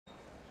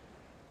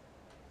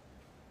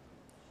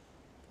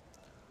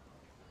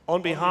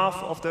On behalf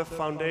of the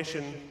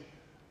Foundation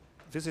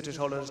Visit His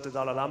Holiness the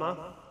Dalai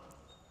Lama,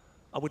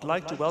 I would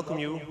like to welcome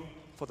you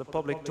for the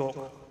public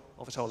talk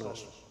of His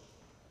Holiness.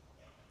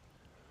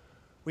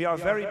 We are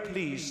very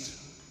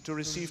pleased to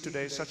receive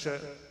today such a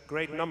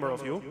great number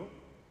of you,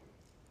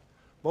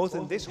 both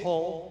in this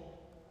hall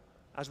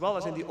as well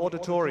as in the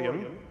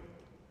auditorium,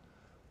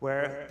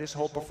 where this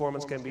whole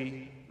performance can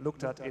be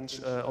looked at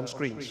on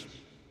screens.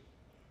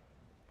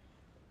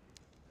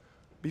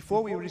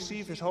 Before we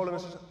receive His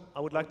Holiness, I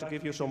would like to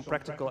give you some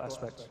practical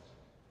aspects.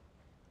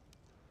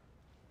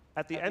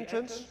 At the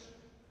entrance,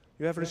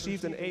 you have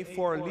received an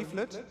A4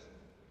 leaflet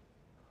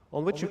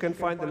on which you can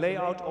find the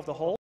layout of the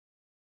hall.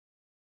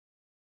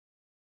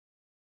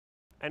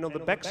 And on the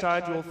back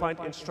side, you will find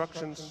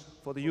instructions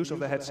for the use of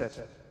the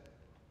headset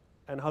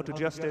and how to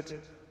adjust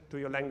it to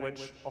your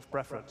language of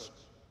preference.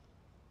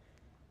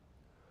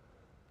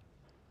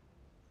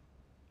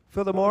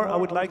 Furthermore, I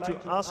would like to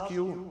ask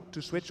you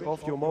to switch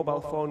off your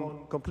mobile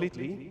phone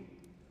completely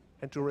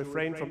and to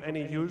refrain from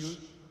any use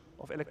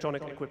of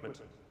electronic equipment.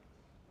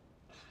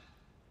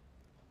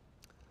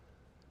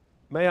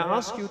 May I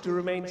ask you to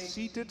remain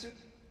seated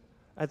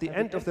at the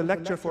end of the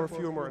lecture for a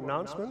few more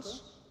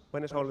announcements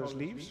when His Holiness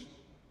leaves.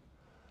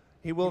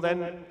 He will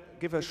then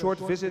give a short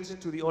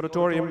visit to the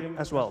auditorium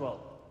as well.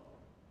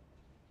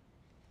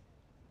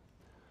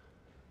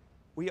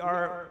 We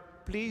are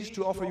pleased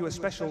to offer you a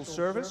special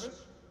service.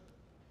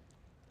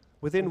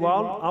 Within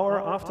 1 hour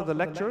after the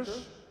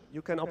lectures,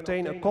 you can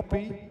obtain a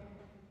copy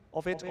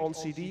of it on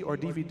CD or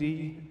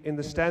DVD in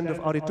the stand of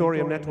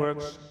auditorium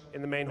networks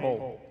in the main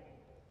hall.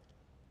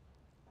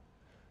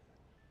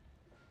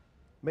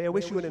 May I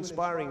wish you an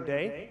inspiring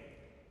day.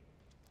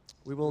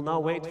 We will now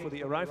wait for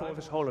the arrival of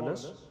His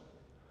Holiness,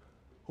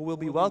 who will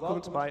be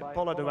welcomed by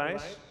Paula de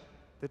Wijs,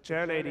 the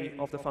chairlady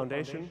of the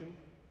Foundation,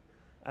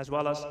 as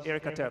well as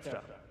Erika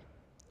Terpstra.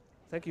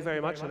 Thank you very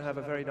much and have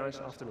a very nice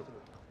afternoon.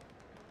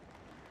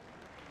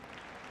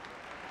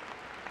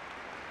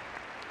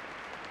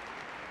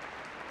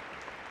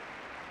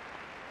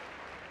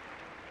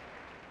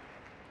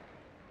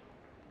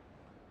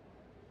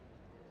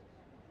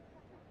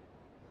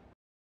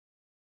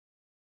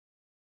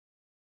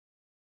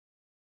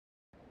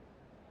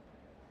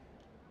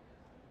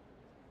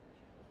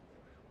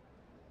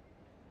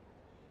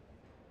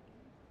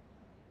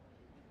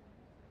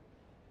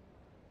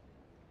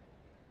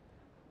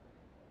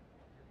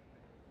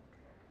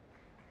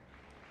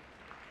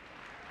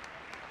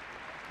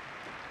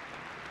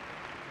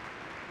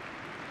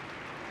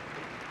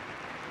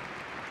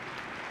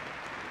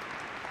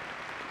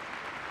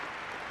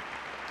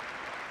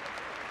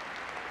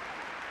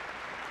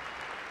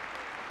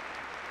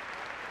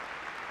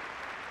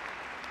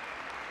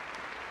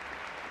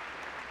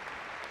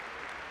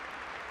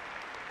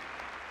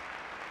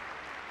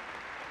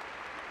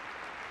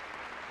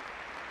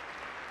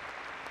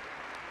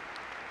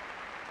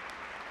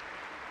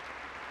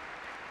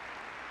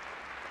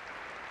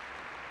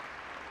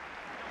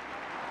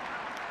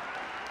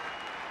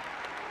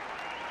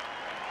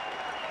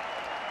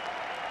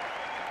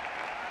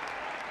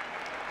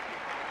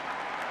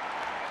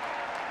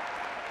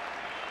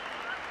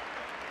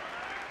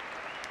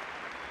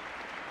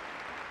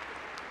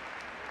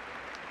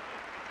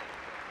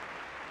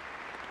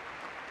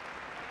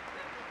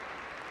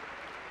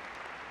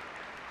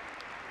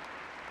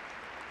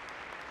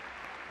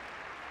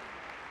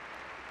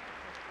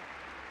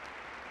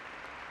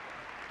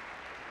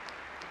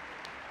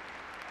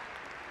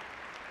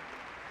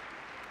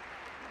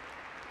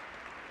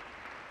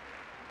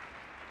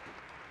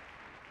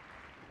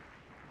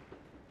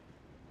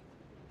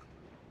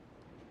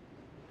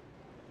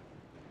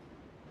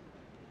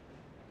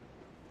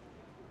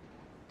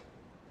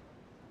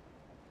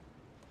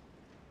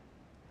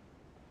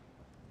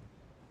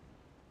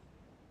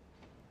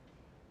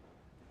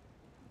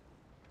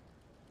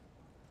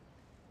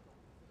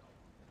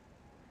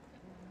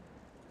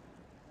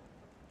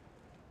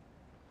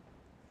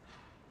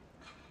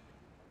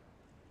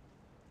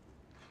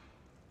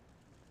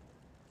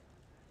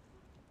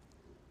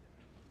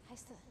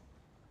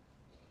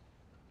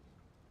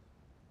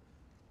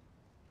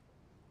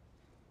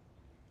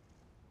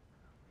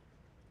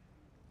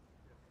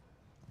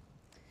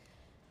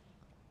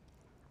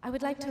 I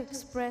would like to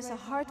express a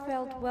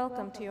heartfelt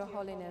welcome to Your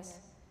Holiness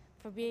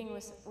for being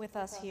with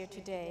us here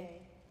today,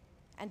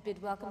 and bid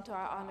welcome to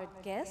our honored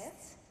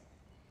guests,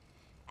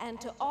 and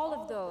to all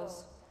of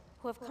those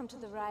who have come to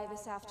the Rai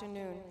this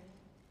afternoon.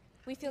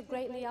 We feel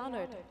greatly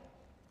honored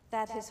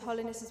that His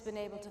Holiness has been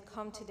able to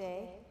come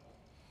today,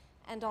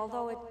 and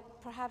although it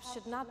perhaps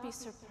should not be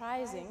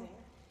surprising,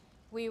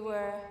 we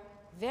were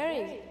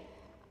very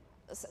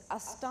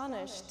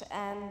astonished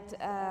and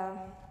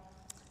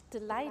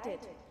delighted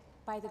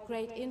by the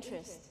great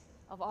interest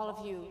of all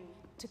of you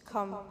to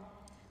come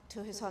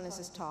to His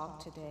Holiness's talk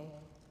today.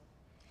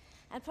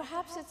 And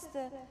perhaps it's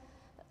the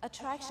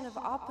attraction of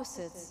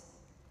opposites,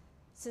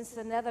 since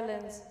the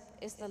Netherlands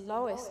is the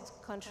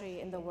lowest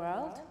country in the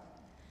world,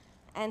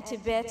 and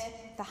Tibet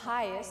the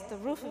highest, the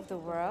roof of the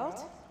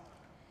world.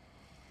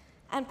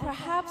 And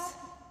perhaps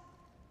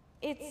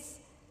it's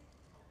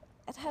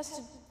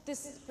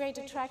This great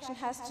attraction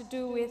has to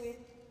do with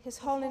His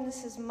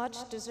Holiness's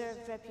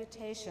much-deserved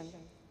reputation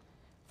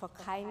for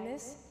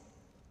kindness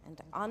and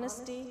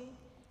honesty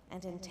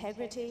and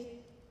integrity,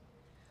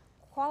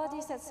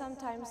 qualities that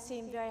sometimes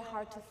seem very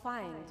hard to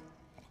find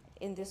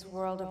in this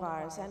world of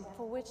ours and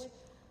for which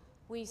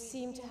we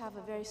seem to have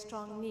a very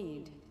strong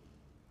need.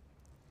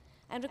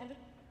 And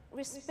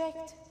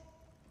respect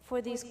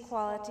for these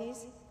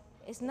qualities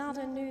is not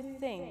a new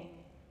thing.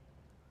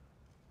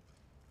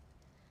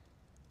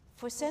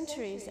 For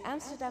centuries,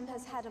 Amsterdam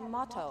has had a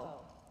motto,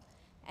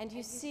 and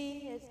you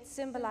see it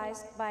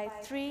symbolized by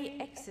 3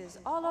 X's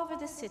all over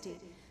the city,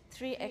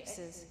 3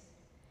 X's.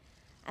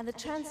 And the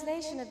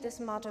translation of this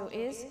motto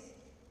is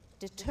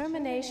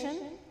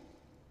determination,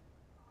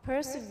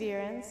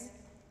 perseverance,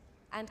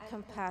 and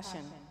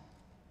compassion.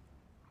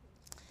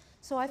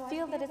 So I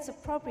feel that it's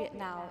appropriate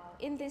now,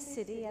 in this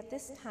city, at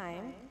this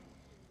time,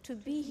 to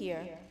be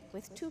here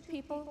with 2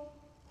 people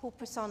who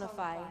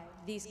personify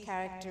these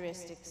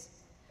characteristics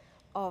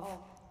of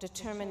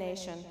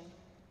determination,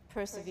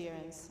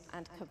 perseverance,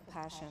 and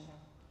compassion.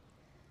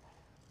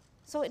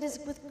 So it is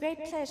with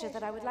great pleasure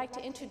that I would like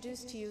to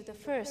introduce to you the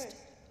first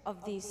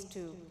of these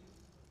 2,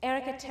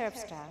 Erica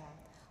Terpstra.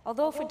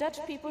 Although for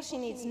Dutch people she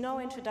needs no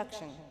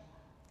introduction,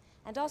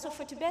 and also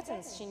for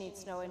Tibetans she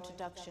needs no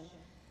introduction,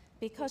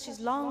 because she's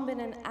long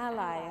been an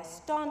ally, a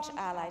staunch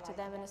ally to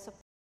them and a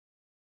support.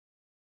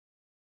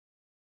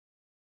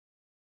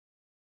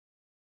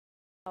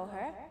 Know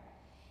her.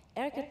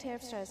 Erica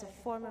Terpstra is a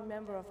former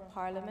member of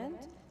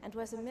Parliament and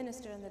was a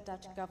minister in the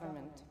Dutch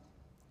government.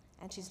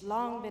 And she's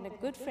long been a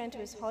good friend to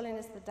His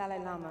Holiness the Dalai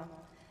Lama.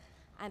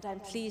 And I'm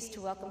pleased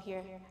to welcome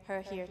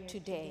her here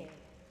today.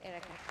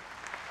 Erica.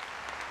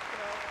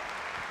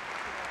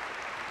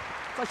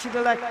 Tashi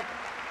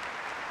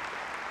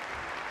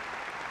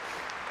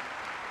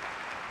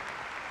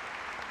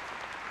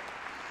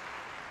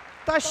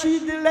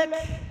Dilek,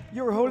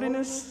 Your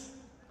Holiness,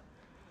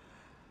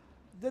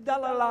 the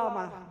Dalai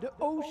Lama, the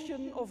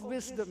ocean of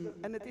wisdom,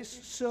 and it is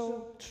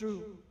so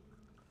true.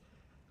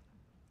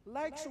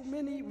 Like so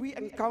many, we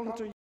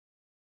encounter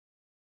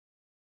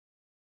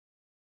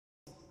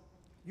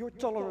your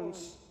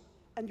tolerance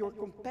and your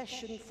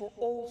compassion for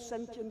all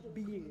sentient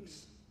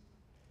beings,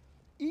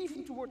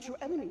 even towards your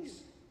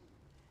enemies.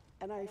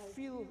 And I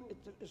feel it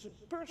is a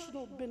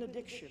personal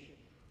benediction,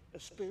 a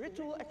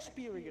spiritual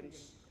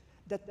experience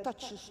that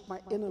touches my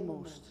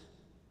innermost.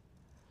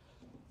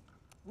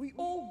 We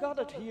all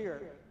gathered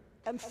here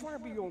and far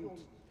beyond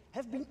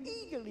have been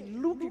eagerly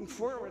looking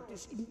forward to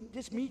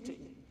this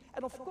meeting.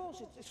 And of course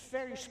it is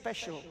very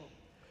special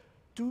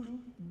to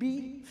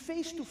be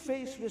face to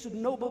face with a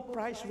Nobel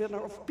Prize winner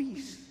of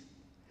peace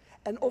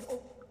and of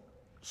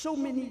so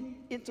many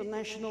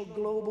international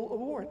global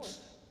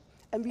awards.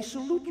 And we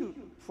salute you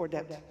for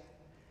that.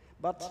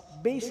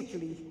 But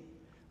basically,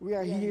 we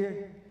are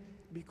here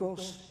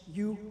because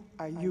you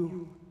are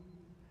you.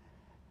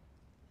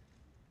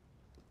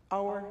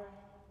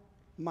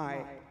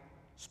 My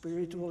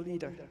spiritual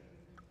leader.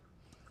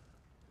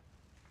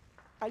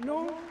 I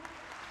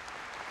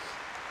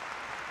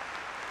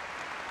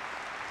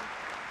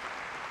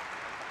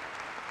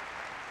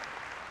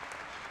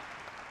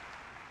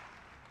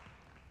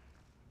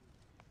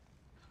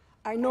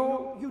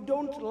know you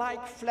don't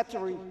like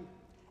flattery,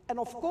 and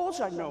of course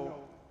I know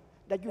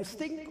that you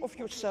think of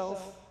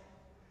yourself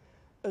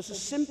as a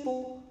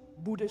simple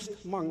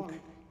Buddhist monk.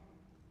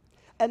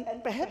 And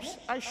perhaps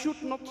I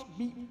should not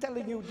be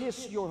telling you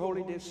this, Your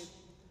Holiness,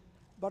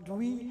 but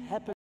we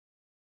happen to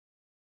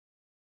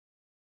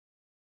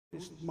be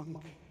this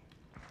monk.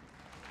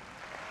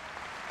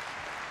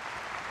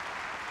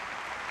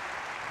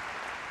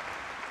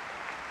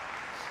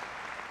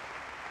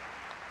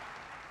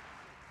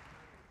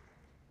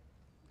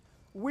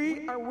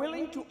 We are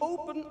willing to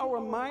open our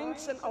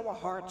minds and our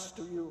hearts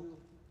to you.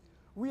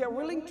 We are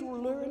willing to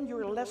learn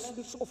your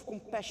lessons of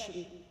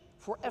compassion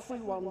for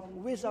everyone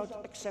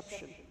without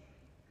exception.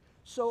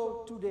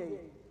 So today,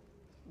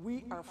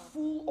 we are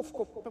full of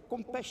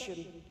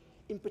compassion,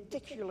 in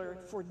particular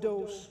for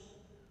those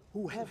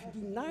who have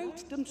denied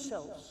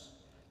themselves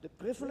the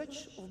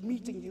privilege of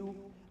meeting you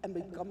and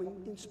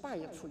becoming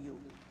inspired for you.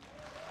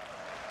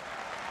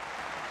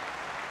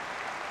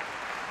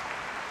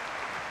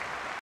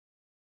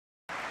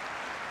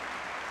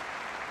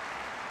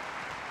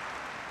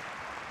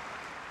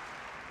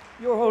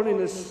 Your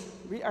Holiness,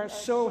 we are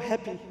so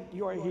happy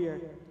you are here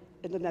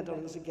in the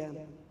Netherlands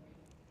again.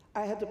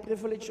 I had the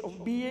privilege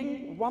of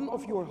being one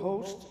of your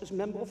hosts as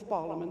Member of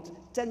Parliament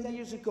 10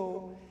 years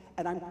ago,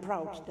 and I'm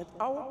proud that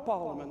our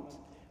Parliament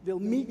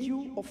will meet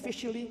you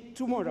officially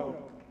tomorrow.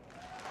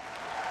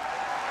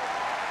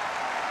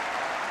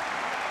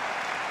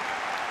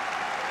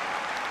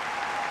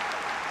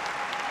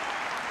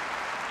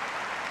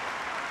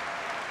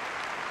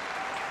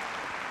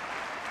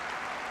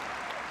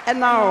 And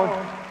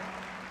now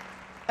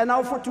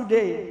for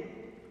today.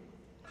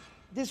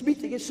 This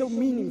meeting is so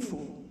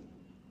meaningful.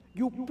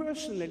 You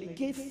personally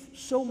give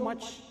so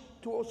much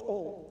to us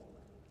all.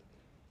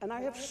 And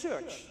I have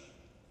searched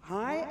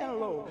high and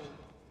low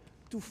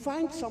to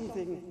find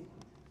something,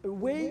 a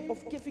way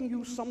of giving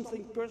you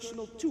something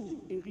personal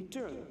too in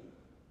return.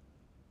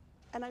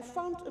 And I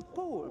found a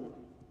poem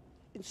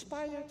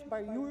inspired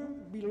by your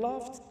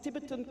beloved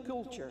Tibetan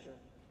culture,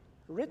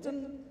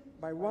 written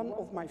by one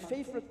of my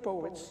favorite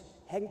poets,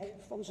 Henk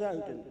van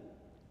Zuiden.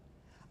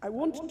 I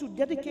want to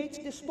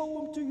dedicate this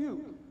poem to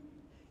you.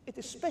 It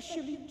is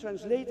specially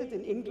translated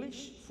in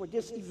English for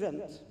this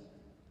event.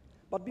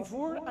 But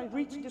before I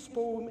read this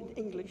poem in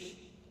English,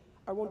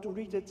 I want to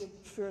read it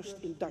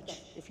first in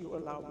Dutch, if you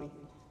allow me.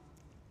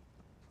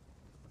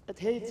 Het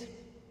heet...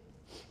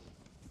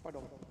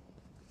 Pardon.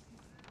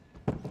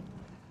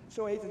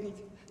 Zo heet het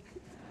niet.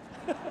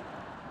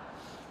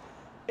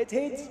 Het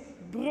heet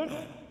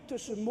Brug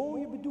tussen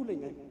mooie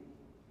bedoelingen.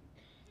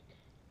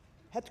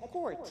 Het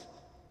koord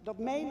dat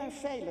mij naar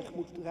veilig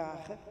moet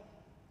dragen,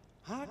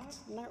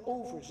 haakt naar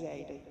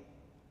overzijde.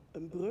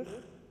 Een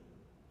brug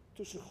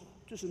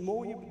tussen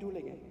mooie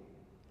bedoelingen.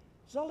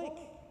 Zal ik,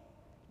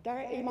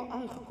 daar eenmaal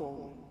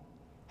aangekomen,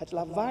 het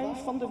lawaai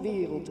van de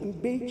wereld een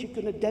beetje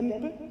kunnen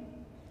dempen?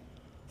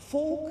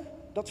 Volk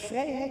dat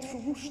vrijheid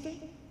verwoesten,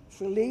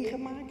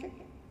 verlegen maken?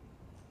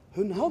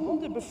 Hun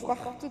handen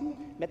bevrachten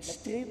met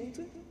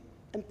streelte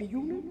en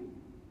pioenen?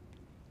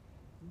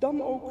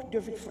 Dan ook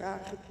durf ik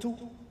vragen toe,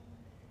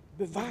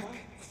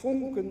 bewaak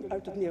vonken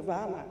uit het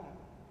nirwana.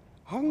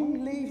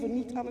 Hang leven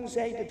niet aan een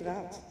zijden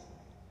draad.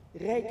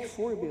 Rijk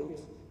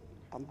voorbeeld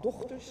aan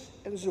dochters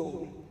en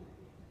zonen.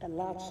 En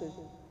laat ze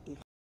in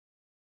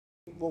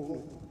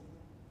wonen.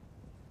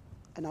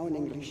 And now in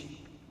English.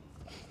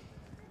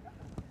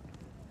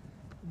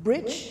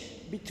 Bridge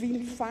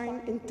between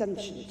fine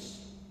intentions.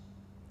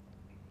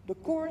 The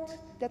cord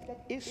that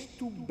is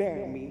to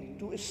bear me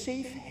to a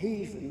safe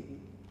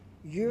haven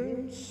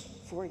yearns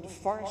for the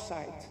far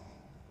side,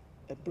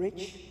 a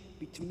bridge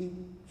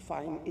between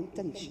fine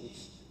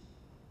intentions.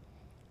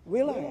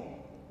 Will I,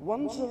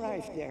 once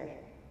arrived there,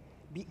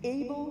 be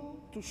able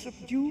to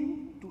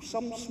subdue to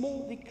some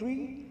small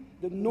degree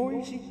the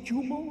noisy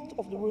tumult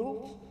of the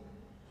world?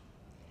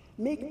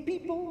 Make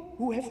people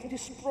who have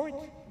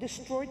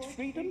destroyed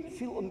freedom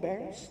feel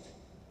embarrassed?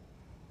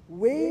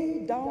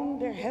 Weigh down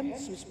their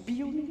hands with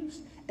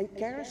peonies and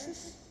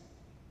caresses?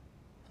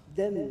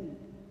 Then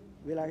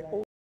will I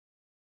also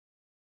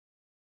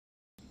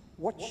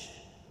watch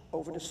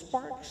over the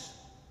sparks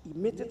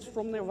emitted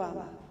from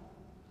nirvana.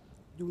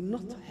 Do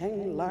not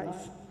hang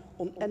life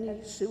on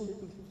any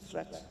silken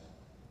thread.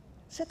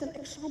 Set an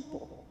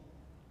example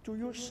to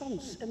your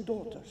sons and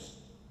daughters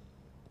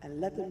and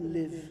let them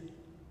live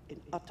in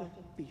utter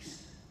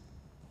peace.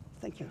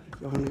 Thank you,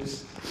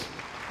 Johannes.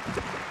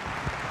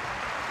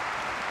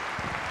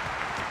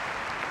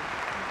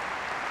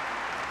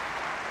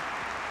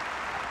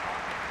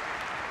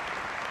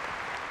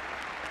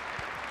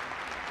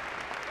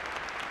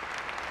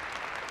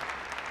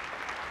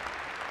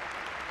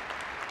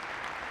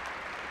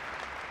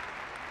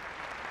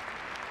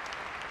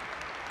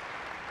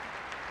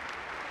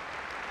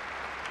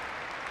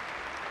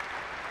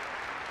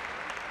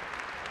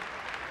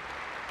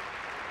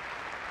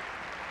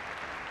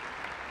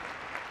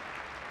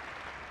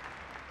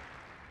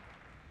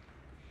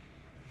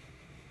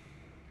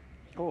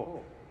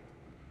 Oh,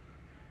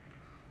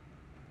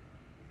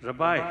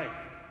 Rabbi,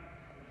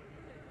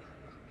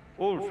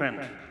 old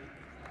friend,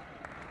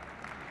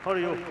 how are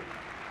you?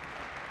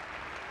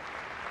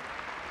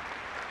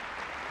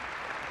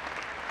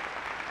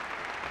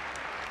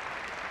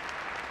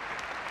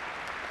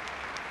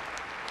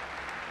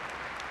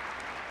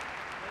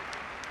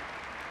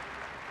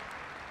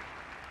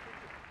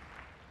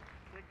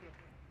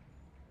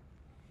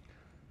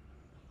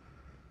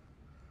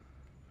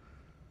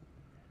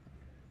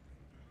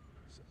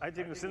 I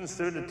think since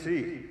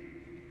 73,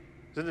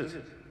 isn't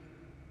it?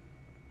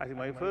 I think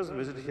my first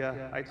visit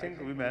here, I think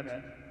we met.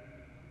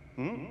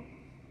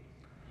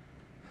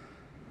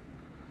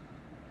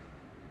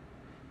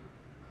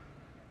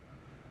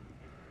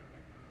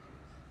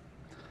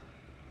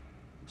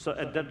 So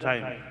at that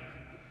time,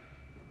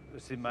 you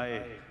see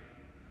my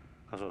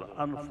sort of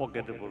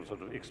unforgettable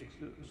sort of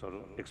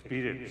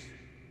experience,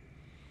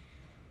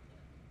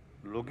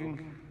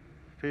 looking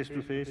face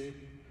to face,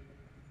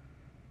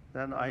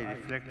 then I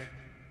reflect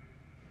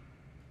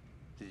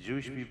the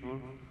Jewish people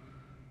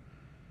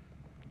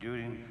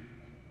during,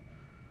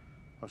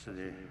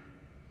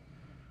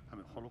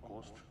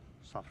 Holocaust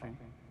suffering.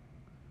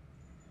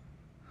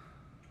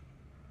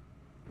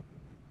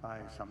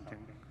 Something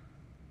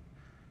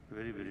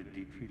very, very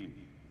deep feeling.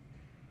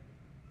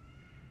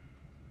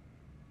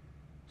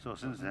 So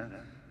since then,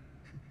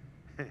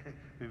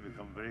 we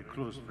become very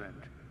close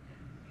friends.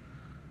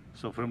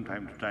 So from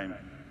time to time,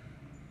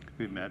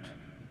 we met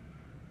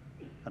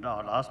at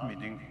our last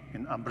meeting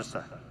in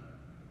Amritsar.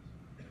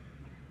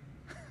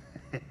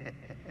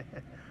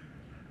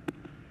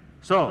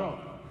 So,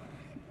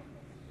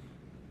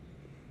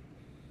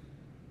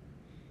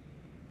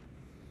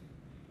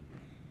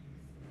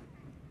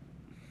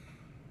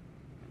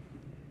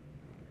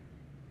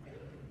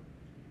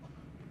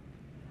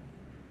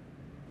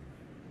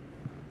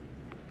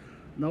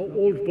 now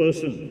old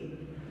person.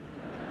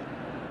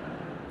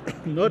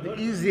 not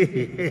easy.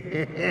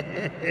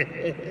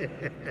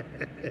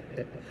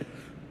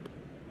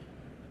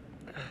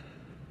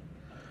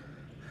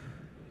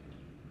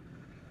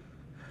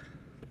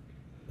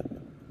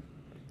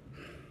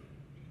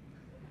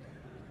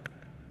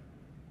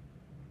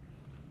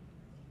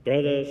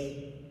 Brothers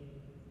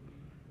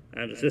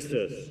and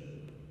sisters,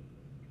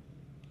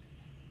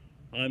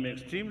 I'm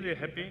extremely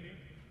happy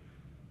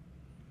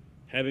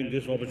having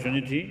this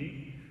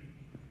opportunity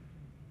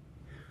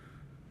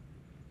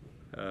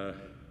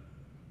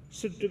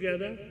sit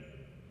together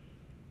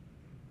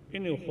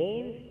in a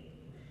hall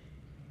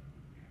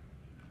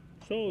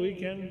so we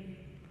can,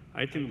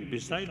 I think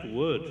beside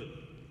word,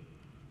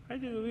 I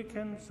think we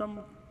can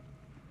some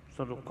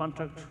sort of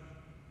contact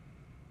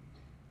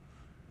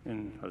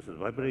in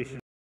vibration,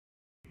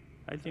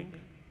 I think.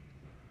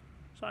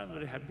 So I'm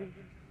very happy.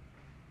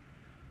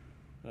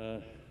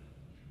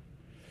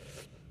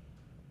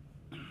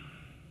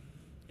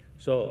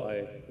 So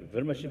I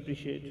very much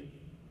appreciate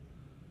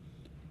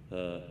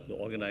the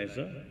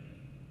organizer.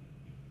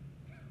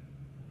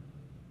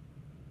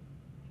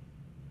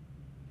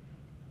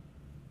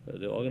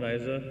 The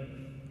organizer,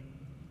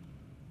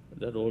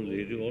 that old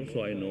lady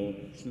also I know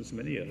since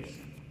many years.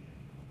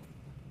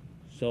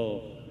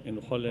 So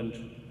in Holland,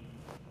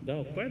 there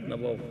are quite a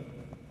number of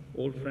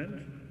old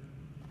friends.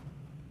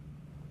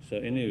 So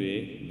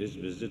anyway, this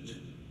visit,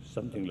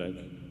 something like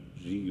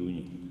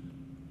reunion.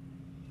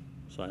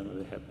 So I'm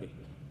very happy.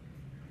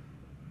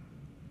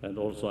 And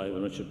also I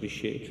very much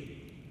appreciate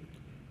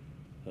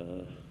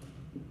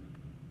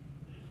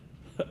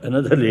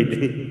another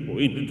lady who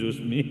introduced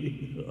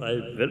me.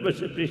 I very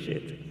much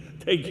appreciate it.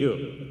 Thank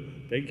you.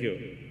 Thank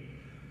you.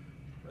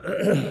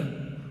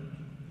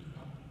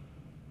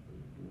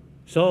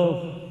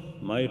 So,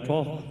 my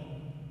talk.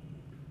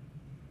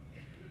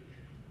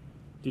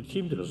 The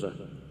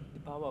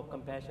power of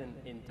compassion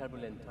in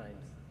turbulent times.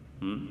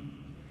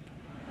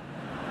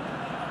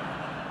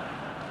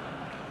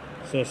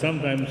 So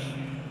sometimes,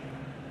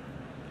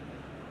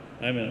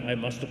 I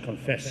must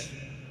confess,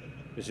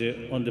 you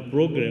see, on the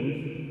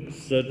program,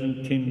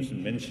 certain themes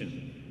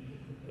mentioned,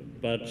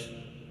 but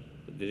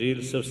the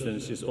real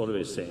substance is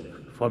always same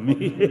for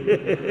me.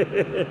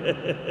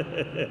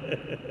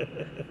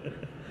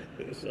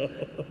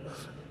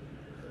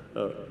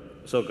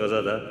 So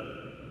Kazada,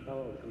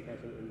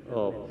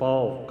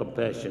 power of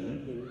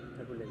compassion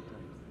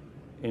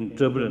in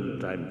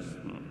turbulent times.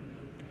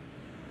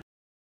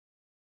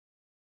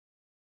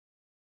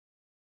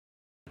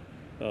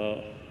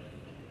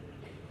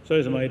 So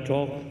is my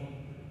talk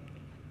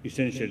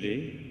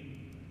essentially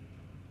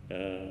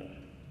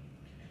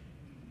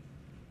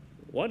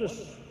what is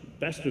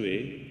best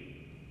way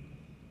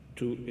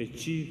to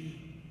achieve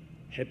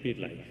happy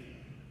life,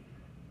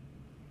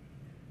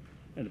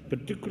 and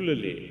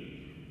particularly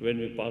when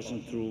we're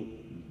passing through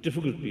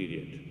difficult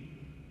period.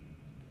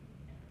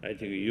 I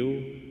think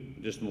you,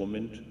 this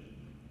moment,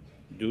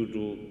 due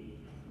to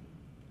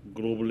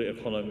global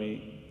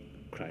economy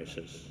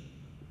crisis,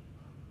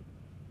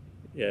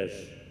 yes,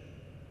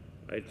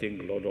 I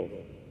think a lot of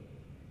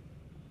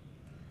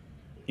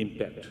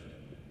impact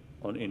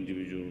on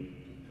individual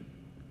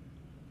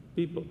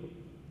people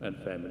and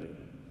family.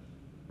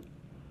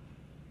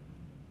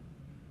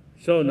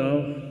 So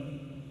now,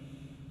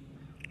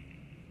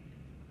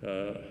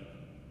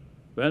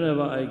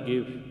 whenever I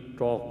give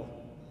talk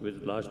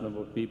with large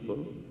number of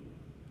people,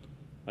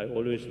 I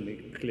always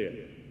make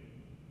clear.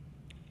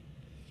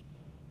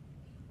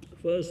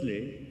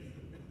 Firstly,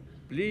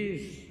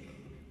 please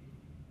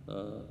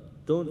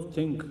don't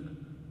think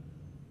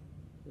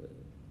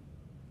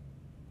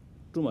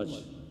too much,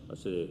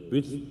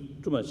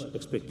 with too much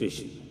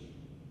expectation,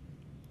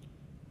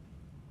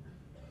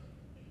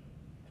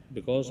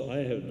 because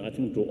I have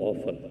nothing to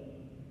offer.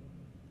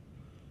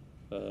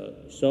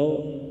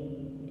 So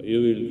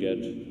you will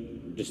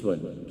get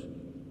disappointment.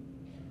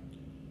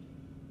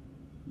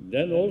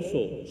 Then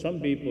also,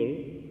 some people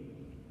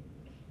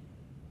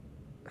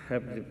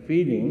have the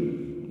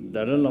feeling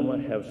Dalai Lama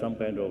have some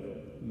kind of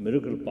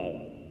miracle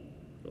power.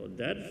 So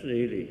that's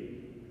really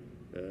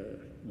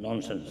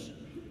nonsense.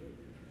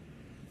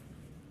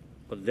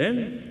 But then,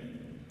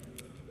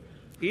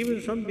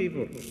 even some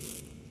people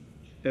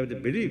have the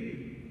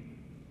belief.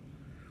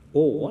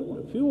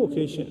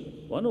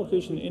 One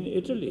occasion in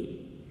Italy,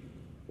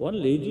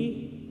 one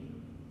lady,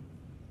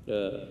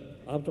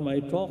 after my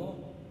talk,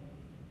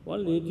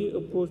 one lady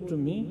approached to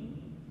me.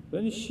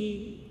 When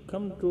she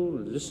come to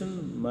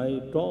listen my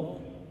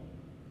talk,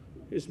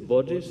 his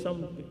body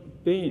some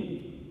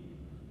pain.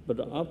 But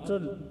after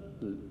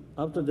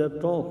that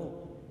talk,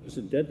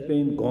 that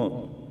pain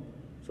gone.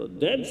 So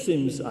that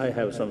seems I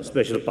have some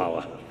special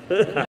power.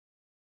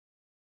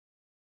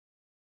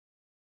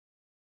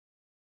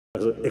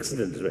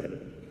 Accidental.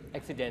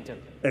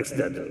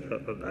 Accidental,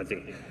 I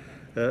think.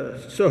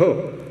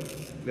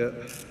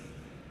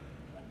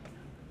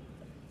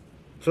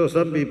 So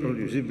some people,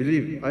 you see,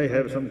 believe I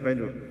have some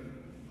kind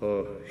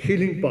of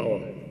healing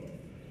power.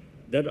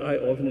 That I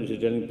often is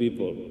telling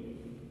people,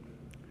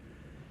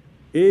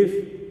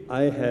 if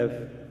I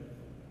have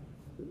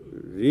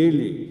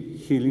really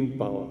healing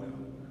power,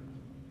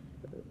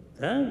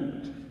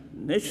 then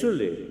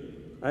naturally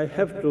I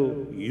have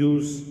to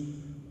use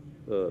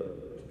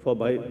for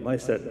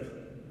myself.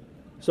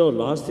 So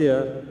last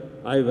year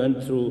I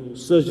went through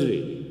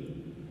surgery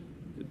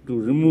to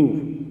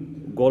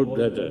remove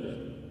gallbladder.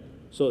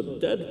 So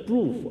that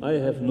proof I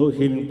have no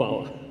healing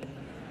power.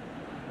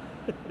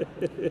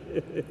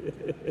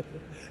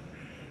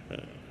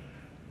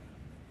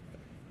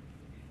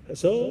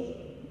 So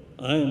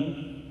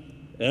I'm,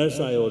 as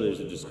I always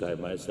describe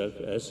myself,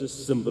 as a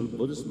simple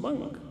Buddhist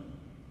monk.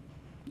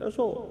 That's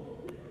all.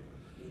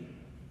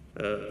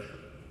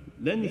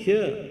 Then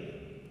here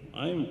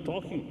I'm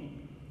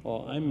talking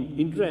or I'm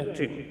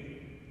interacting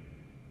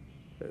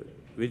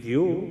with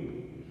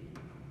you,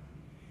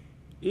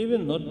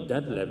 even not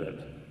that level.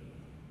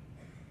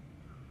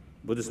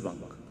 Buddhist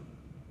monk,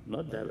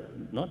 not that level.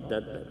 Not on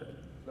that level.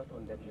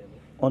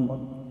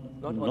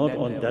 Not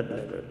on that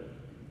level,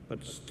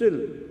 but still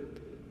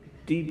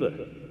deeper.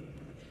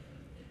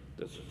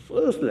 The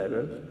first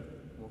level,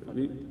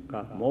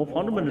 more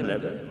fundamental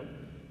level,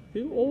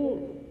 we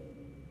all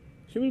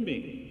human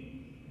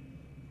being,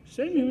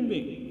 same human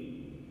being.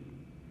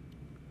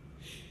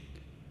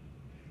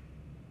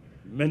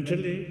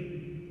 Mentally,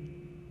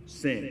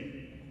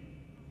 same.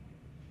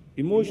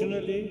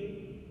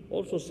 Emotionally,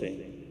 also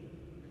same.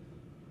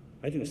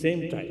 I think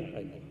same type,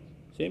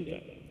 same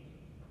type.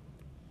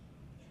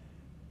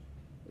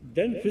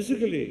 Then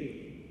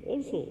physically,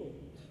 also,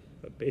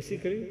 but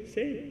basically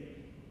same.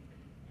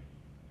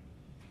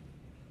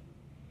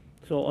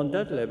 So on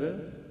that level,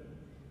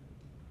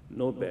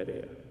 no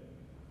barrier.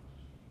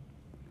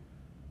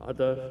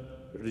 Other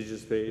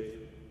religious faith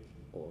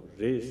or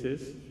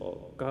races or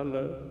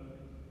color,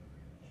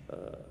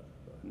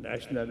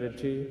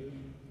 nationality,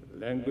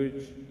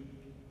 language,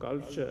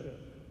 culture,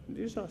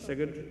 these are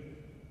secondary.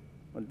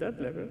 On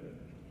that level,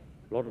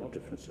 a lot of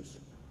differences.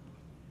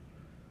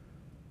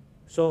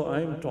 So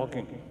I'm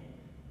talking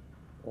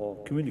or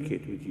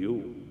communicate with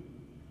you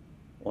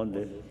on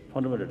the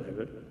fundamental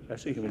level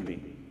as a human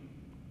being.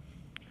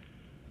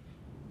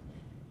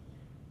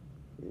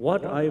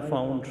 What I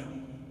found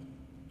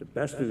the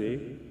best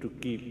way to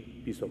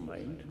keep peace of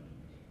mind,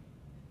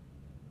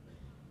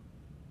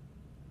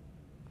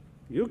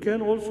 you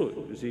can also,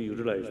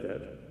 utilize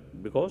that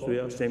because we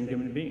are same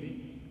human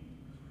being.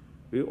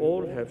 We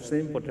all have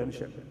same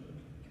potential.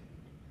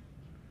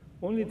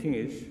 Only thing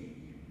is,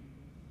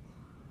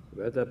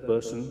 whether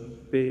person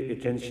pay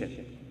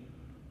attention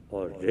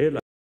or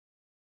realize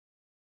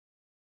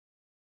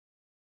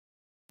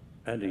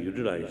and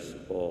utilize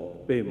or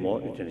pay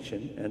more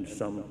attention and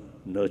some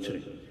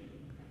nurturing.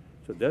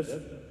 So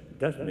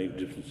that makes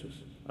differences.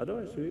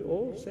 Otherwise, we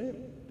all same.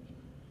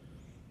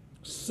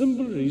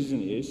 Simple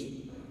reason is,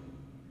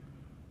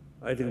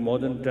 I think more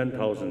than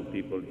 10,000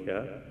 people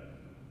here,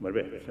 more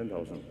than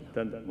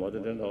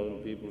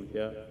 10,000 people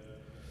here.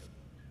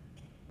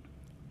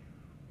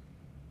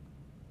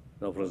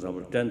 Now, for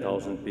example,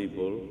 10,000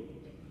 people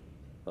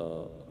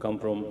come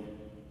from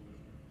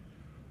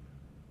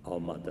our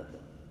mother,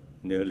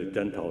 nearly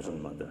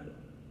 10,000 mother.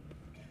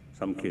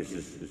 Some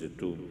cases is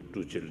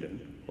two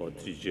children or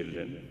 3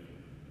 children,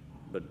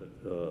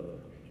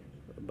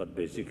 but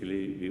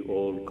basically we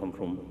all come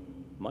from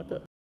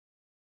mother.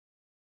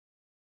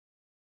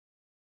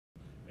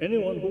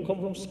 Anyone who come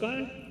from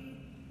sky?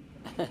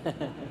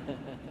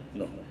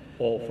 No,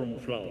 or from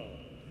flower.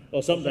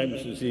 Or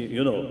sometimes you see,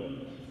 in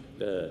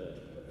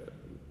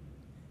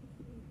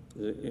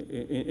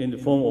the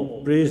form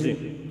of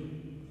praising,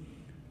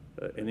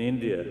 in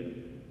India,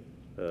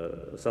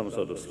 some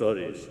sort of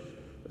stories,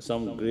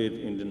 some great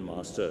Indian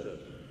master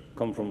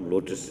come from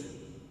lotus.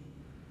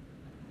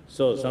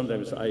 So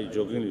sometimes I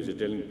jokingly say,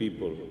 telling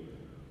people,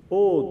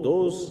 oh,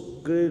 those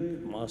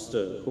great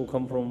masters who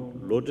come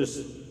from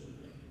lotus,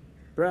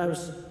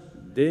 perhaps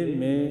they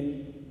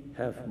may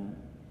have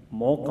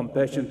more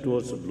compassion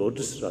towards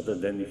lotus rather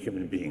than a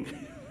human being.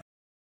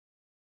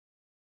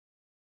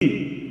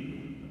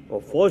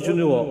 Or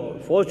fortunate or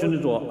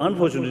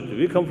unfortunate,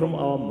 we come from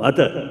our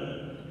mother.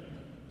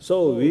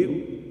 So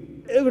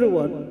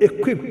everyone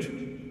equipped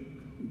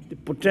the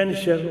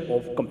potential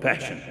of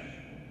compassion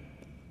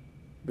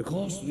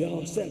because we are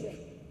ourselves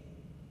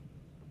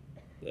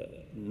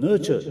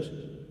nurtured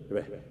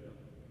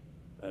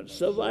and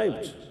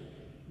survived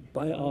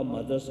by our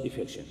mother's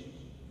affection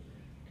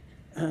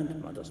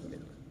and mother's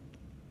milk.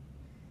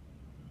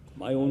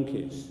 My own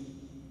case,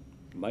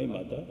 my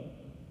mother,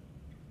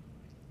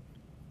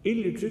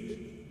 illiterate,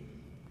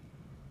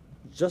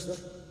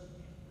 just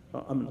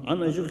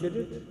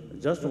uneducated,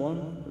 just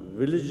one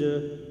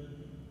religious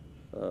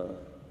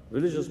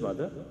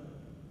mother.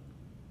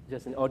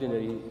 Just an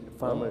ordinary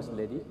farmer's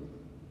lady.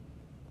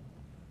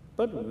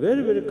 But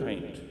very, very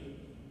kind.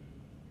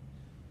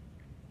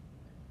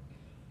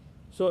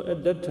 So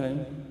at that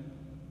time,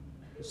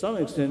 to some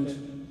extent,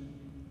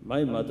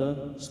 my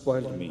mother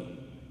spoiled me.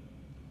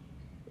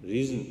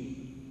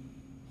 Reason,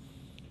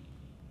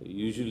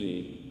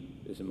 usually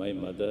is my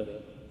mother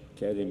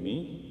carry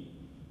me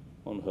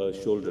on her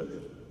shoulder.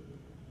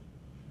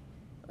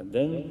 And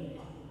then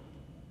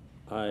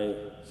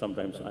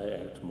sometimes I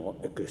act more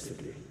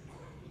aggressively.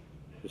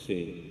 You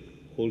see,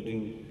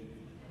 holding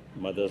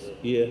mother's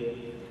ear,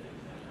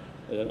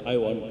 and then I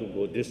want to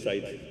go this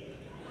side,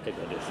 I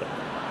go this side,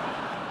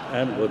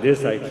 and go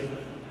this side.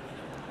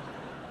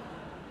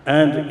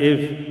 And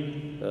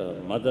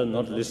if mother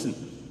not listen,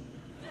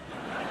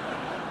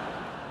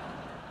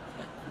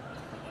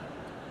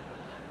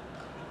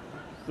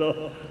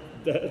 so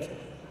that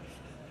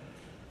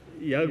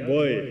young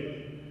boy,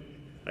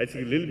 I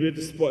think a little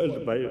bit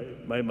spoiled by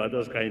my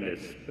mother's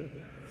kindness.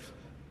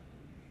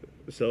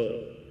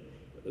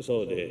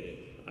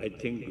 I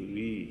think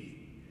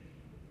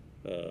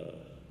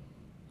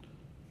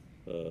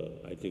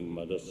I think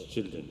mother's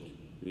children,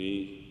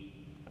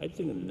 I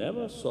think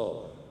never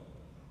saw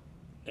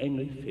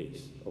angry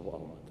face of our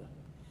mother.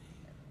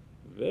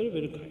 Very,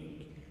 very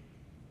kind.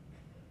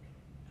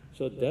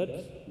 So that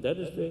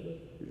is the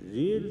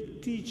real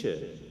teacher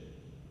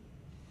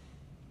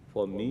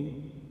for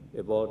me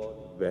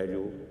about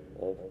value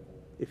of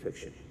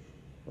affection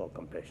or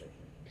compassion.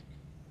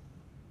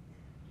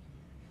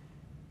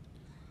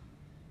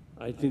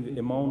 I think the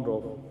amount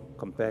of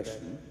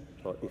compassion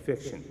or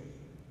affection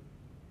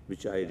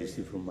which I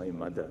received from my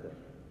mother,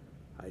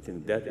 I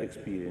think that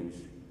experience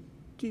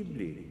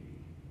deeply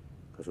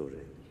absorbed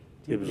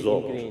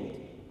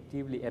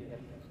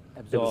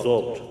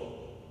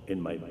in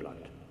my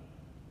blood.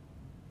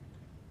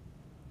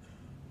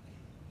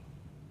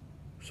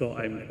 So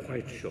I'm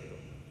quite sure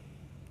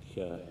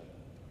here,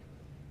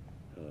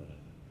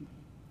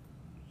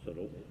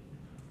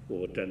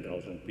 over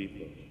 10,000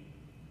 people,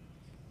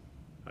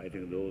 I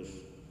think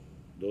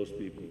those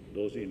people,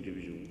 those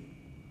individuals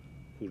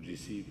who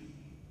receive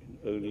in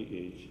early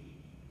age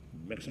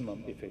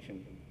maximum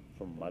affection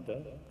from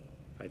mother,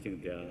 I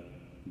think they are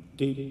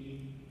deep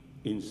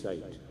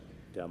inside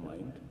their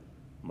mind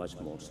much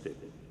more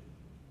stable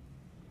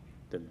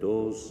than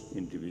those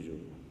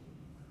individuals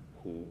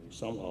who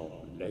somehow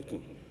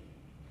lacking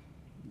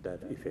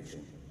that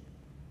affection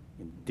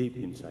in deep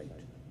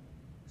inside,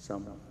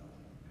 some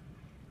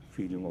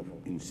feeling of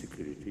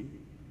insecurity,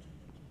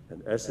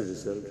 and as a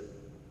result,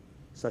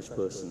 such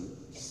person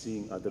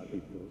seeing other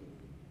people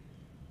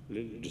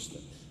little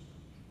distance.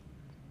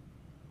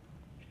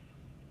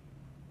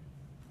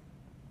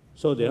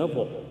 So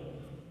therefore,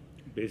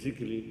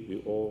 basically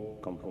we all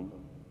come from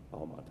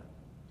our mother.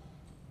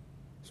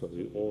 So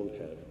we all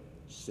have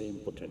same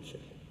potential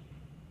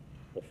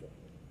of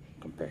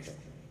compassion.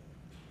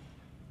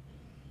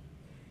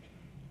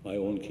 My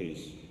own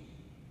case,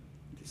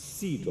 the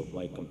seed of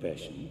my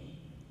compassion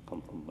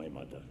comes from my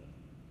mother,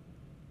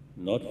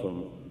 not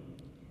from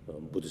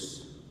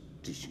Buddhist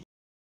teaching,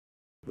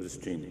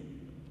 Buddhist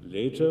training.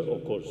 Later,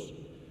 of course,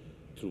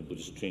 through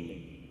Buddhist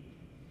training,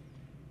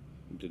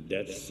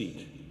 that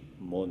seed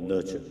more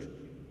nurtured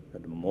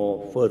and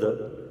more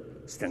further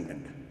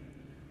strengthened.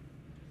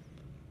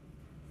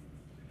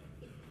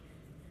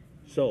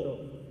 So,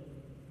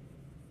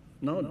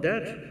 now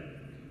that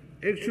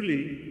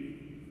actually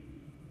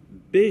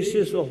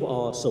basis of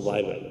our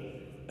survival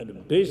and the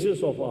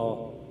basis of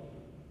our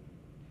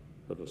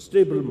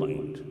stable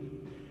mind.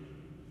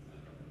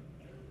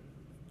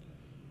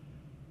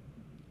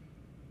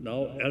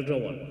 Now, elder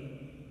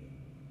one,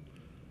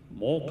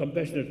 more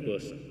compassionate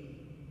person.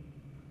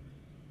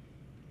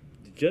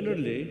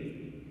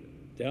 Generally,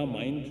 their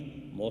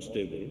mind more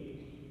stable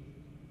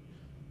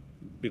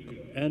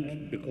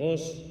and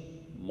because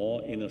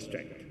more inner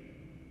strength.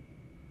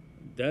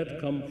 That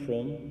comes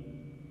from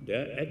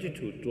their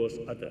attitude towards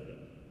other,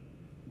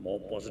 more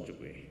positive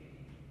way.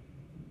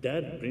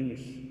 That brings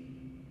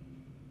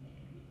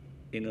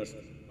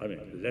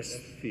less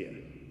fear.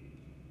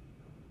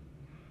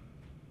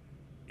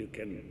 You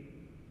can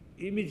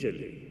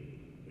immediately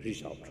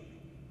reach out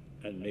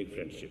and make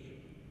friendship.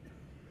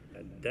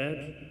 And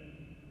that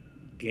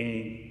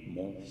gain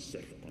more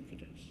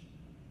self-confidence.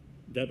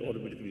 That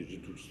automatically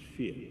reduces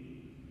fear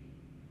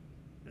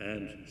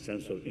and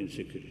sense of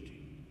insecurity.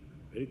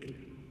 Very clear.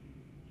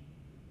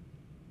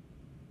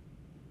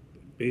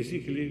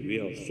 Basically, we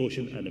are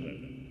social animal.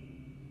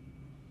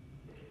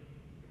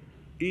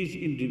 Each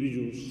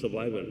individual's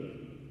survival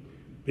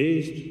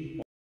based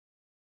on,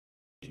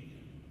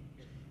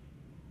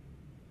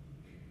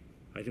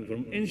 I think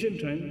from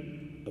ancient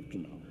time up to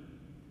now.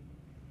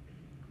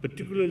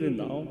 Particularly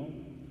now,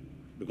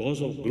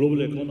 because of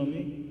global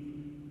economy,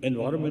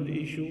 environment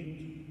issue,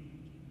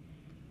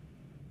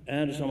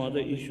 and some other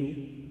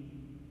issue,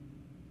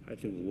 I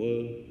think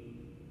world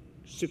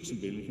 6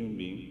 billion human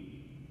beings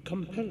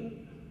compelled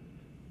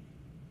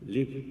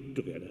live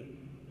together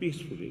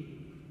peacefully,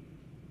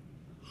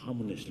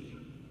 harmoniously.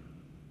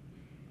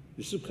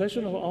 This is a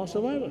question of our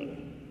survival.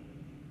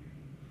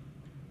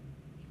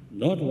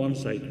 Not one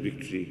side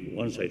victory,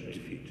 one side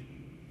defeat,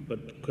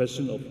 but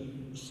question of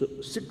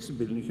 6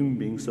 billion human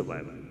beings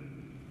survival.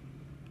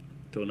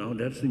 So now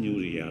that's the new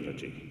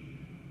reality.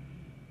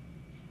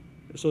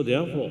 So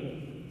therefore,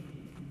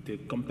 the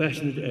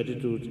compassionate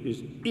attitude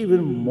is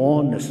even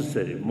more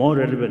necessary, more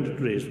relevant to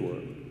today's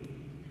world.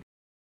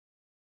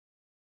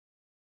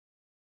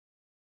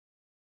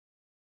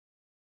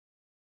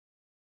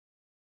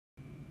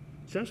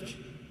 just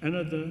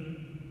another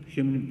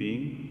human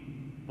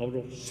being out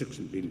of 6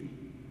 billion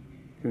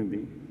human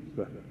beings.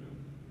 Well,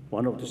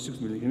 one of the 6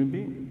 billion human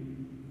beings.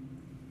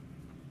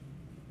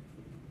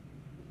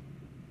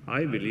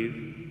 I believe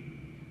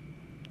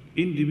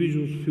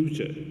individual's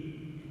future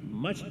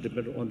much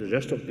depends on the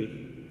rest of the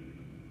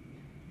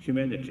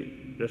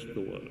humanity, rest of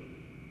the world.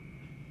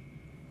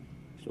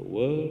 So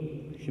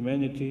world,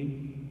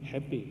 humanity,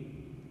 happy,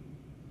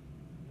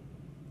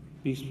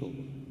 peaceful,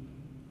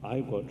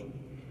 I got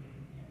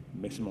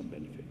maximum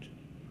benefit.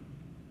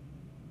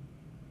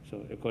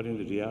 So according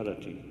to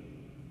reality,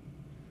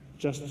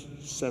 just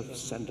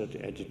self-centered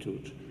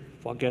attitude,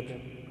 forget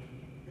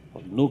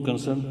or no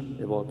concern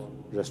about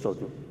rest of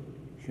the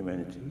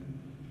humanity.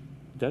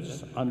 That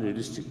is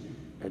unrealistic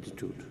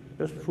attitude.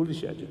 That's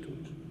foolish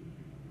attitude.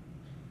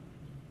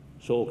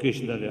 So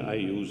occasionally I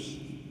use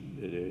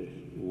the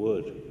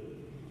word,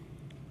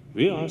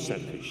 we are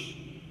selfish.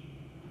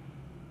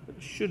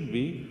 It should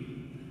be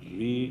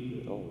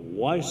we are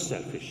wise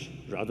selfish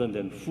rather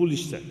than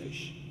foolish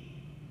selfish.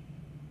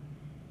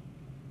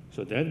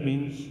 So that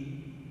means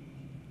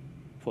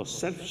for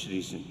selfish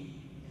reason,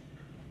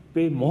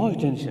 pay more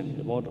attention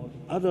about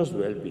others'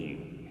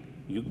 well-being,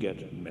 you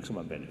get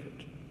maximum benefit.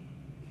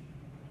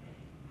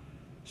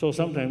 So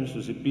sometimes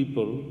you see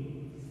people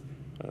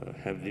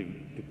have the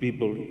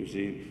people, you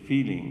see,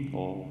 feeling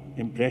or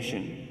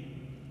impression,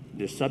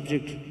 the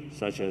subject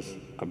such as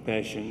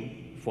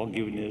compassion,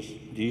 forgiveness,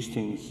 these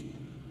things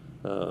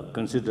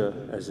consider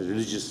as a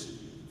religious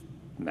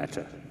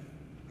matter,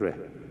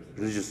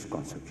 religious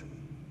concept.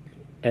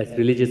 As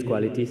religious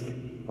qualities?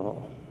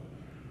 Oh.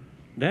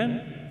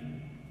 Then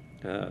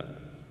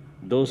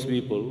those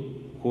people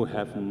who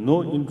have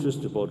no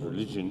interest about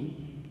religion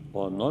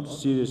or not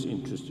serious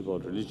interest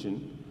about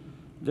religion,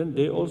 then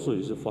they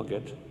also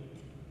forget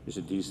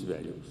these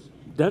values.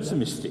 That's a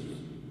mistake.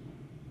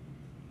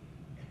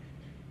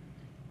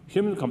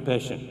 Human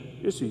compassion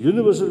is a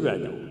universal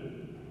value.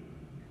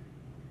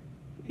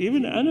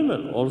 Even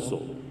animals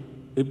also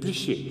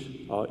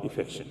appreciate our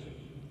affection,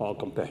 our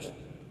compassion.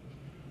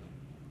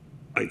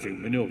 I think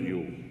many of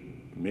you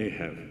may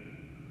have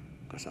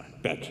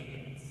pet,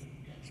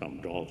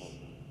 some dogs,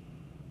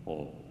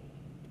 or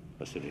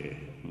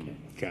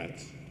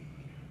cats,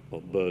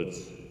 or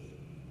birds.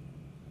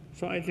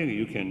 So I think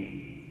you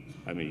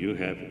can, you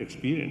have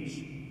experience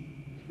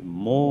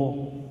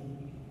more,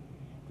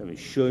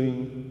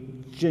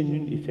 showing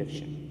genuine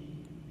affection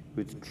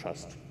with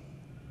trust.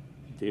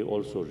 They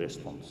also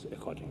respond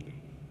accordingly.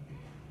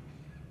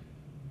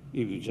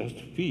 If you just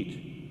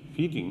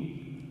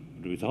feeding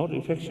without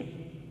affection,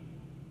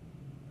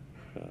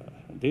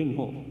 they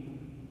know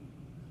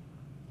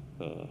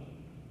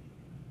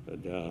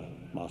their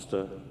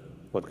master,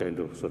 what kind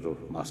of sort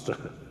of master.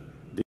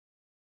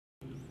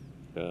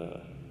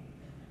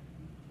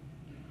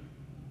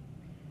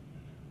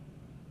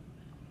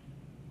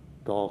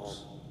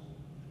 Dogs,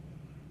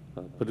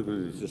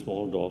 particularly the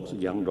small dogs,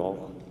 young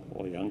dog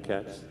or young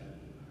cats,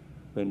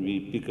 when we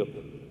pick up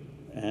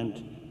and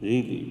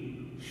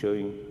really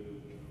showing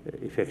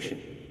affection,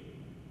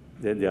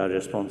 then their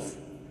response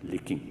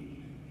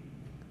licking.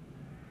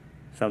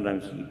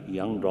 Sometimes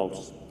young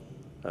dogs'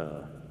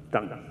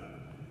 tongue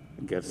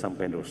gets some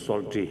kind of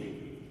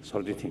salty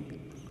thing.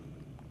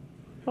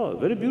 Oh,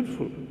 very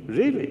beautiful,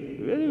 really,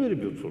 very, very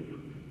beautiful,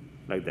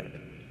 like that.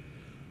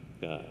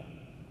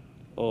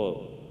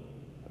 Or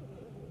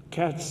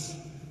cats,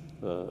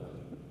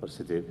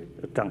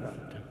 tongue,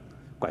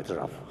 quite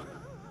rough,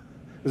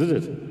 isn't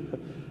it?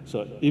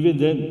 So even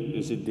then,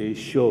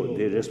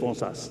 they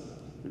respond us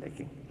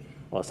liking.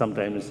 Or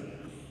sometimes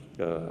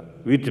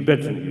we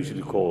Tibetan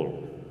usually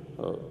call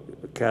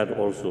a cat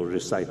also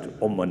recite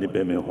Om Mani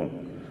Padme Hum.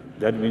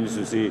 That means,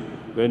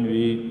 when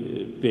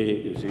we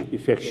pay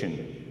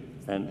affection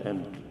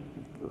and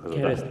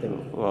caress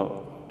them,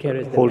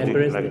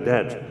 holding like them.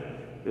 that,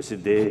 they say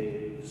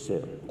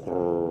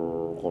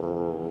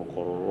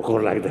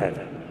like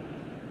that.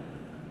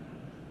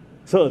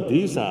 So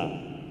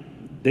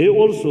they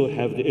also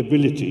have the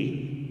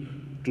ability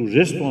to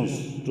respond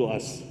to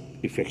us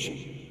affection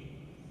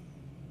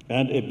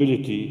and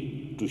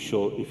ability to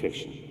show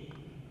affection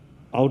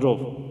out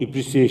of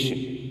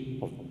appreciation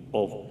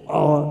of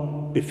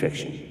our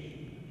affection.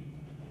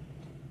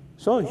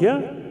 So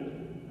here,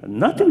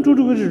 nothing to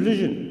do with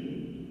religion.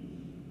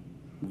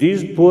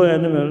 These poor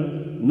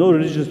animals, no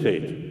religious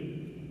faith.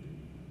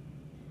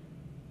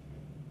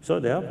 So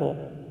therefore,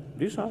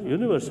 these are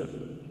universal.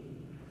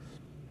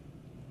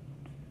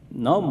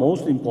 Now,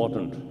 most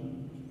important,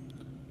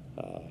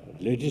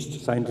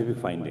 latest scientific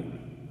finding.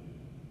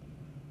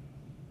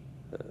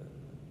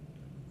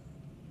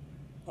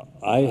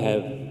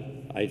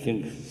 I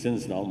think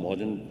since now more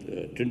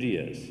than 20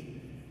 years,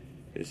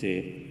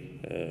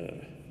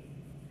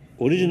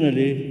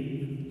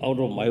 originally out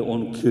of my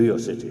own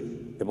curiosity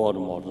about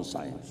modern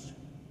science.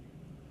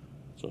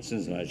 So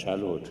since my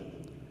childhood,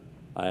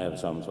 I have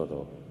some sort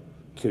of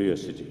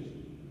curiosity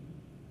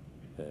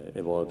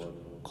about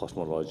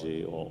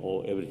cosmology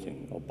or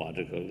everything, or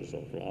particles,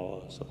 or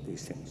flowers, or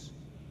these things.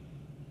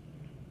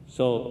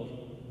 So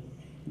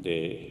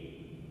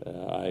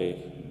I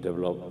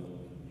developed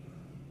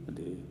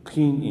the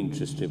keen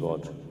interest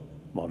about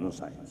modern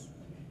science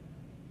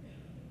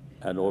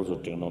and also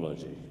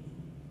technology.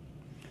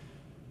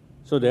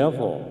 So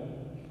therefore,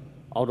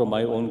 out of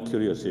my own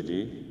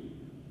curiosity,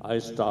 I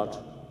start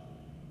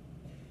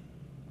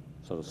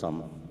sort of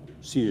some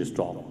serious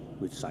talk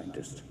with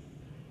scientists.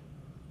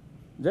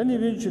 Then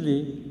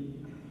eventually,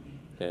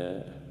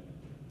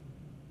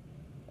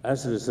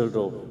 as a result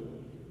of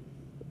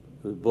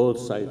both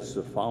sides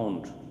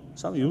found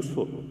some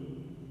useful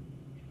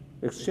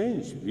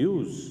exchange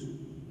views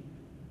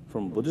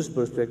from Buddhist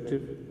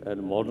perspective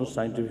and modern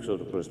scientific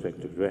sort of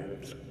perspective,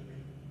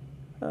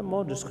 where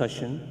more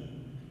discussion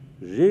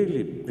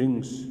really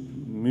brings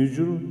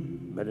mutual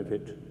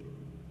benefit.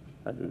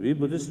 And we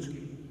Buddhists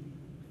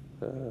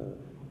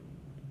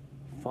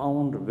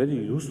found very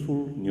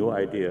useful new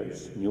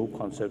ideas, new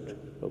concepts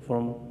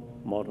from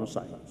modern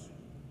science.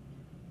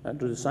 And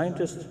to the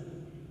scientists,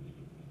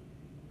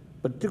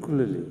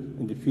 particularly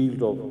in the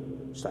field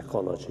of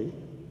psychology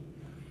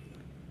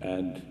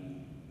and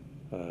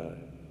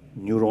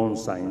neuron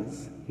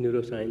science,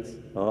 Neuroscience.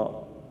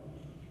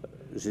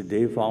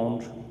 they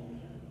found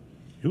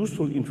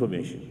useful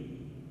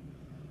information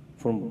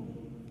from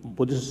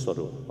Buddhist sort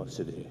of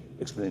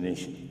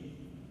explanation.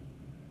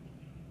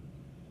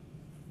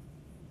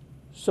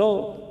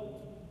 So,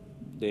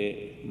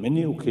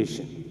 many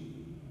occasions,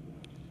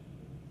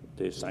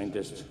 the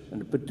scientists,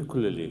 and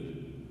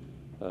particularly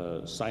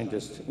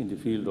scientists in the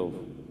field of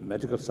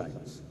medical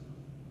science,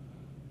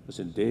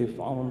 they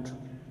found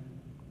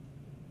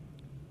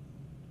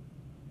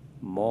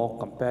more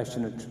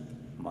compassionate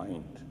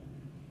mind,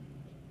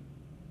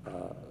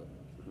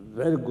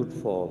 very good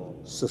for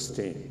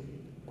sustaining,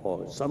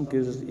 or in some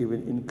cases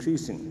even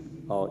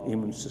increasing our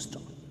immune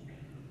system.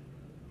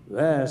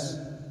 Whereas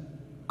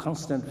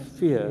constant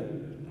fear,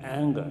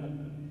 anger,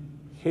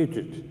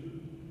 hatred,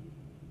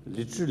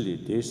 literally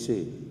they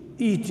say,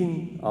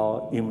 eating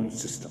our immune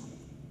system.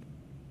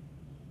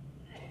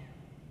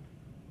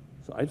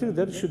 So I think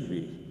that should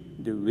be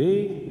the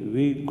way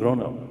we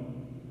grown up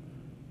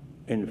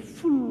and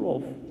full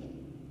of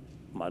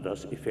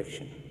mother's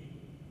affection.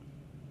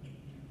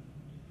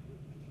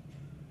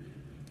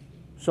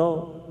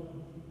 So,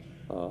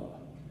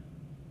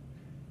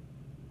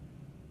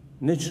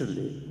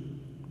 naturally,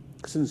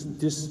 since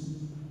this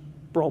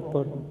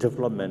proper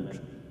development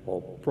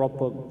or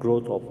proper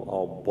growth of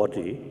our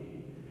body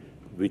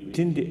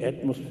within the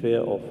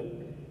atmosphere of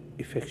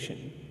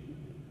affection,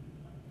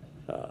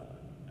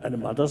 and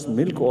mother's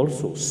milk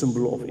also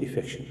symbol of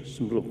affection,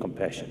 symbol of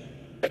compassion.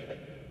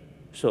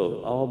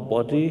 So our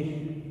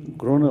body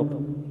grown up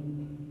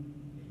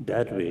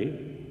that way.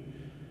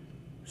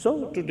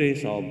 So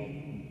today's our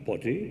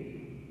body,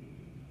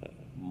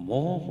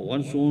 more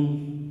one's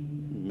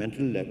own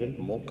mental level,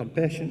 more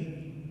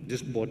compassion,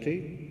 this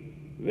body,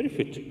 very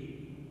fit,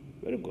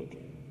 very good.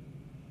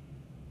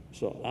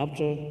 So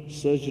after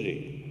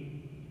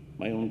surgery,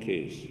 my own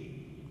case,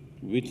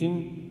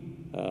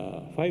 within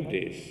 5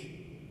 days,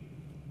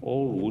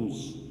 all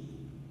wounds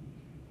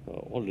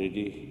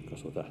already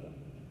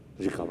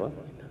recover.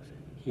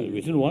 And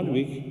within 1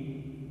 week,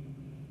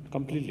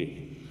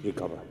 completely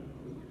recover.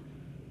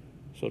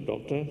 So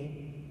doctor,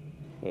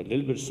 a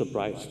little bit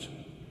surprised.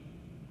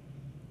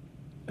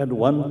 And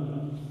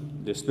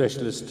the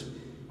specialist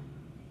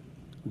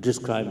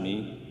described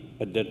me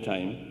at that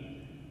time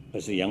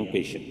as a young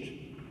patient.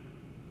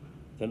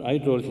 Then I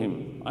told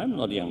him, I'm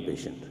not a young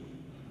patient.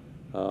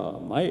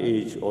 My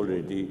age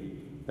already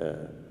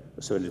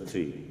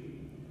 73.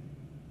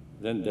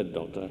 Then that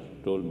doctor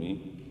told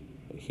me,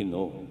 he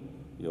knows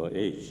your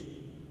age,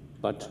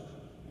 but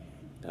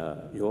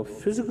your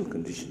physical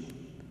condition,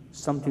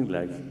 something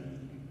like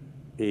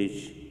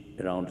age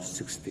around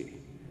 60.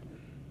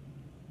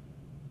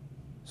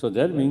 So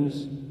that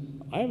means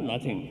I have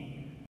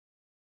nothing,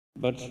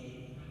 but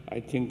I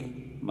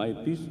think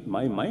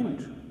my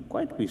mind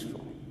quite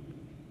peaceful.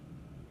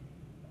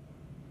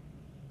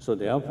 So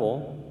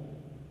therefore,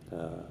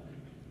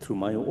 through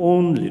my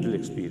own little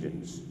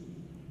experience,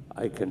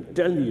 I can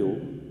tell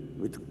you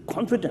with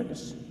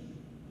confidence,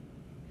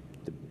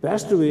 the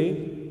best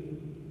way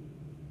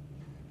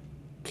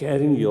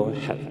caring your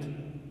health,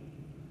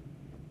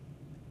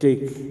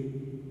 take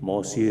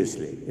more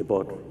seriously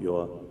about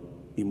your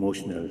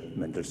emotional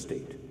mental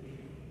state.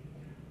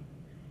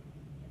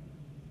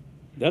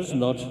 That's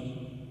not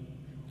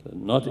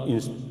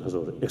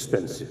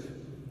expensive.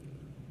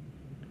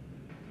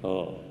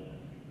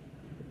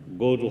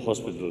 Go to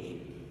hospital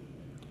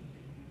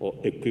or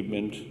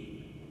equipment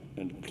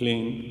and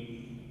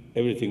clean,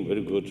 everything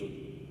very good.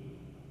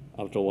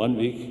 After 1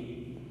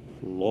 week,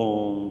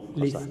 long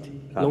list,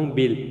 long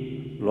bill.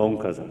 Long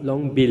kasa.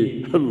 Long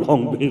bill.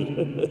 Long bill.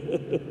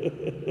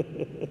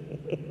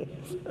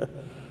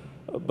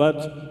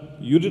 But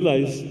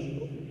utilize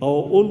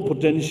our own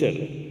potential,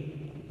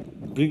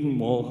 bring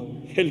more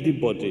healthy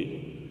body,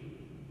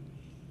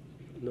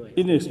 No,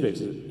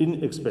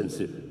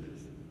 inexpensive,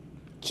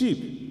 cheap,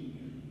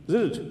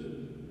 isn't it?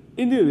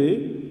 In a way,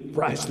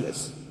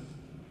 priceless,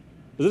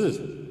 isn't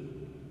it?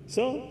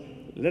 So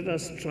let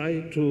us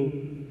try to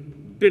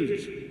build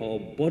our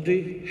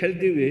body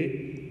healthy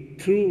way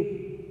through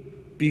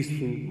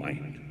peaceful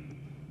mind.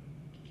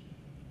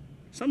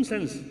 Some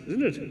sense,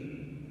 isn't it?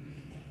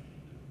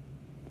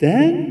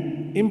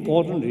 Then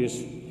important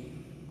is,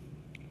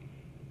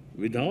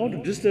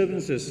 without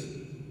disturbances,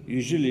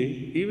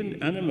 usually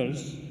even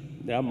animals,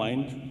 their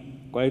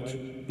mind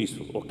quite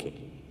peaceful, okay.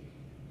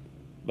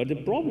 But the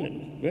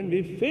problem, when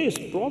we face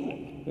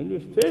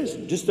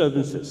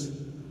disturbances,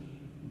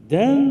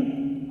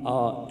 then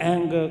our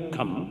anger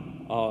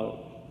come, our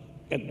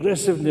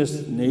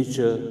aggressiveness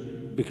nature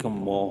become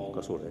more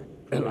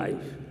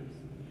alive.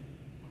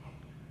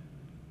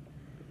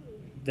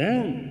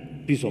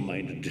 Then peace of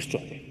mind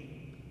destroy,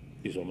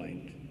 peace of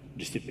mind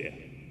disappear.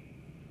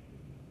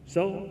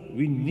 So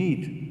we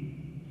need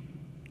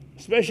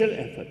special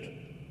effort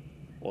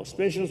or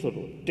special sort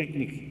of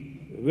technique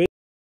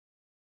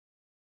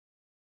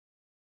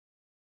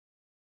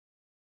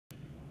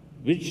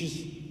which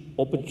is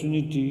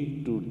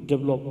opportunity to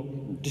develop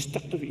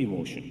destructive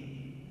emotion.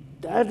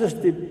 That is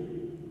the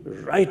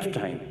right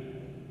time,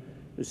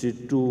 you see,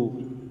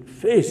 to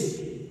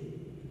face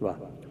a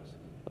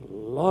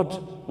lot,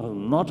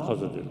 not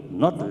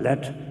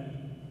let,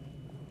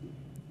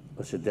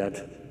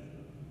 that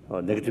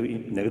negative,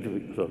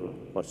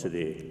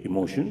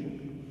 emotion,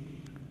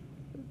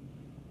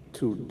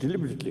 to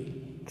deliberately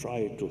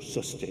try to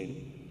sustain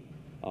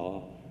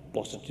our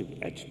positive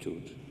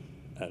attitude,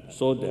 and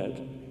so that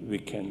we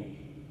can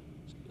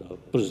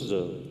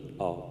preserve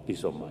our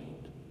peace of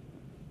mind.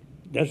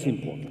 That's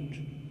important.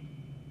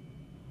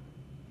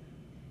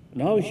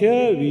 Now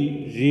here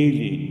we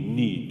really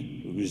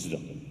need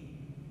wisdom.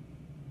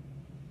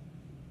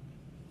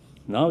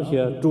 Now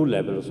here two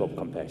levels of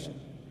compassion.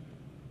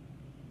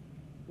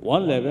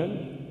 One level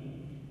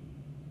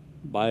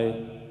by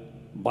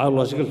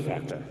biological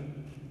factor,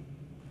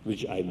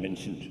 which I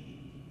mentioned.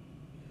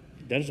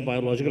 That's a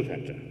biological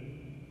factor.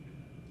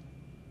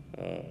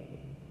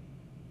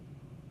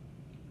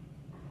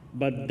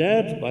 But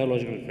that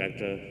biological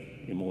factor,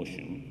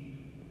 emotion,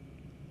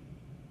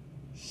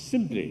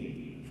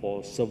 simply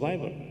for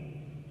survival.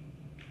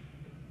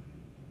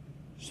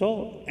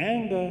 So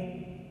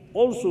anger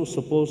also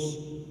suppose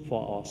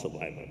for our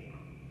survival.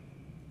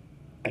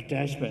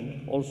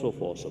 Attachment also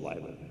for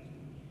survival.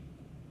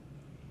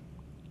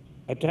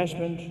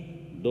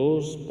 Attachment,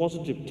 those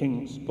positive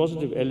things,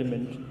 positive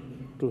elements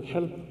to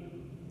help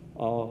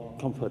our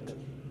comfort,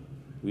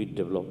 we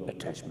develop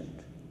attachment.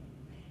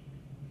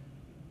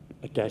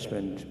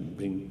 Attachment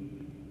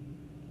bring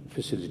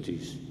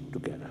facilities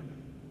together,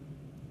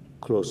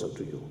 closer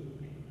to you.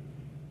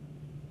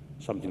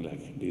 Something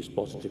like these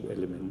positive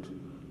elements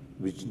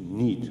which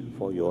need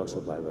for your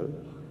survival,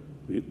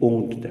 we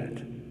own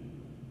that.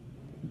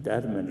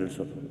 That mental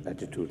sort of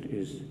attitude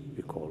is,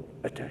 we call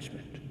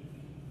attachment.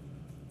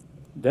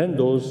 Then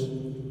those,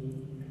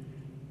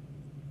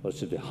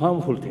 the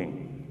harmful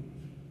thing,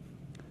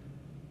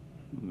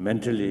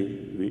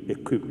 mentally we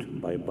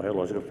equipped by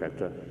biological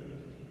factor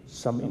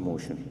some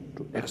emotion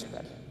to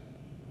expel.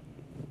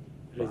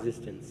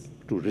 Resistance.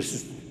 To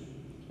resist.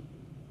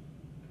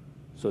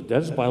 So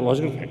that's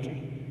biological factor.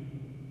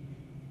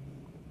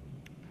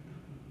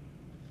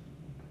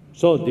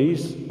 So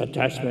these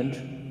attachment,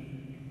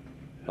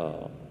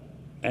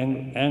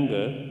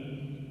 anger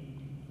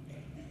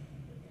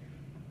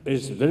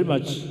is very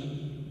much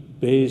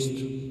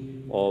based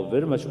or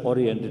very much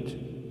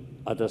oriented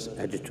others'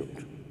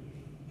 attitude.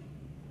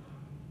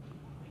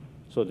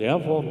 So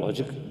therefore,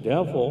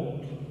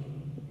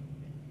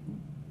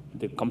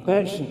 the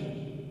compassion,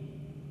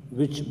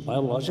 which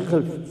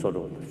biological sort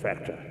of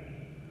factor,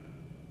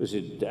 you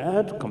see,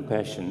 that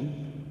compassion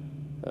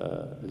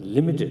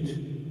limited,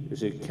 you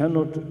see,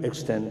 cannot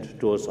extend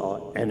towards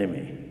our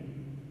enemy.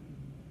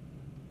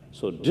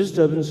 So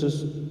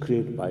disturbances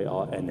created by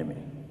our enemy.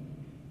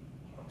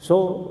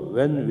 So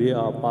when we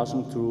are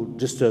passing through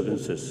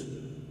disturbances,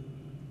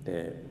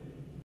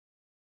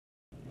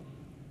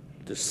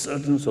 the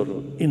certain sort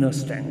of inner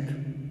strength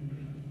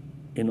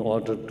in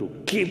order to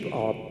keep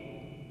our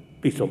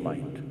peace of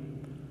mind.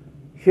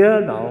 Here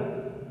now,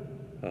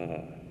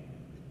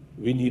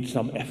 we need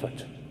some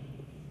effort.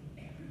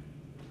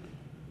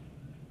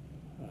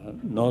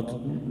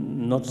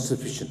 Not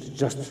sufficient,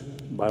 just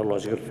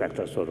biological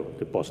factors or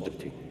the positive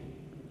thing.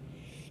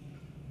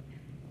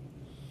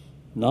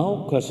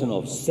 Now, question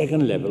of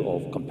second level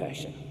of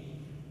compassion.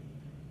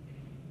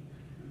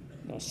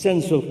 A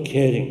sense of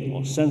caring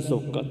or sense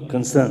of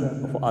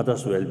concern for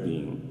others'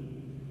 well-being.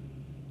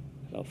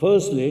 Now,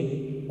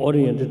 firstly,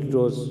 oriented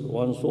towards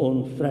one's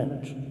own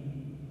friend,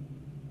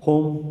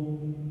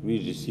 whom we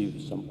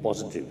receive some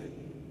positive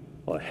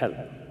or help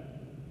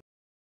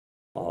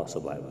our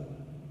survival.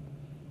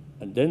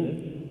 And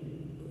then,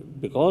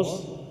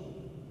 because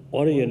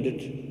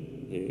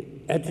oriented the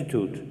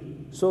attitude,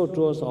 so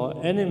towards our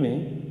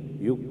enemy,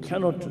 you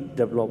cannot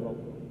develop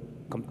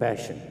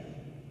compassion,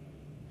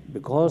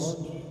 because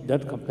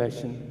that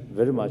compassion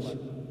very much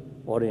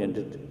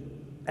oriented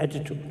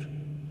attitude.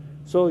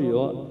 So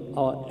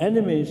our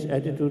enemy's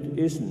attitude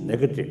is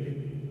negative.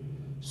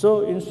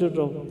 So instead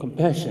of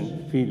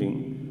compassion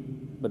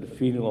feeling, but a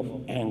feeling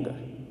of anger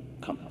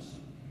comes.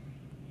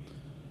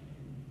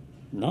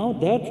 Now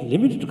that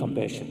limited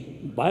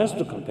compassion, biased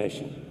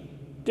compassion,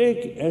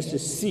 take as a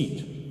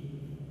seed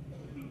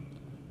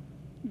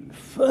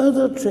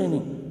further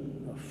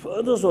training,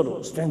 further sort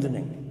of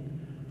strengthening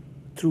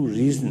through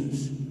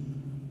reasons.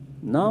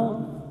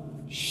 Now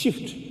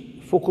shift,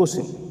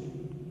 focusing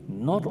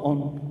not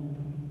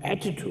on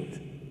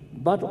attitude,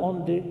 but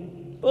on the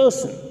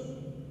person.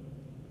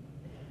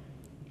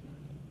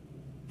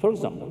 For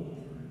example,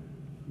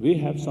 we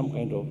have some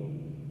kind of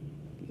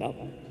love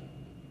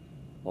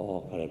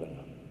or whatever,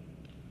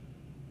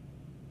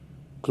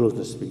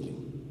 closeness feeling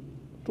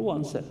to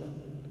oneself.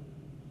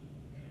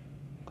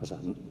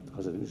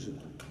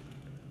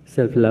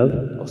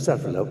 Self-love. Or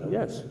self-love,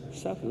 yes,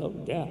 self-love,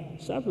 yeah,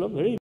 self-love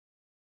very.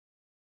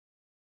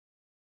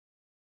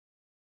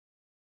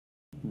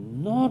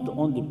 Not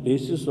on the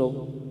basis of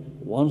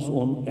one's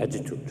own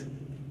attitude,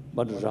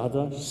 but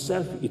rather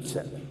self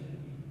itself.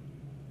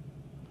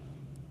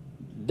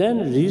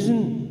 Then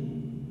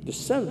reason, the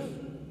self,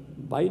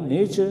 by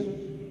nature,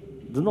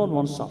 do not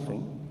want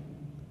suffering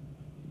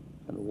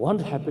and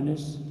want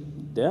happiness.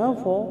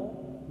 Therefore,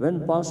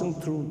 when passing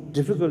through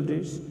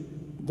difficulties,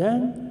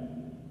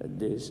 then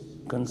there is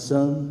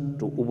concern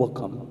to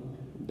overcome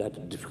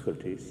that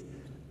difficulties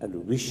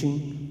and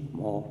wishing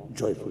more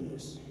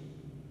joyfulness.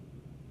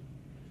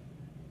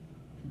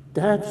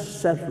 That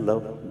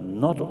self-love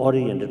not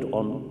oriented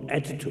on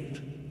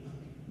attitude,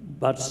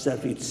 but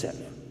self itself.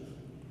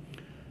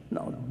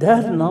 Now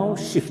that now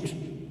shift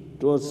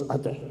towards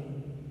other.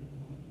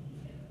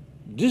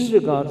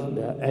 Disregard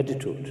their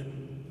attitude,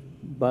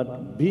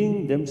 but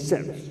being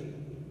themselves,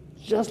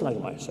 just like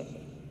myself.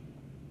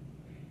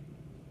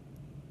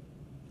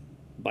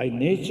 By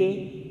nature,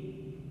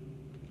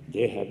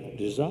 they have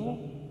desire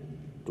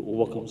to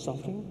overcome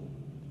suffering,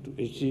 to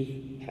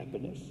achieve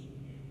happiness.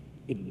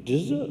 It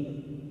deserves.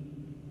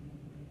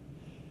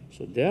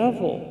 So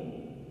therefore,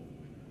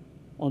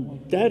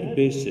 on that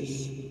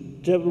basis,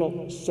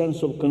 develop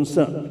sense of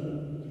concern.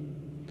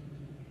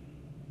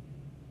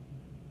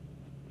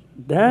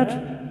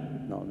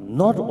 That now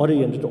not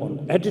oriented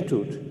on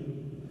attitude,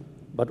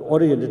 but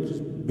oriented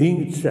on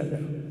being itself.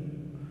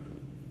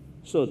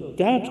 So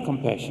that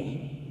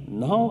compassion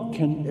now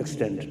can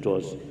extend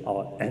towards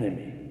our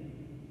enemy.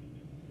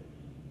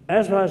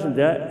 As far as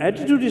their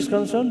attitude is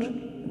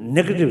concerned,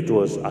 negative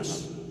towards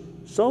us.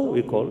 So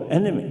we call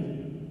enemy.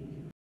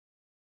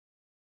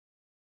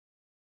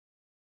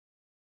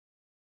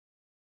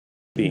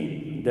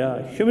 They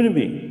are human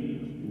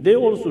beings. They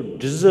also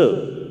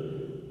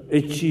deserve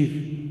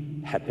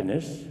achieve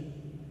happiness,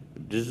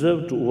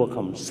 deserve to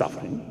overcome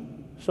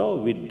suffering. So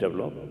we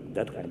develop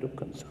that kind of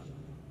concern.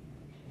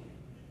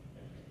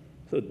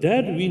 So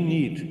that we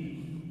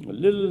need a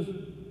little,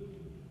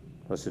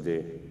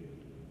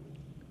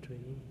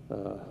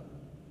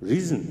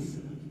 reasons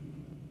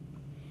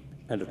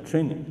and a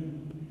training.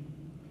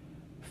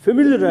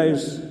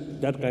 Familiarize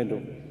that kind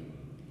of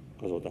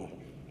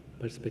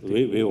Perspective.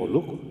 way of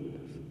look.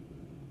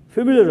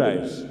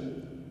 Familiarize.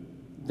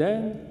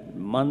 Then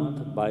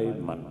month by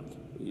month,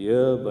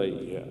 year by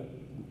year,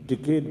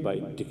 decade by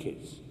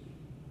decades,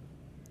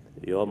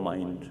 your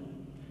mind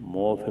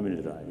more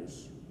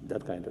familiarize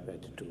that kind of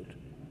attitude.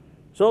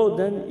 So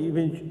then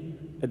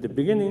even at the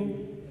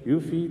beginning, you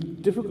feel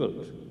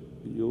difficult.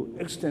 You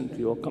extend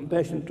your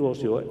compassion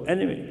towards your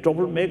enemy,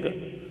 troublemaker.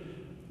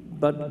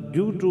 But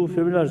due to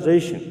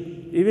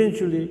familiarization,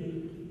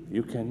 eventually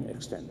you can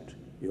extend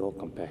your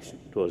compassion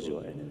towards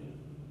your enemy.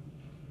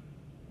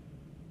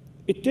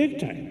 It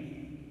takes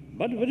time,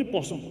 but very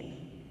possible.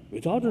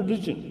 Without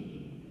religion,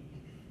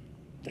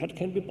 that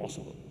can be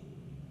possible.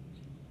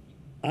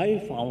 I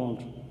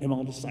found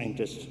among the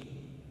scientists,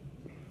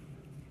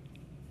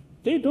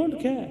 they don't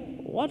care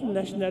what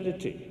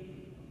nationality,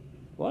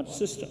 what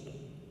system,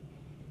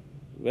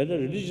 whether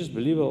religious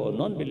believer or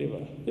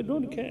non-believer, they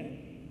don't care.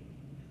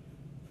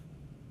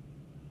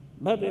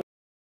 But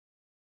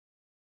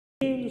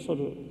a sort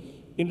of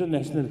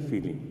international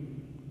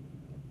feeling,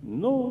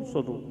 no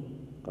sort of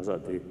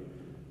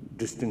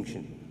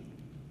distinction.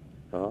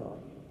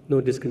 No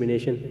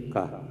discrimination.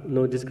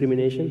 No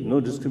discrimination. No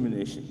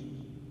discrimination.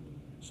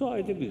 So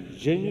I think the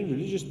genuine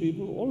religious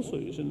people also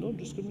is no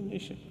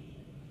discrimination.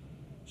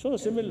 So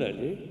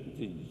similarly,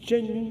 the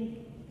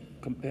genuine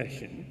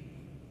compassion,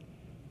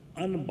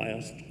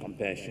 unbiased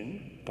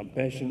compassion,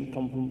 compassion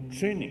comes from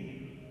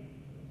training,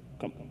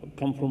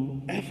 come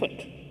from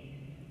effort.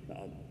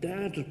 Now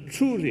that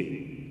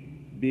truly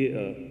be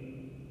a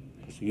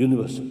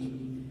universal.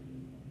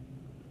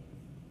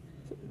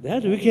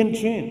 That we can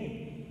train.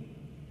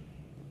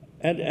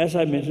 And as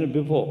I mentioned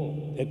before,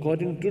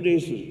 according to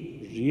today's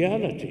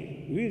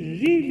reality, we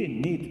really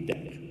need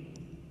that.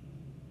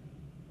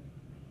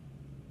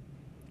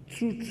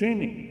 Through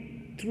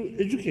training, through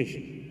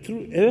education,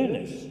 through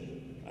awareness,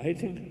 I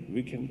think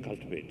we can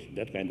cultivate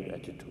that kind of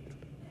attitude.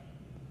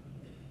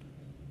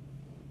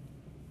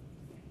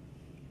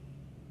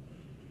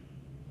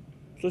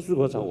 So this is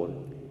what's our work.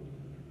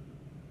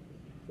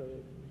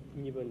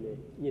 이번에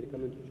일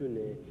가면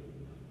주네.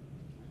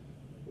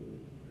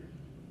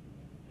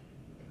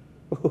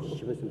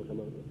 싶었으면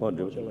가면.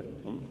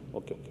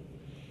 Okay.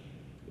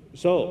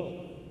 So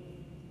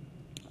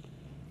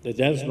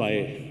that's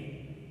my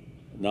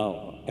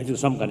now I think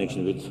some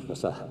connection with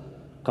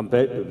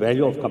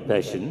value of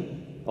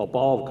compassion or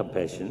power of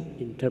compassion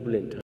In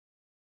turbulent times.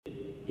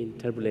 In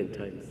turbulent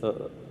times.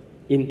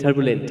 In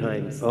turbulent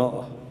times.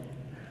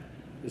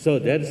 So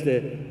that's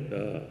the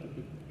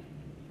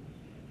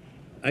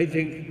I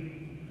think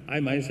I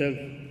myself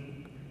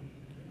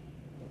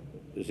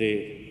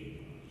say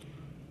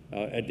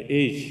at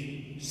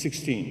age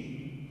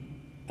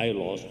 16 I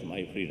lost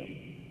my freedom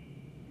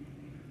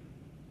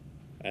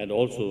and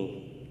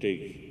also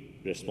take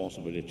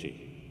responsibility,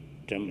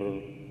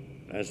 temporal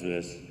as well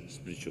as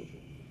spiritual,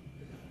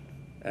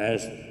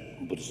 as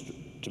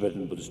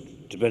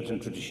Tibetan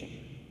tradition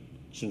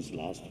since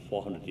last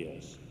 400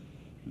 years.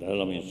 The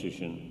Lama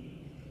institution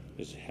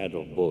is head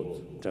of both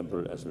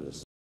temporal as well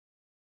as.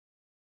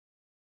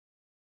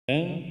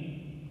 And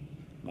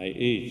my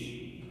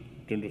age,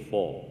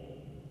 24,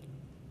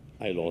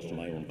 I lost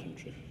my own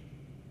country.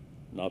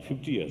 Now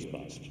 50 years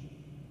passed.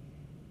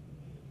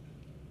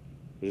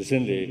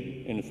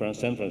 Recently in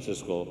San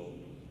Francisco,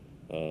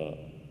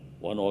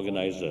 one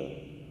organizer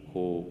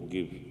who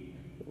give,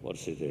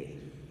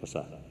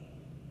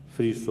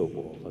 free soap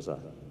or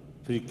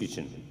free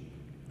kitchen.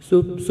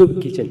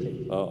 Soup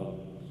kitchen.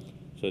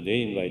 So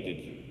they invited.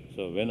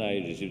 So when I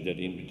received that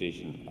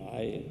invitation,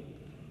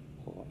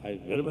 I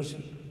very much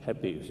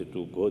happy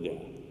to go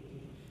there.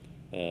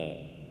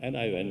 And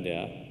I went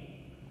there.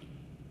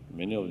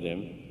 Many of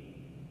them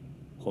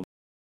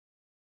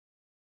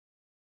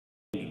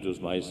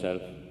introduced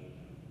myself.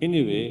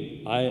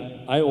 Anyway,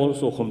 I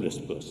also a homeless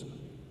person.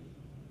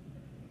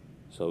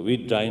 So we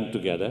dined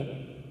together.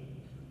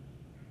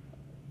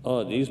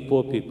 Oh, these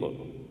poor people,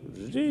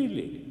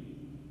 really,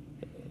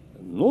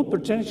 no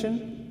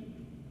pretension,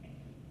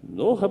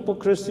 no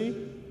hypocrisy,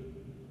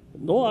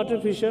 no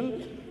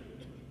artificial,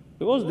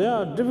 because they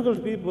are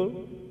difficult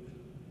people.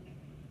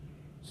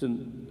 So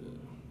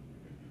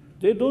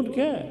they don't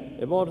care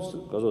about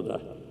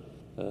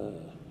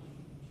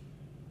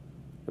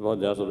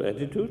their sort of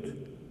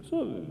attitude.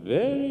 So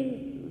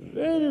very,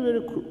 very,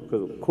 very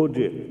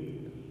cordial.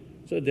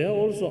 So there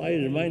also I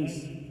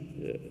reminds,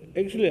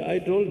 actually I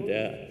told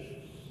there,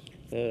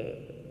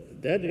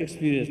 that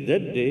experience,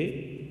 that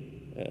day,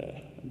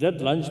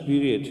 that lunch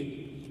period,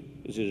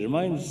 it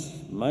reminds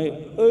my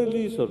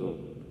early sort of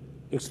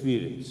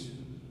experience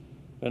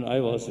when I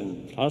was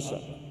in Lhasa,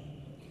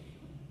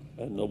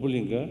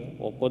 Nobulinga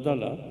or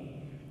Podala,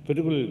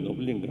 particularly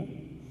Nobulinga.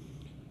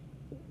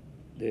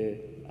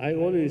 I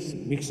always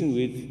mixing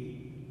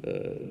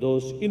with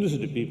those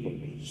innocent people,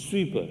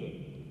 sweeper,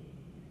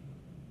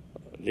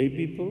 lay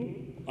people,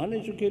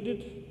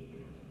 uneducated.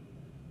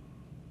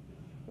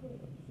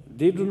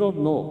 They do not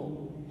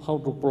know how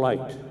to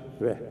polite.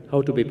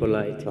 How to be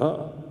polite.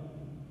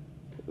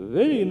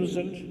 Very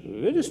innocent,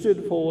 very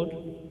straightforward.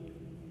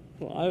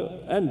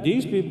 And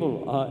these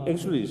people are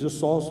actually the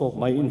source of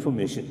my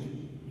information.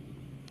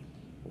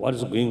 What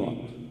is going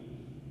on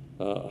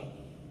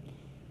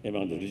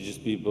among the religious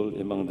people,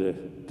 among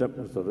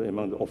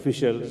the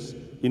officials,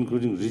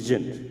 including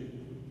regent.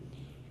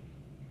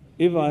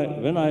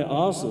 When I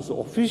ask the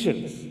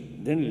officials,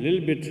 then a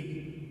little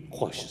bit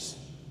cautious.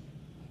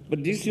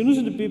 But these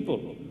innocent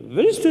people,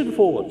 very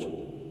straightforward.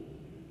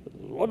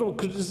 A lot of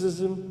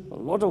criticism, a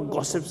lot of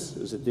gossips,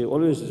 they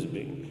always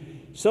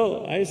bring.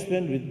 So I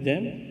spent with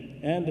them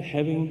and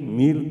having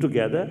meal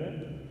together,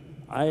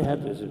 I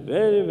had this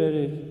very,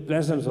 very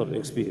pleasant sort of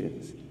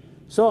experience.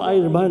 So I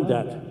remind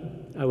that.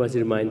 I was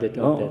reminded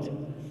of that.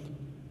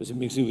 It's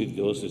mixing with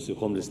those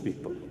homeless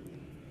people.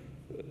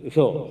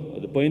 So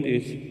the point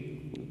is,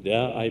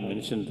 there I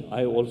mentioned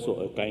I also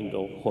a kind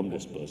of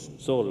homeless person.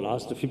 So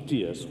last 50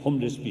 years,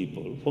 homeless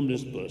people,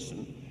 homeless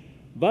person.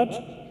 But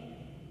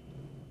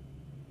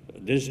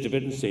there is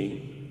Tibetan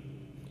saying,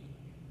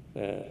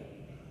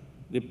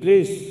 the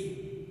place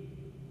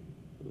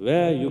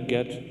where you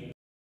get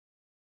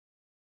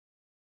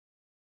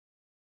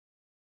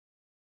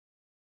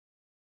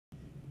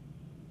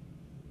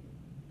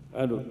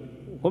and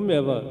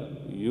whomever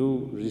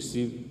you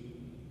receive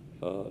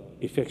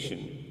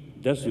affection,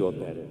 that's your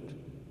parent.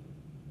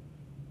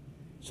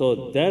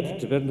 So that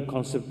Tibetan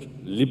concept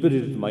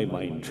liberated my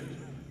mind.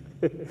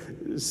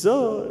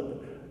 So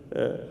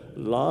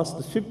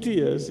last 50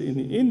 years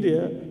in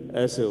India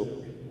as a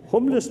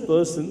homeless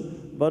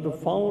person, but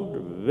found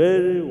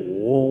very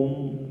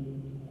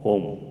warm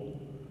home.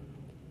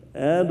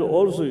 And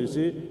also, you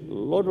see, a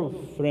lot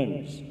of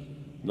friends,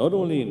 not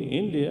only in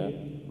India,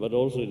 but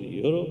also in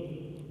Europe.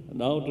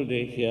 Now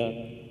today here,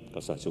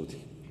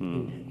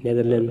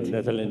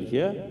 Netherlands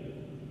here.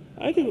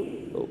 I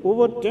think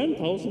over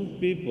 10,000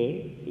 people,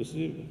 you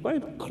see,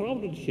 quite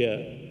crowded here.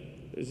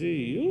 You see,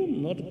 you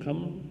not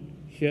come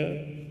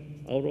here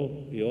out of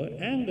your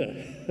anger,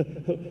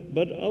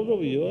 but out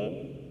of your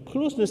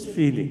closeness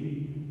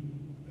feeling.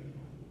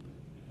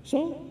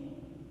 So,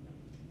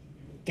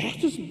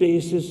 that is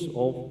basis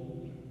of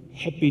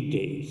happy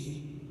days,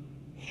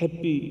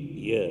 happy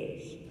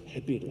years,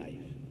 happy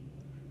life.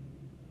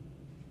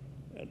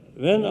 And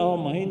when our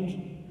mind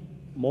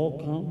more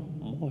calm,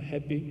 more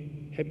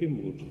happy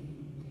mood,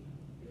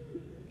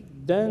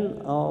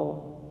 then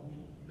our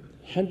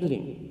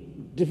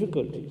handling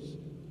difficulties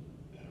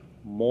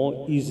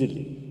more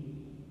easily.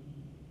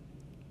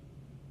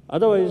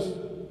 Otherwise,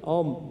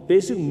 our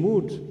basic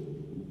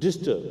mood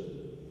disturbed,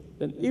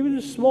 then even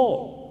a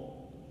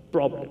small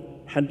problem,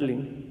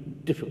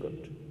 handling difficult.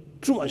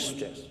 Too much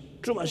stress,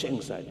 too much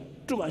anxiety,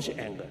 too much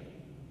anger,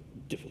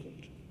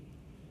 difficult.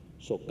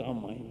 So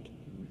calm mind,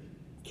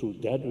 through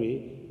that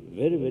way,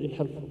 very, very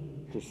helpful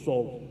to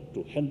solve,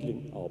 to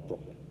handling our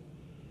problem.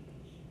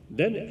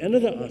 Then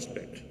another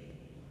aspect,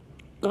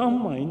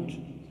 calm mind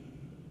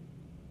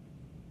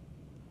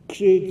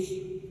creates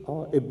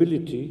our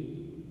ability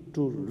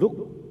to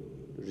look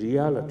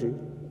reality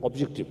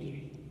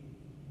objectively.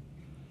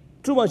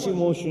 Too much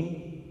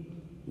emotion,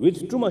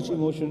 with too much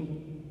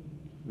emotion,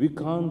 we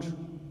can't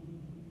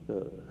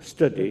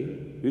study,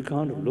 we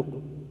can't look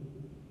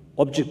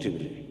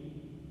objectively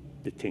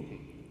the thing.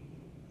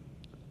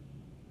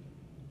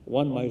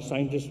 One my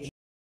scientist,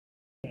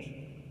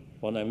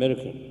 one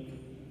American,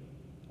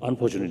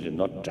 unfortunately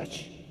not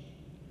Dutch,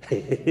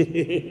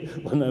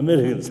 one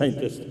American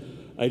scientist,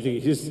 I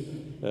think his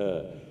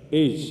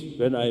age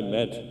when I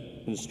met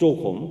in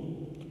Stockholm,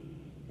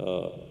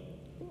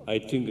 I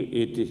think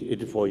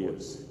 84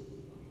 years,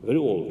 very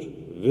old,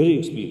 very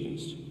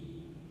experienced.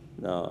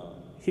 Now,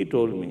 he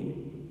told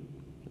me,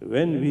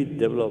 when we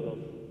develop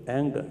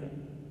anger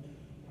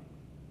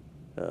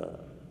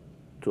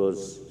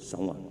towards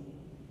someone,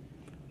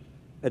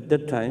 at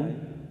that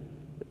time,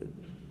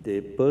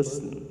 the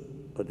person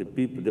or the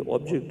people, the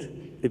object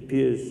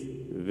appears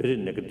very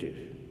negative.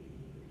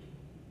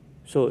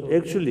 So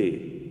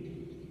actually,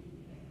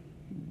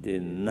 the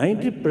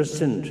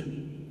 90%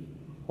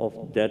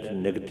 of that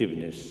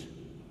negativeness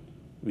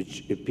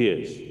which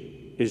appears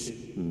is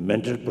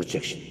mental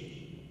projection,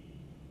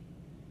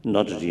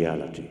 not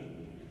reality.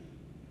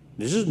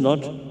 This is not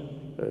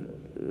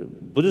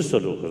Buddhist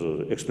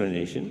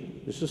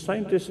explanation, this is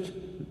scientist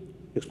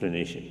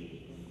explanation.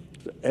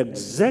 So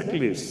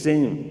exactly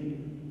same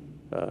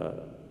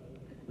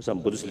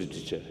some Buddhist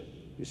literature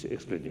is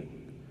explaining.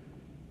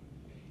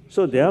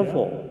 So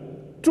therefore,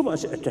 too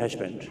much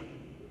attachment,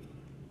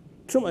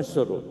 too much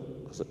sorrow,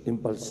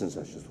 impulse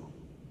sensation.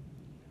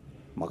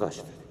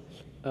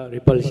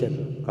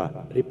 Repulsion.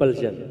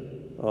 Repulsion.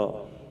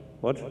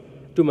 What?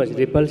 Too much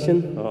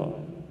repulsion.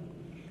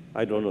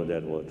 I don't know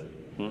that word.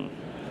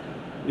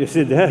 You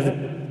see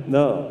that?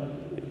 No.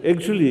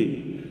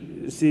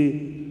 Actually,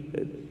 see,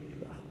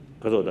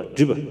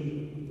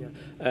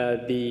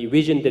 the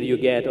vision that you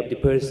get of the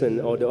person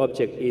or the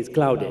object is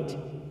clouded.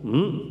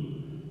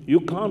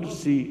 You can't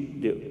see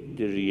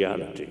the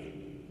reality.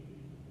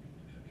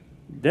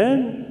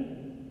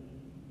 Then,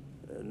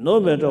 no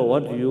matter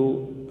what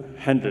you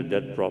handle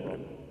that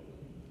problem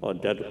or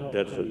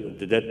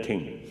that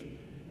thing,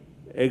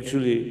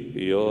 actually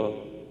your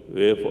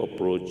way of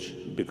approach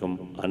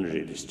become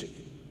unrealistic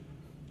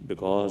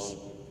because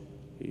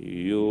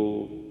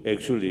you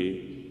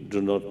actually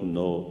do not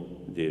know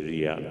the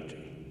reality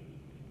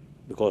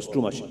because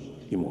too much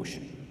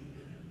emotion,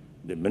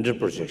 the mental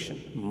projection,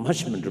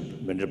 much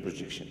mental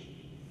projection.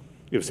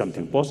 If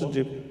something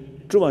positive,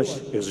 too much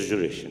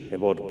exaggeration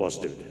about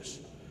positiveness.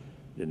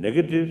 The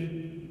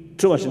negative,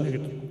 too much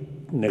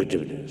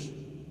negativeness.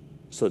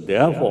 So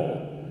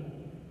therefore,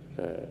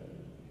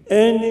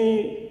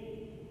 any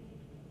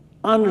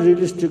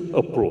unrealistic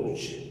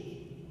approach,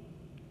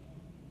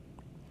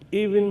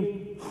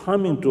 even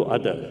harming to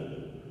others,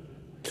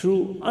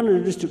 through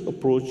unrealistic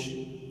approach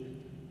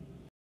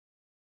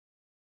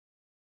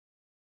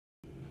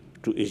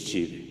to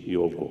achieve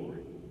your goal.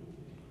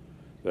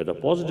 Whether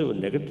positive or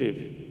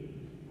negative,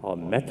 our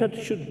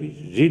method should be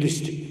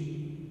realistic.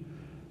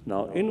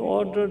 Now, in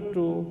order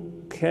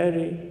to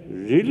carry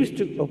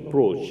realistic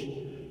approach,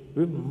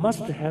 we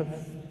must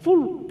have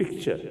full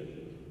picture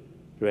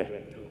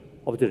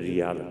of the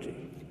reality.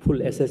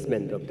 Full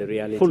assessment of the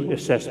reality. Full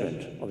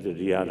assessment of the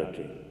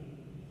reality,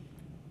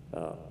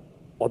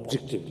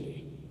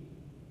 objectively.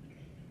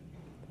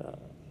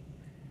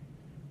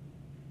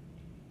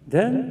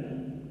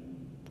 Then,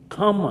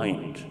 calm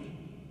mind.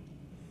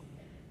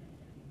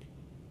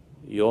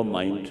 Your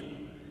mind,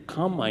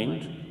 calm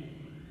mind,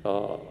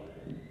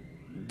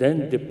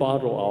 then the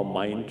part of our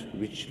mind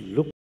which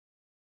look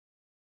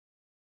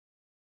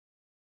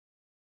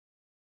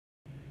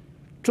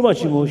too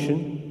much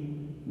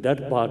emotion,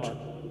 that part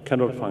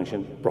cannot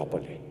function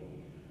properly.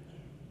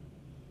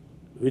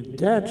 With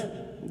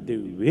that, the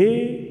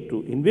way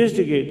to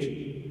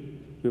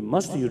investigate, we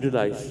must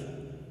utilize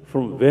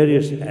from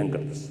various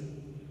angles.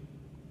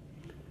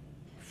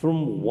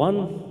 From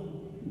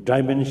one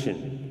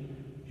dimension,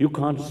 you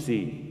can't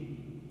see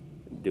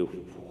the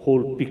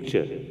whole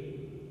picture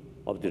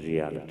of the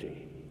reality.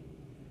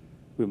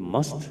 We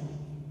must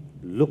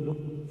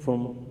look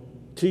from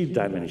 3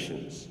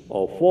 dimensions,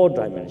 or 4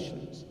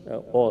 dimensions,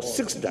 or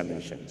 6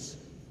 dimensions.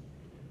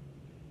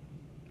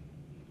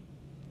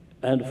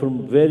 and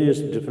from various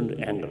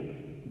different angles.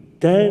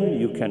 Then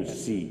you can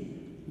see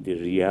the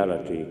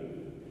reality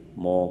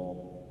more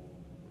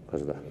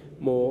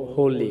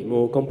wholly,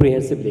 more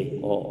comprehensively.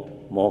 or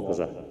more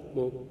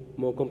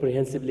More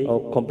comprehensively.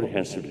 or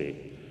comprehensively.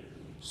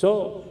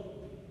 So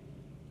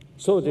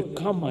the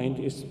calm mind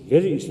is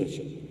very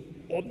essential,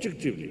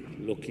 objectively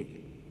looking.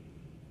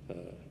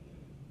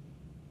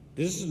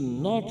 This is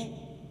not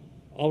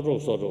out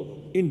of sort of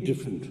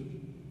indifferent,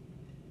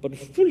 but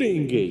fully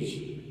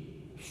engaged,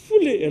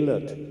 fully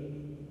alert,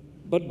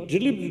 but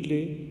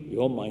deliberately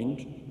your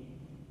mind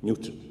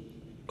neutral,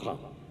 calm,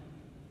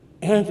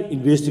 and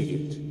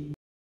investigate.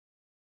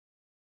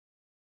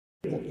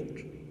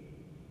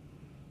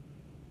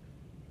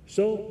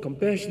 So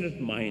compassionate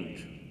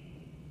mind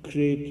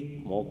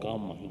create more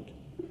calm mind.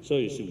 So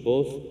you see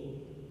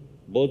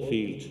both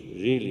fields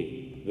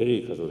really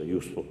very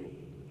useful.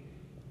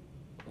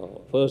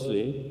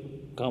 Firstly,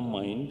 calm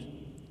mind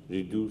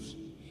reduce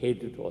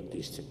hatred of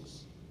these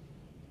things,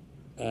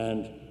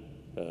 and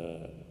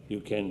you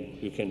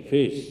can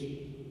face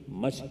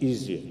much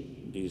easier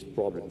these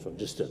problems or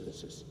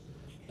disturbances.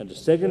 And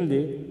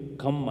secondly,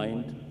 calm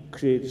mind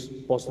creates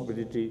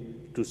possibility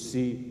to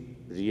see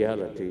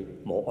reality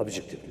more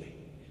objectively.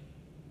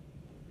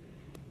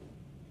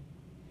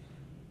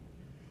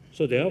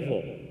 So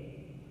therefore,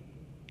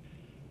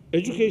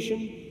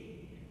 education,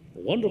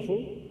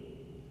 wonderful,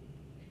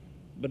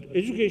 but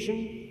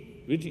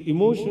education with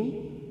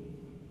emotion,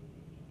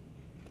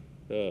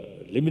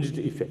 limited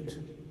effect.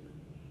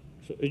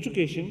 So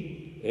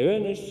education,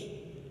 awareness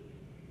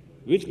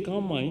with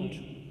calm mind,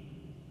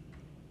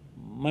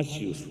 much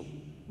useful,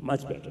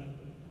 much better.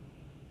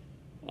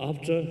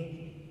 After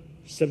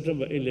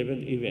September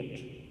 11th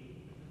event,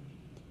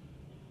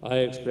 I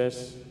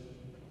expressed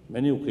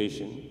many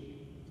occasions,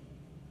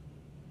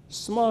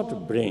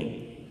 smart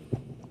brain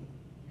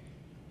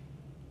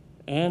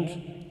and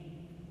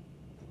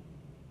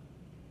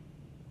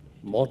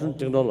modern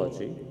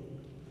technology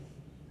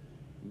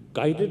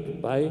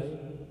guided by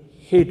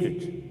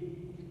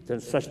hatred, then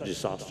such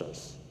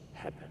disasters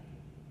happen.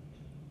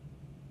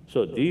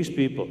 So these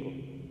people,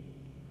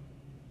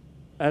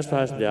 as far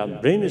as their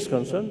brain is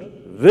concerned,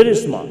 very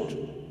smart.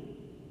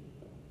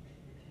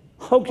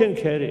 How can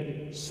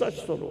carry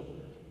such sort of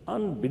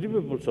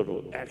unbelievable sort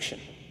of action?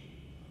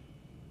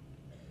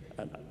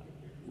 And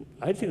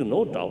I think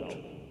no doubt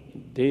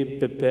they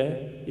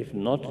prepare, if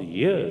not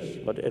years,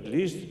 but at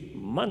least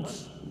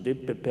months, they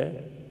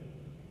prepare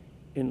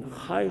in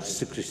high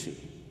secrecy.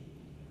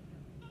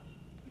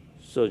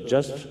 So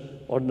just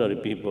ordinary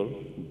people,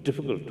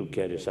 difficult to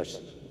carry such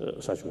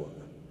work.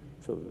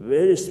 So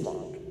very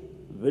smart,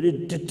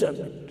 very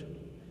determined.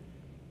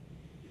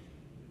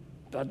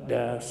 But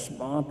their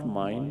smart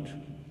mind,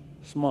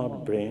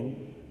 smart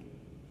brain,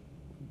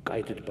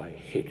 guided by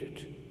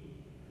hatred.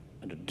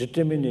 And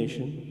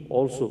determination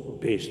also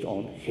based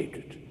on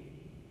hatred.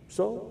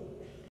 So,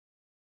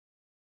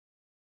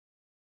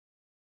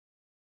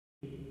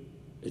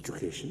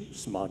 education,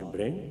 smart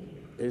brain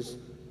is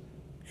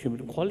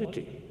human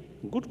quality,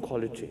 good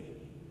quality,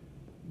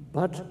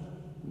 but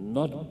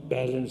not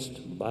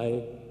balanced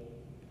by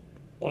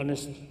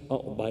honest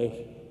or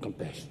by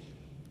compassion.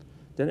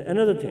 Then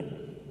another thing,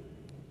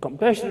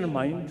 compassionate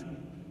mind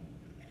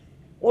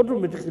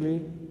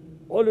automatically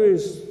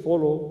always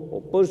follow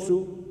or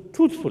pursue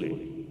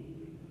truthfully,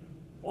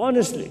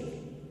 honestly.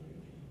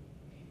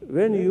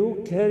 When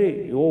you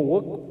carry your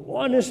work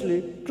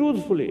honestly,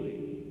 truthfully,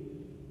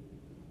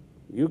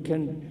 you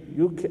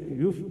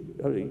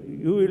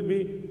will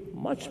be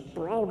much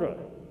prouder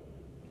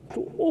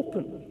to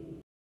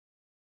open.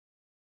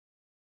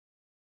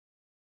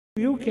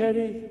 You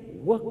carry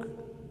work,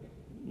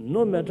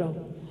 no matter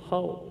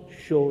how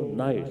show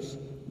nice,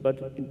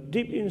 but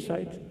deep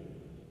inside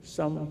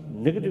some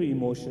negative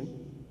emotion,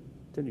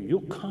 then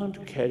you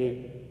can't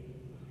carry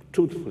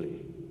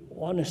truthfully,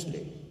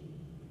 honestly,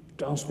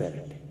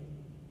 transparently.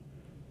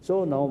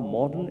 So now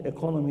modern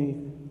economy,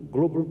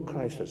 global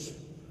crisis.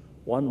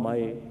 One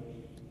my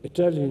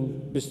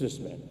Italian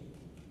businessman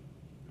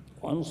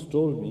once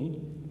told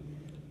me,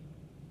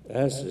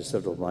 as a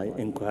result of my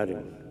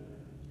inquiring,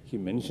 he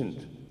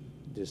mentioned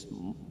this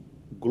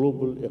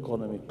global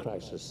economic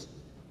crisis.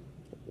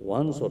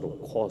 One sort of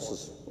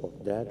causes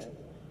of that,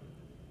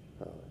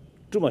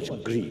 too much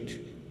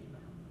greed.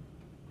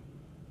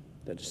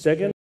 That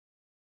second,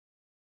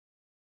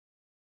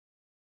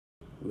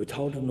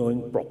 without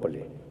knowing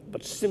properly,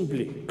 but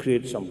simply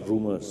create some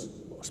rumors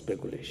or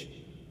speculation.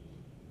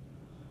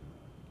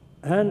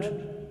 And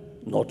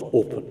not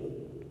open,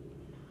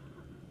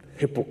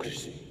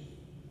 hypocrisy,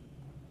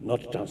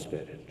 not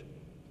transparent.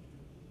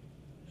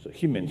 So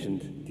he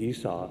mentioned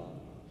these are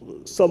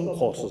some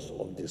causes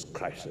of this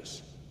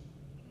crisis.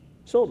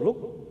 So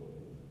look,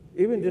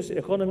 even this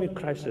economic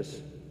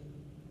crisis,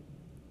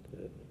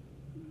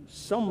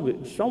 some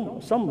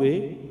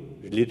way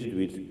related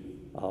with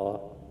our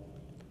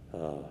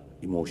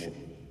emotion.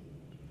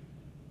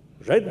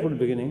 Right from the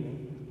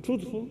beginning,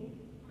 truthful,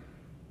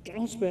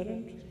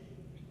 transparent,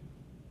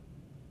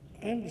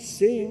 and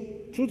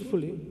saying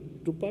truthfully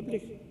to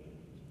public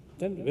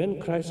then when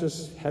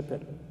crisis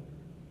happen,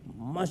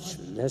 much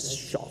less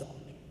shock.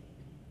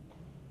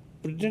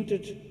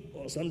 Pretended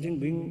or something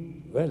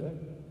being well,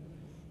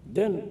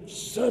 then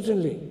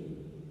certainly,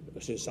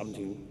 say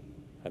something,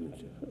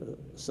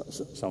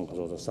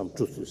 some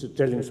truth,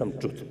 telling some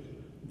truth,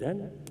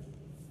 then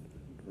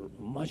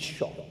much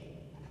shock.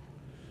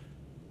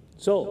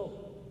 So,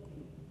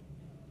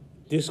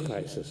 this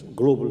crisis,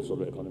 global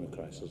sort of economic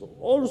crisis,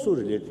 also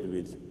related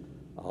with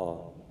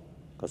our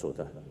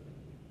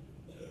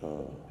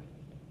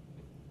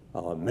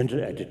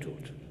mental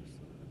attitude.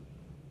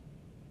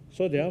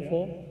 So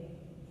therefore,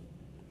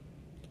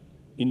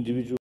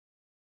 individual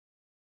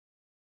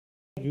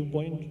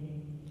viewpoint,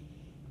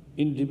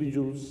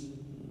 individuals'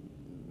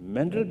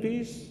 mental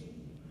peace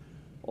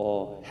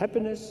or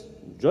happiness,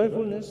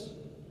 joyfulness,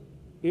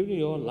 even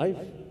your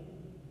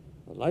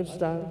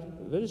lifestyle,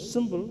 very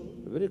simple,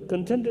 very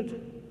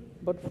contented,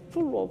 but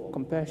full of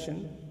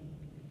compassion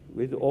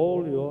with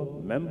all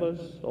your members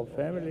of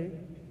family,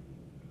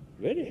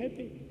 very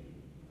happy.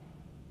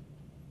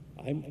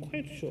 I'm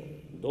quite sure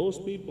those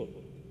people,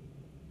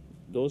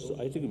 those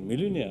I think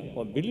millionaire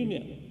or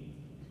billionaire,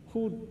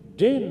 who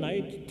day and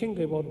night think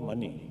about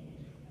money,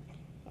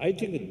 I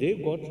think they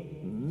got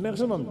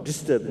maximum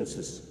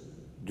disturbances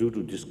due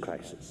to this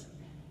crisis.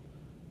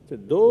 So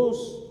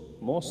those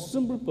more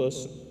simple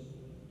persons,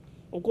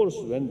 of course,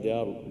 when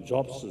their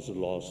jobs is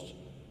lost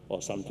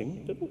or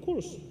something, then of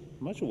course,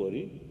 much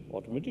worry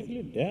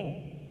automatically there.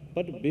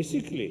 But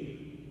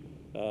basically,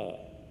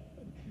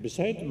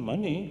 besides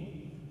money,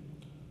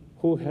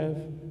 who have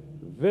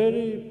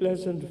very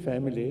pleasant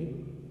family,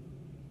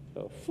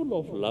 full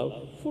of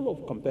love, full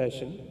of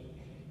compassion,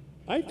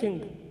 I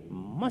think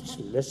much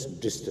less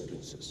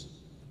disturbances.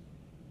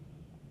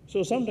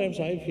 So sometimes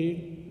I feel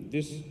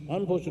this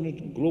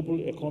unfortunate global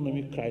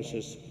economic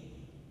crisis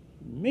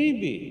may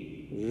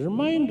be a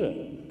reminder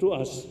to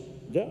us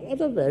there are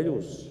other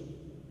values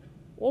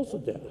also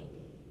there.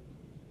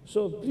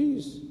 So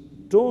please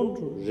don't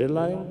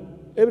rely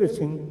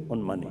everything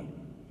on money.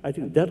 I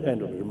think that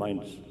kind of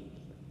reminds,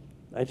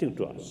 I think,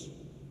 to us.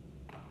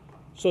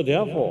 So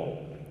therefore,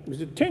 you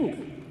should think,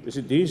 you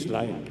see, this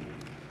line,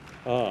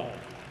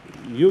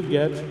 you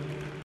get,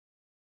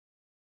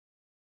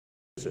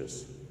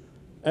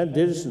 and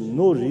there is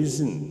no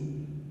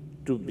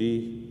reason to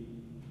be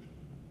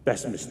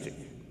pessimistic.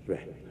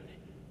 Right?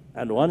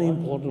 And one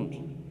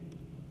important,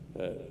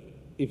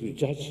 if you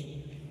judge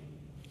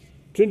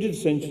 20th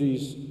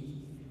century's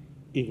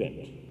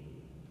event,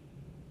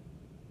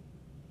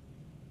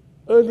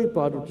 early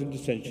part of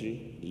 20th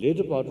century,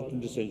 later part of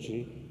 20th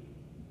century,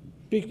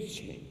 big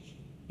change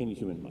in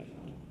human mind.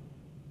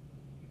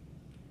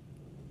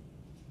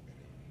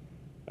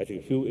 I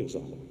take a few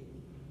examples.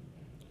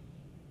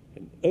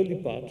 In early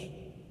part,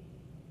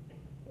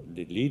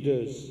 the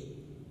leaders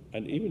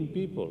and even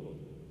people,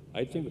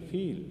 I think,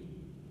 feel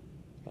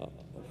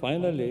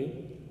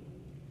finally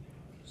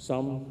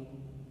some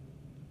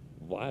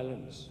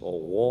violence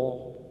or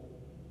war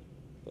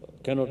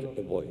cannot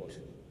avoid,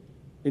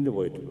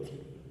 unavoidable.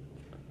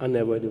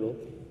 Unavoidable.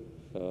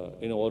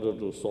 In order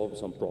to solve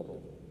some problem.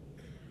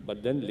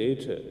 But then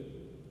later,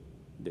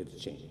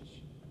 there's change.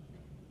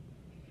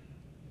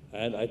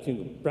 And I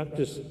think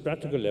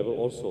practical level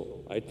also,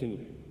 I think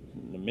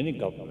many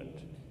government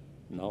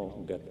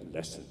now get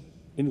lesson,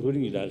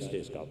 including United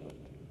States government.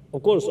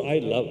 Of course, I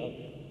love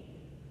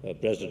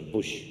President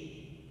Bush.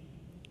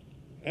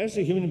 As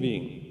a human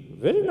being,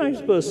 very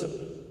nice person.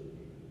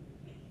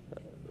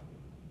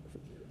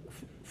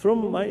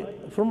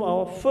 From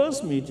our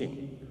first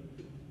meeting,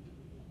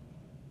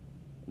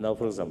 now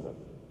for example,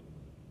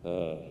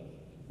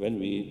 when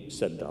we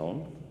sat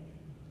down,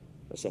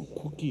 there's some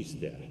cookies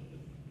there.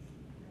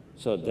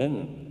 So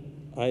then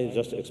I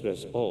just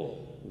expressed, oh,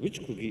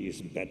 which cookie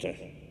is better?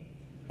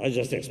 I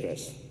just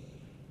expressed.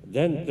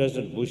 Then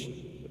President Bush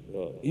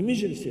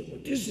immediately said, oh,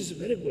 this is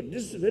very good,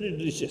 this is very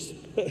delicious.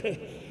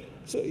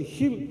 So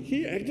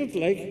he acted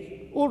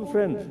like old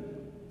friend.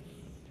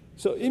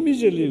 So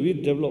immediately we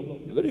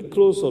developed very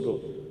close sort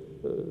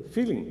of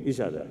feeling each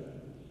other.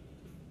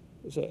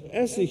 So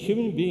as a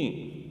human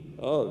being,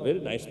 oh, very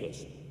nice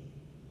person.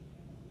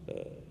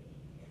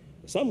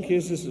 Some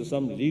cases,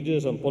 some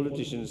leaders, some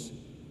politicians,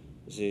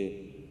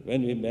 say,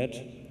 when we met,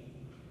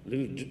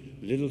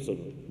 little sort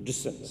of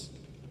distance.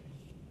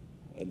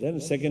 And then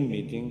second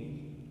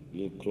meeting,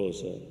 little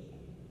closer.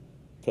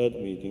 Third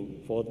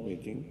meeting, fourth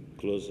meeting,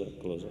 closer,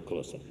 closer,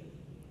 closer.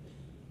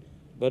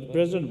 But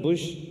President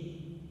Bush,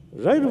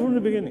 right from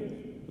the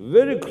beginning,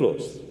 very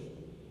close.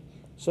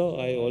 So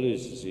I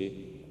always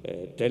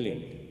tell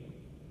him,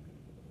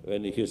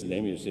 when his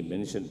name is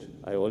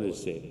mentioned, I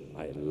always say,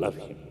 I love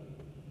him.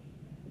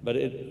 But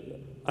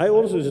I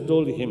also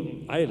told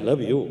him, I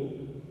love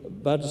you,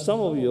 but some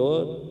of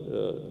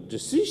your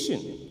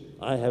decision,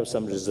 I have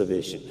some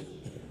reservation.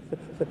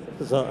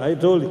 So I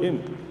told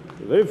him,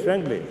 very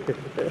frankly.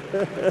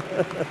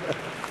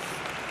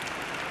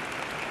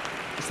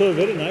 So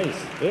very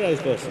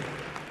nice person.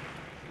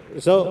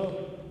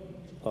 So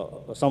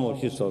some of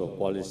his sort of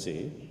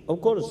policy,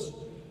 of course,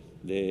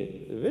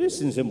 the very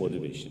sincere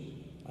motivation.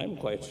 I'm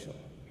quite sure.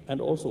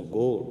 And also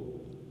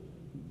goal,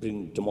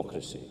 bring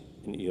democracy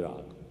in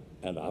Iraq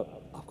and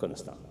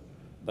Afghanistan.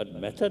 But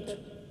method,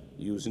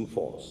 using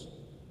force.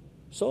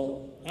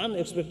 So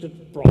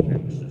unexpected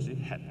problems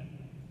happen.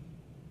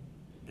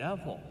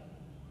 Therefore,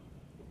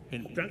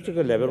 in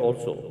practical level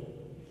also,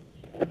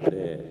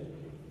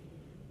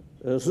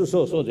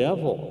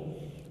 therefore,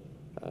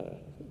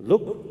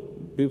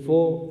 look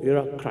before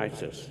Iraq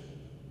crisis,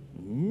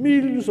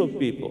 millions of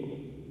people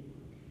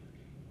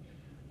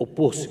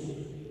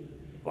opposing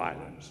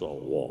violence or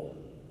war.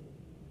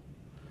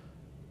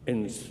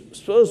 In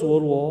First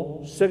World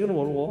War, Second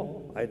World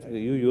War, I think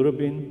you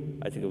European,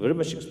 I think very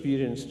much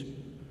experienced,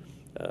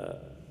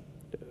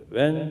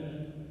 when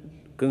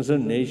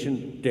concerned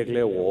nation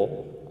declare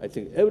war, I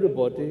think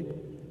everybody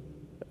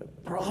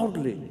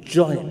proudly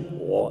joined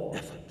war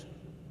effort.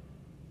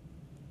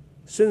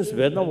 Since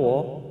Vietnam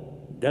War,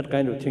 that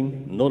kind of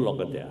thing no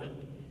longer there.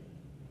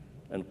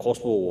 And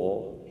Kosovo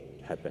War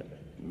happened.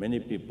 Many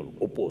people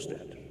opposed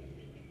that.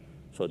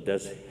 So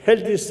that's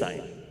healthy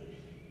sign.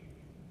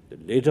 The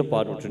later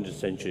part of 20th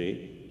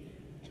century,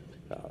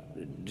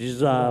 the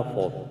desire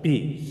for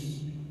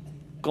peace,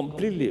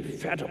 completely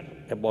fed up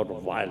about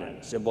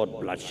violence, about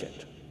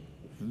bloodshed,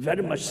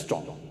 very much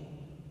strong.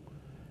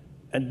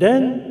 And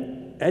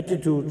then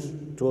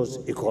attitude towards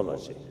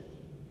ecology.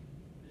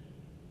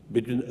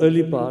 Between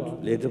early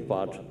part, later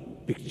part,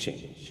 big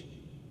change.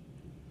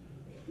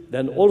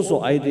 Then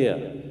also idea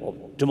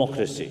of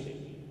democracy,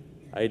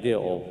 idea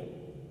of,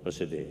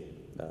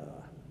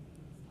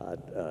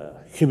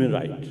 human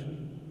right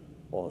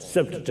or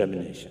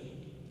self-determination.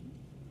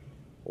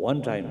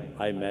 One time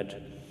I met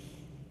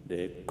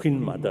the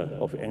Queen Mother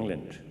of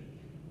England,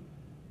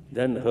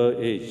 then her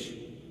age,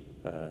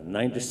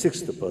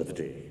 96th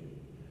birthday.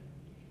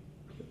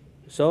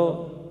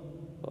 So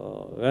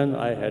when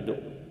I had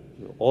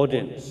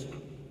audience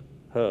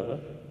her,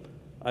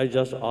 I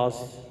just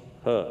asked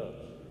her,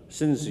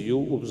 since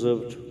you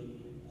observed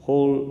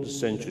whole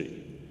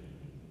century,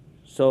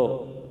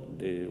 so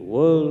the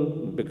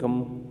world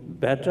become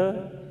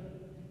better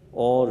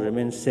or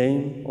remain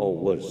same or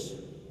worse?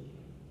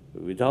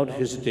 Without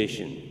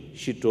hesitation,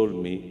 she told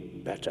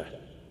me better.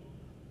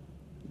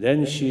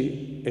 Then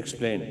she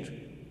explained,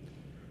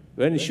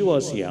 when she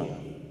was young,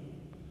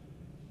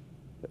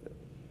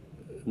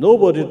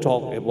 nobody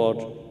talked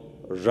about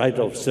right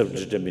of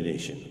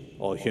self-determination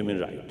or human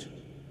right.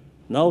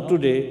 Now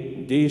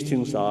today, these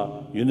things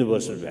are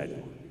universal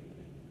value.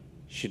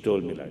 She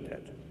told me like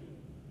that.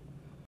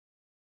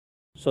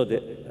 So,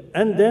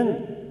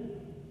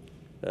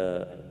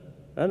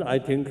 and I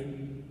think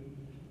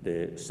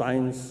the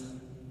science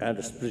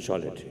and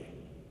spirituality.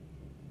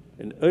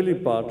 In early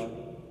part,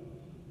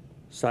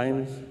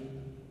 science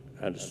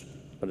and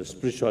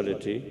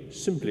spirituality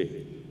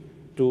simply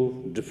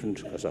two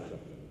different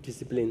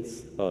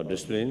disciplines.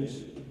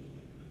 Disciplines,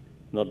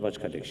 not much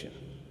connection.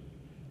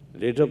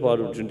 Later part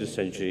of 20th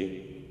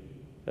century,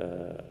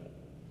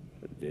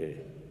 the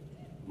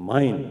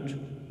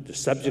mind, the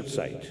subject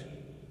side,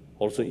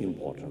 also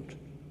important.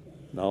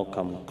 Now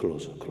come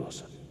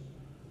closer.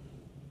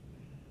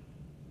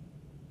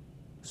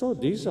 So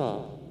these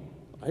are,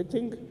 I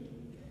think,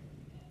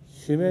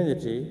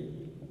 humanity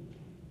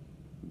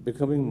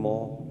becoming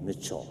more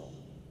mature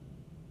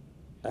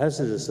as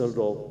a result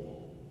of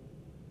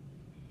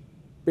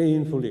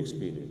painful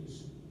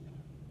experience.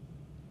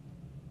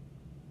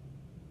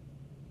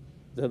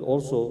 Then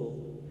also,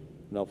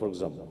 now for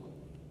example,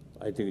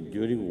 I think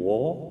during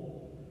war,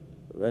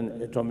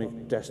 when atomic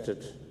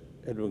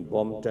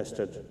bomb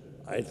tested,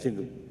 I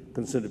think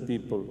considered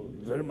people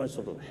very much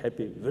sort of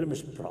happy, very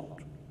much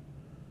proud.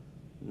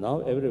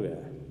 Now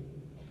everywhere,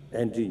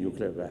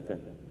 anti-nuclear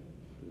weapon,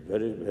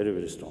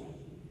 very strong.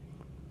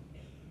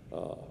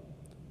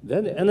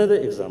 Then another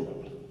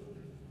example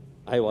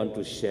I want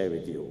to share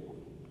with you.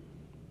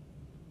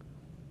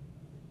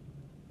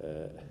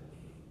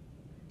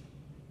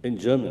 In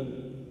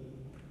German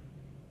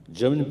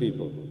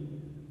people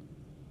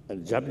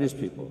and Japanese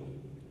people,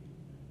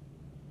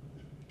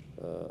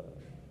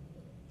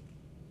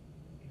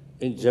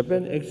 in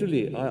Japan,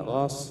 actually, I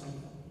asked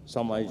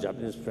some of my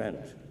Japanese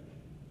friends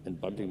in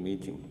public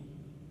meeting,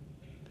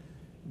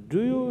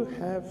 do you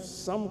have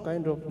some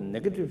kind of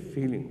negative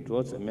feeling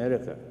towards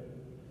America?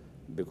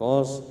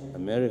 Because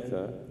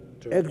America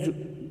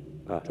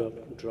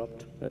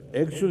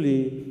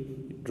actually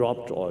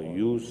dropped or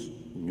used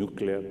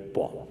nuclear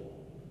bomb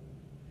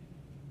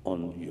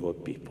on your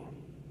people.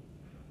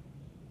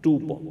 2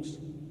 bombs.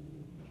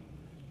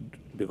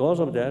 Because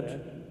of that,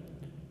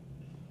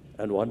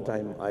 and one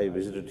time I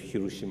visited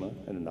Hiroshima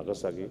and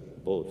Nagasaki,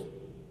 both.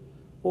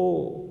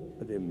 Oh,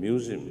 the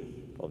museum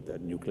of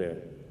that nuclear,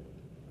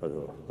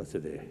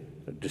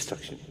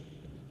 destruction.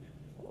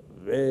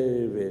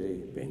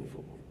 Very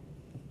painful.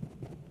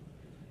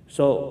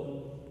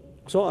 So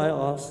I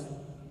asked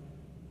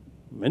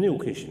many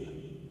occasions,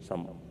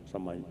 some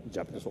of my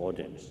Japanese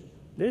audience,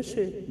 they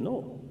say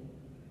no.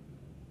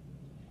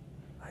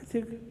 I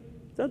think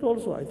that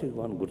also, I think,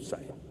 one good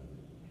sign.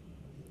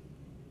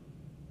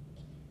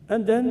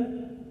 And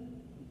then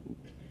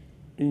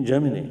in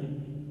Germany,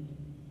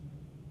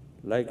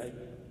 like,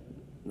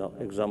 now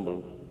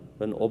example,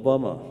 when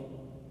Obama,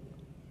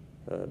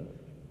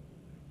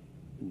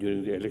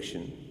 during the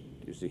election,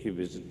 you see, he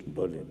visited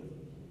Berlin.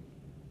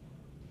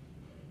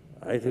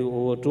 I think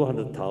over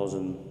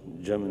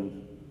 200,000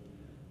 German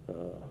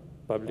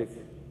public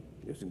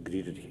just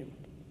greeted him.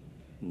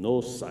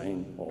 No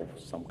sign of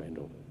some kind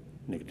of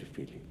negative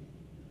feeling.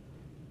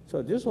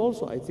 So this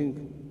also, I think,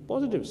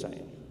 positive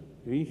sign.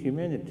 We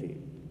humanity,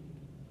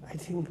 I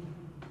think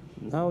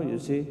now you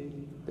see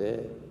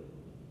the,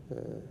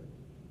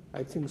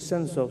 I think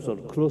sense of sort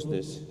of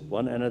closeness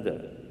one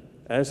another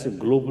as a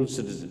global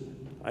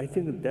citizen. I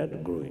think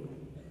that growing.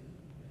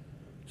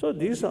 So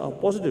these are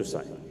positive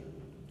signs.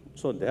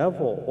 So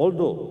therefore,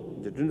 although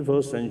the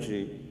 21st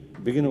century,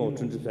 beginning of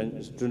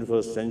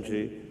 21st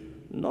century,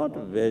 not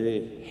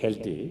very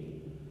healthy,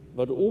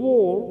 but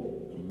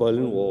overall,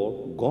 Berlin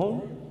Wall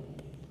gone,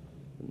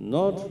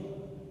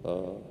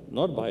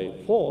 not by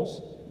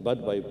force,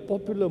 but by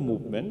popular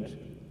movement.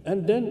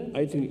 And then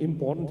I think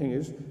important thing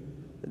is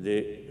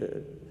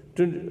the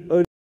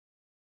early,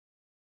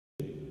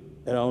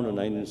 around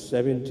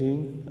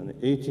 1917 and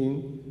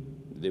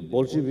 18, the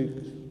Bolshevik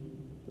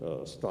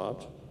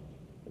start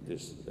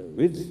this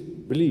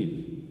with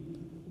belief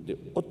the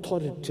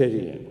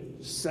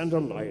authoritarian,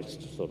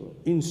 centralized sort of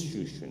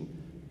institution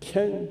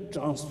can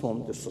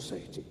transform the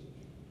society.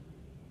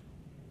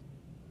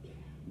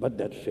 But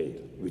that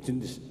failed within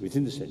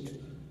the century.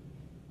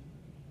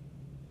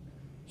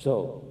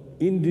 So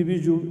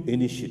individual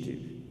initiative,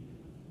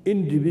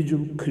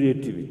 individual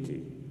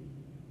creativity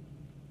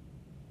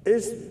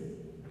is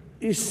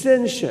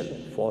essential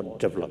for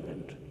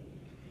development.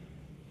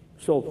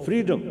 So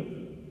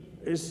freedom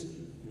is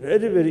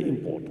very, very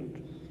important.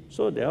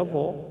 So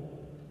therefore,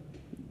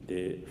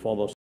 the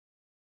form of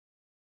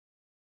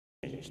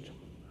changed.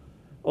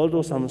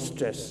 Although some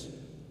stress,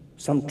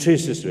 some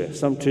traces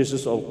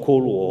of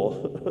Cold War,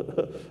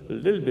 a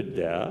little bit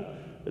there,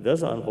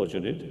 that's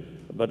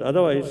unfortunate. But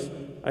otherwise,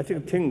 I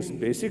think things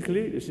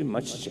basically, you see,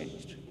 much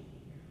changed.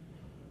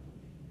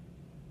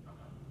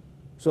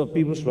 So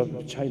People's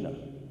Republic of China,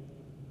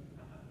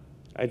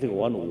 I think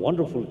one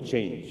wonderful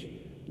change.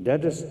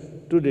 That is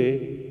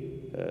today,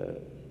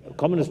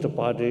 Communist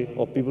Party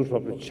or People's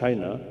Republic of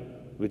China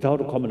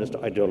without a communist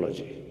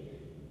ideology.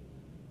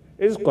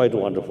 It's quite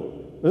wonderful,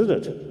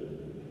 isn't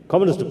it?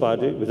 Communist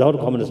Party without a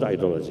communist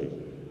ideology.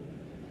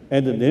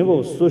 And the name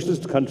of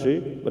socialist country,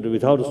 but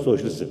without a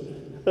socialism.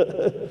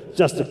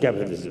 Just a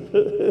capitalism.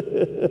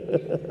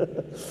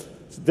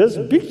 There's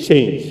a big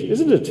change,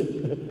 isn't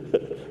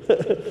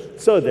it?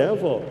 So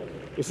therefore,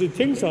 you see,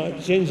 things are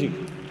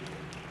changing.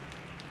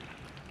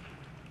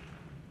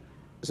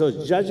 So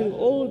judging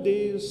all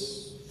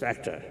these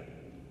factors,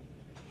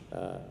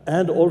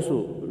 and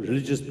also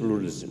religious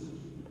pluralism,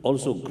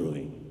 also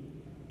growing,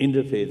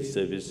 interfaith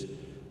service.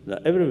 Now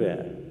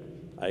everywhere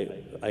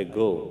I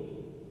go,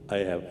 I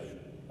have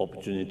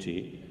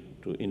opportunity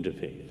to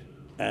interfaith.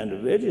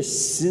 And very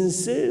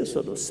sincere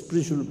sort of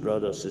spiritual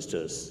brothers,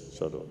 sisters,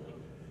 sort of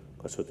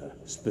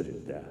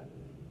spirit there.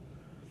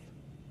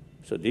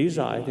 So these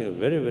are, I think,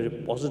 very, very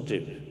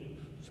positive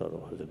sort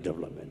of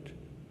development.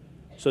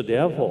 So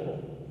therefore,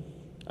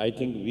 I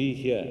think we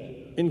here,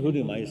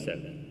 including myself,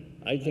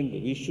 I think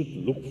we should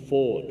look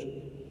forward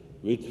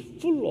with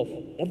full of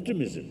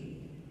optimism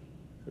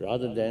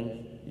rather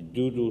than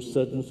due to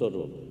certain sort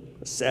of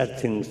sad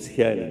things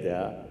here and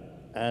there,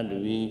 and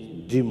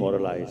we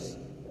demoralize,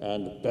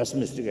 and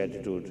pessimistic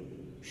attitude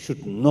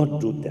should not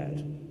do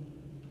that.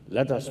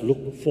 Let us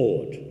look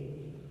forward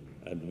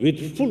and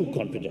with full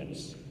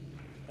confidence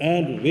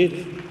and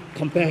with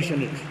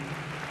compassionate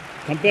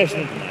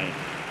mind.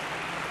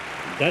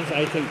 That's,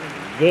 I think,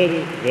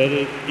 very,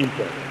 very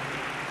important.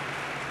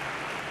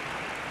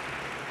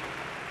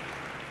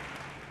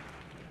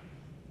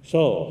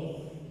 So,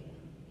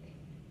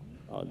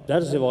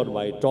 that's about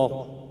my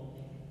talk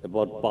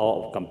about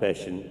power of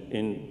compassion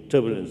in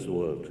turbulence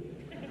world.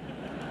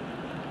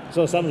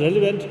 So some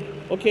relevant,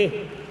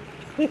 okay.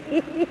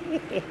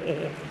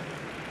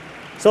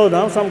 So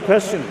now some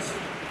questions.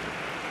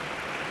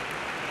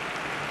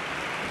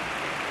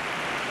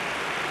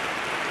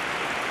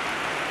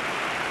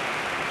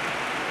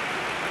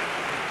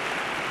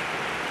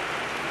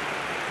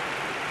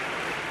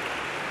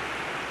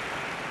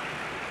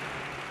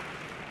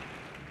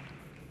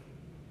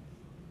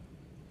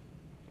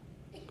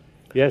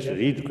 Yes,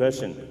 read the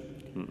question.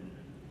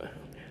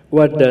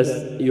 What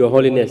does Your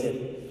Holiness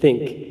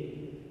think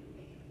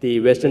the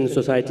Western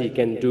society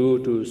can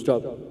do to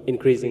stop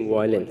increasing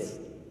violence?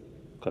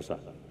 Kasa.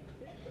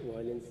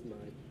 Violence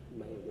might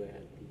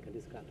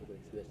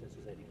Western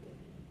society.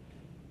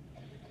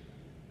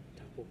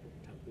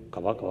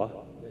 Kawa.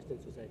 Western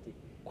society.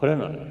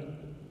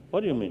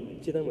 What do you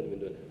mean?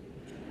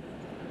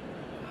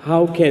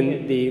 How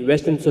can the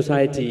Western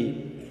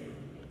society,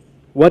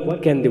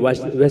 what can the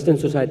Western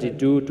society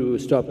do to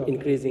stop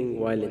increasing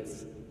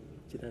violence?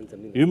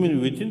 You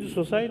mean within the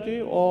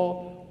society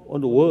or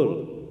on the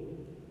world?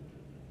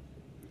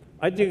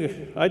 I think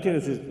it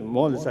is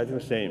more or less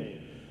the same.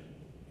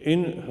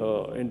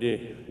 in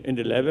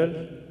the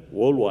level,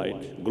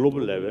 worldwide,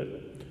 global level,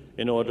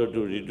 in order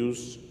to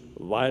reduce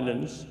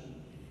violence,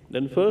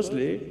 then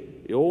firstly,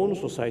 your own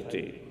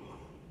society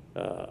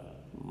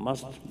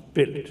must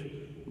build,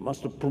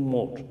 must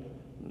promote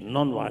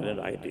non-violent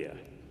idea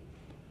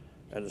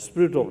and the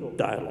spirit of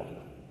dialogue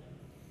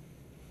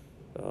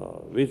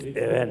with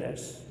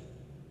awareness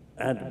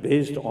and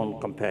based on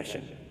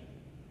compassion.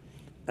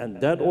 And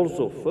that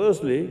also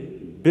firstly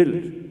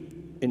built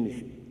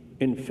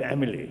in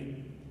family.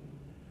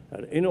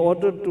 And in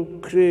order to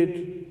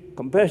create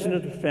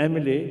compassionate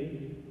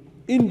family,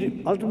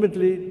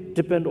 ultimately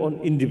depend on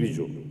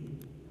individual.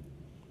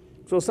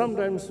 So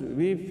sometimes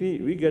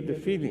we get the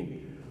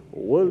feeling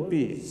world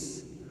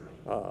peace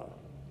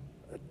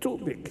too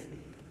big.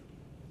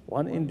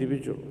 One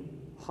individual,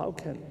 how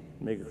can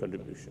make a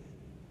contribution?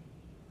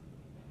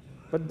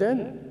 But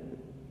then,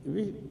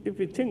 if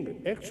we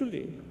think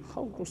actually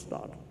how to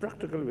start,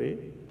 practical way,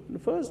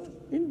 first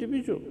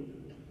individual,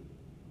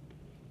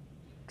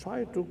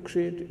 try to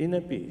create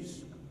inner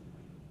peace.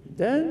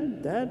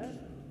 Then that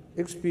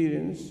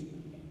experience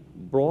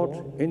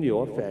brought in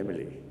your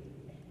family,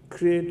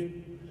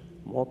 create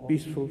more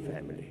peaceful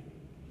family.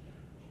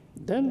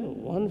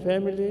 Then one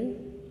family,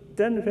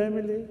 10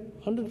 family,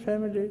 100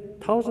 family,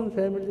 1,000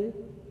 family,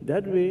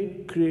 that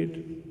way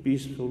create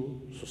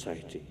peaceful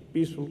society,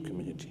 peaceful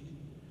community.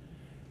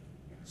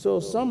 So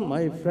some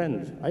my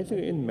friends, I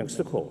think in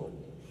Mexico,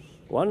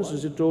 once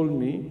she told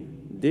me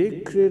they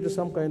create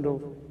some kind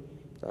of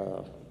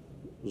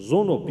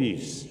zone of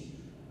peace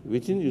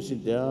within, you see,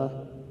 their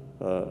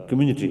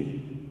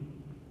community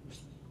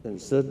in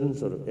certain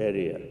sort of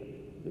area.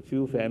 A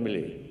few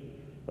family,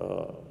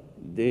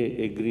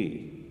 they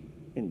agree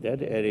in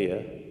that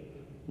area,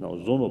 now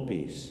zone of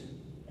peace.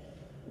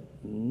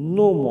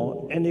 No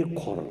more any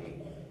quarrel.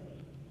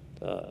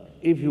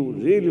 If you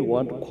really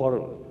want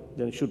quarrel,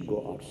 then you should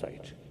go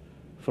outside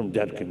from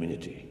that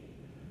community.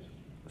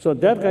 So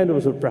that kind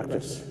of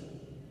practice,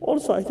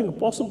 also I think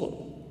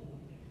possible.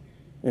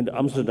 In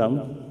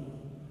Amsterdam,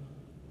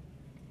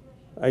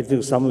 I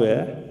think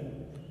somewhere,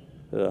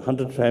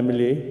 100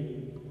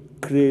 family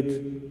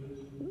create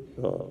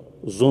a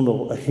zone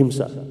of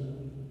ahimsa.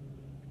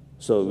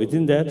 So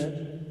within that,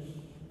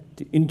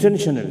 to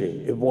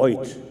intentionally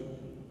avoid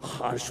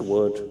harsh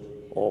word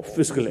or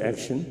physical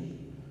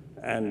action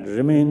and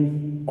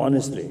remain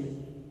honestly,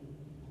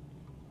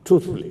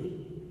 truthfully,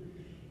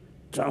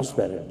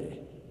 transparently.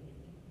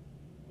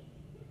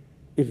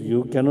 If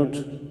you cannot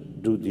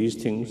do these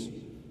things,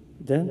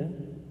 then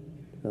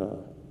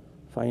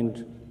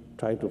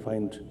try to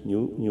find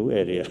new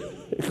area.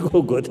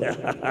 Go there.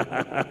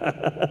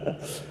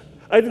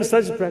 I think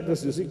such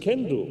practices you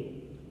can do.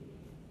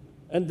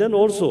 And then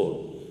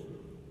also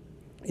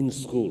in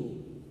school,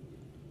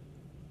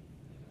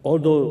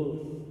 although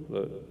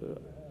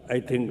I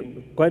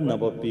think quite a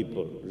number of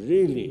people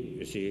really,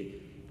 you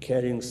see,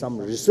 carrying some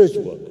research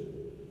work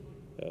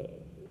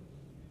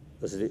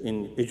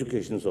in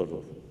education sort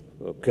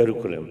of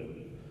curriculum,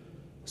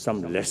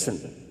 some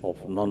lesson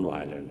of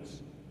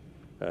non-violence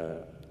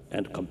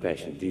and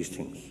compassion, these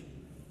things,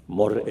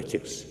 moral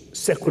ethics,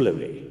 secular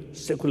way,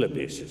 secular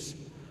basis.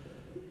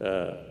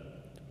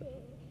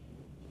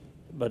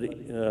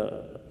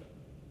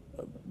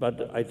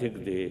 But I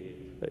think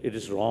it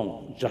is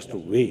wrong just to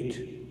wait.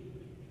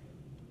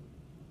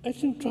 I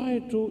think try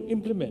to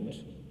implement.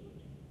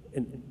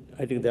 And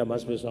I think there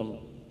must be some,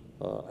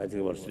 I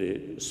think what's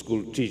the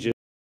school teachers,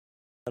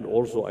 and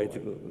also I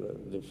think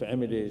the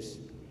families,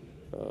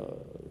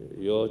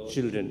 your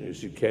children, you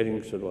see,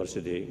 caring, so what's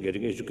the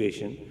getting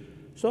education.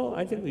 So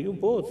I think you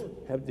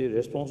both have the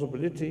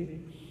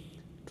responsibility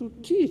to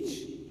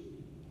teach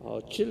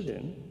our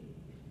children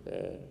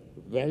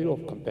value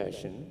of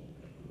compassion,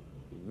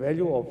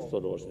 value of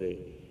sort of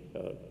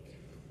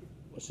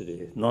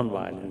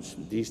non-violence,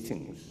 these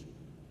things.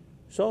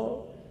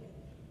 So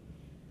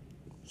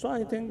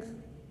I think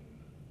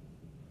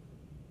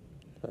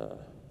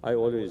I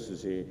always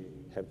say,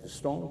 have the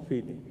strong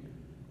feeling.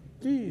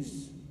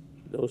 Please,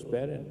 those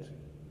parents,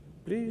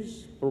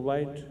 please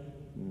provide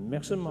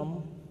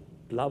maximum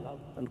love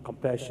and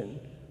compassion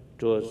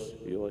towards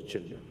your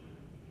children.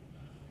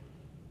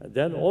 And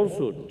then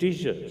also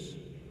teachers,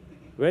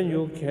 when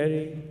you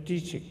carry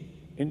teaching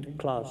in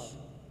class,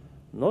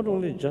 not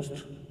only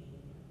just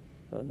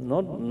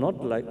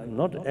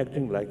not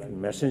acting like a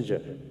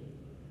messenger,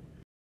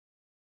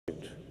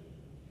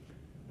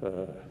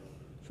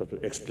 so to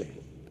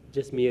explain.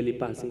 Just merely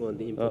passing on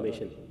the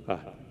information.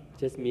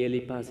 Just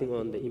merely passing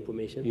on the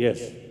information?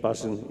 Yes,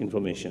 passing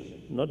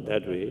information. Not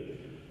that way,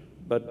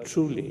 but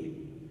truly,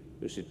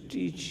 you should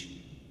teach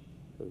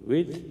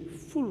with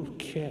full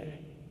care.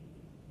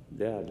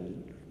 Their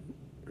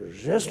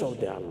rest of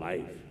their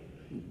life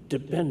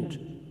depend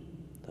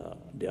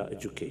their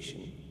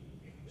education.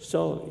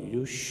 So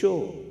you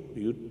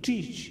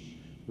teach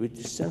with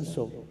the sense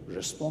of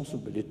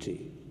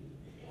responsibility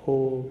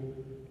whole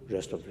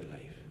rest of the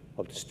life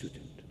of the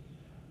student.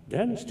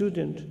 Then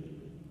student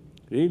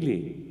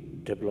really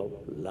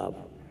develop love,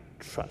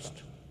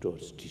 trust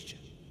towards teacher.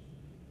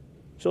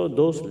 So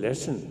those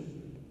lessons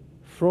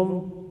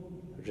from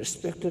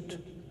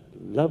respected,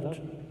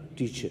 loved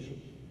teacher,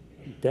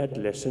 that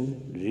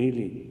lesson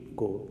really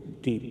go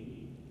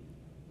deep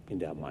in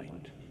their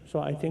mind. So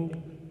I think,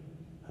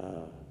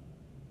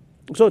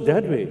 so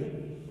that way,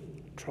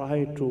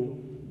 try to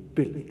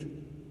build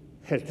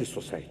healthy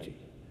society.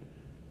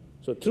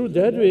 So through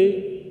that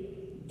way,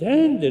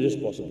 then there is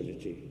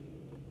possibility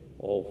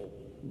of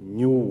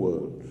new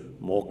world,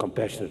 more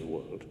compassionate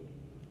world.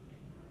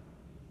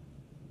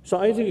 So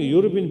I think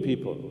European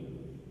people,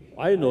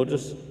 I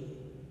notice,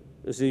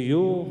 you see,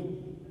 you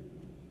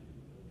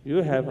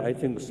have, I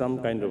think,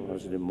 some kind of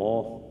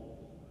more,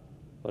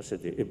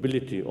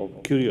 ability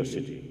of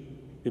curiosity,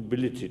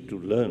 ability to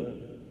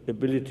learn,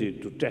 ability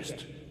to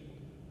test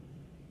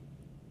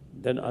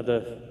than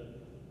other.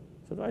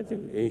 So I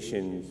think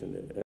Asians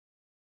and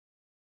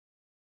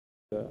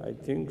I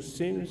think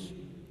seems,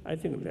 I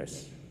think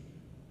less.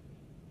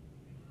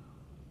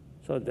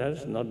 So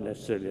that's not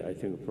necessarily, I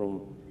think,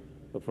 from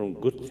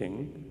good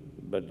thing,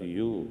 but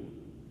you,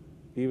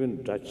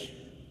 even Dutch,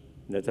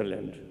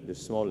 Netherlands,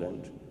 this small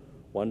land,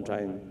 one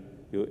time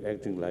you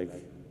acting like,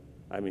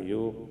 I mean,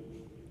 you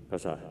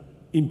as an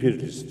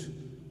imperialist,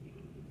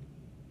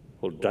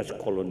 whole Dutch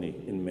colony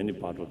in many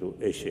parts of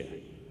Asia.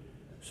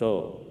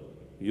 So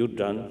you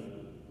done,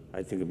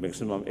 I think,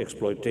 maximum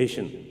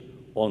exploitation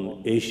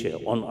on Asia,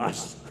 on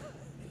us.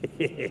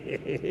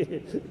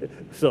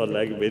 So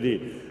like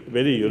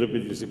many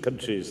European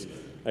countries,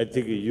 I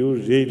think you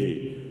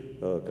really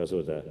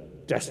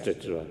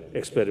tested,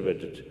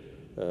 experimented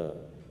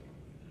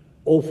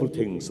awful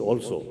things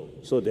also.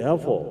 So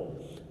therefore,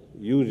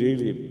 you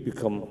really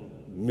become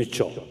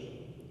mature.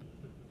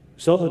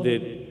 So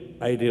the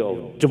idea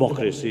of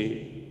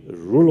democracy,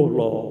 rule of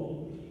law,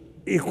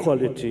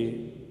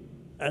 equality,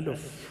 and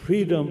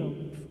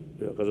freedom,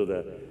 because of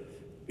the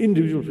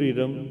individual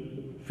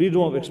freedom,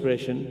 freedom of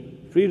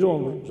expression,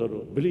 freedom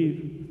of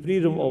belief,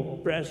 freedom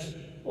of press,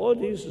 all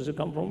these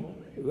come from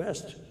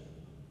West.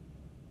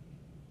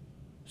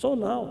 So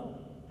now,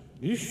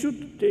 you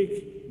should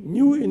take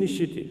new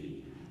initiative,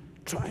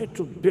 try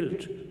to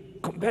build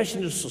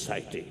compassionate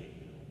society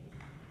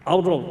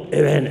out of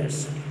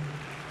awareness.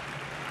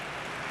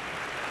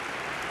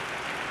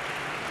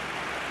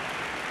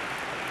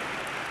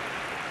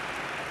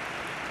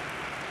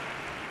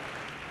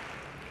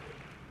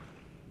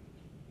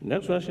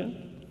 Next question.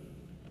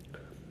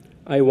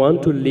 I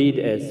want to lead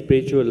a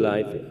spiritual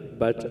life,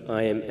 but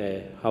I am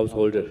a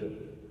householder.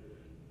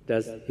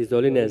 Does His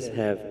Holiness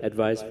have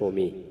advice for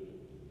me?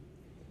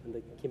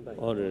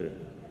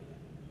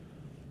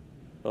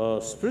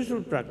 Or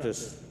spiritual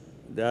practice,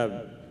 there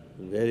are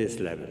various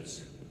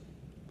levels.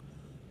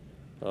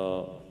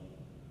 And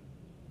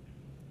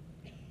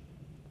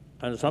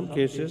in some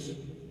cases,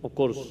 of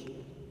course,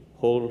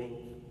 whole,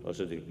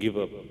 also they give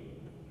up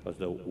as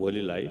the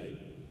worldly life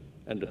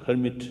and the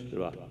hermit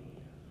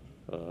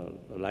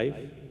life,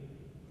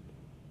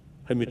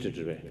 hermitage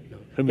way.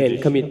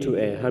 And commit to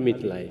a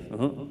hermit life.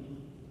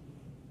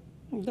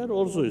 That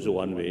also is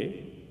one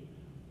way.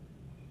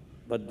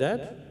 But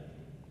that,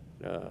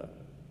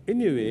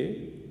 in a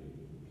way,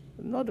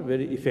 not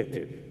very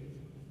effective.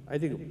 I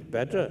think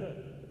better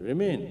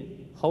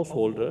remain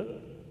householder,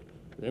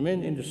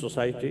 remain in the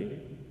society,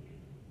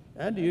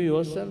 and you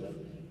yourself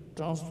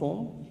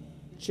transform,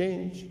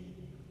 change.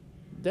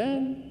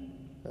 Then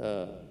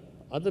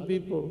other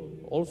people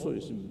also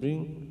is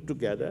bring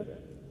together,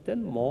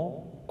 then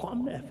more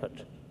common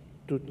effort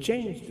to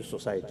change the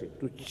society,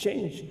 to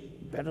change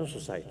better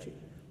society,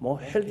 more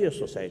healthier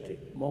society,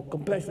 more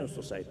compassionate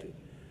society.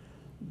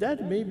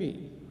 That may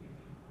be,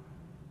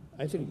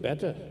 I think,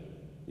 better.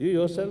 You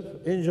yourself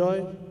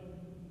enjoy.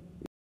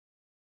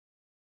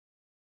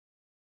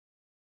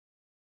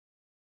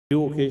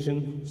 Few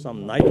occasion,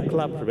 some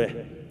nightclub,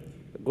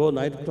 go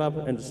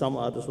nightclub and some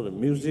other sort of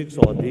music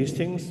or these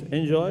things,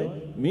 enjoy.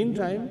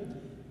 Meantime,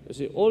 you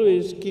see,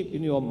 always keep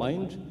in your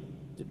mind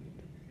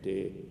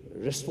the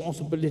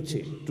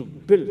responsibility to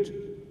build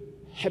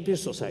happy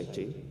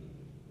society,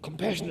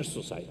 compassionate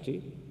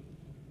society.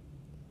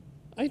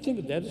 I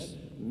think that is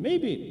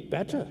maybe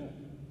better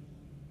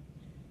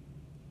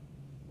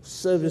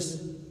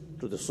service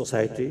to the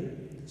society,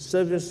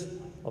 service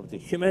of the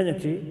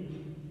humanity,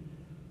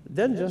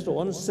 than just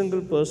one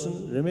single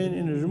person remain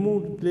in a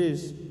remote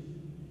place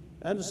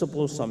and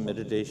suppose some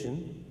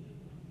meditation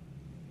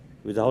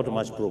without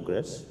much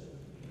progress.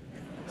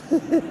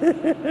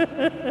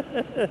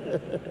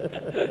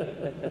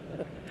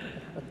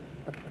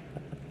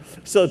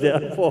 So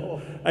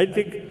therefore, I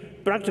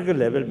think practical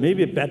level may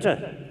be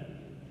better.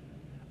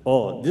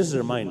 Oh, this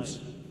reminds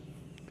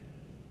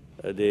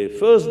the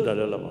first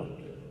Dalai Lama.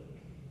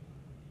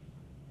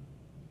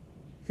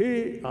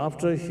 He,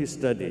 after his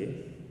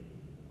study,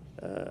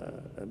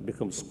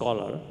 become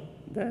scholar,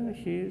 then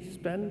he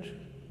spent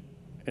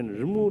in a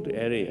remote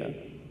area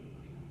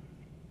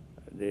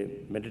the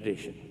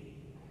meditation.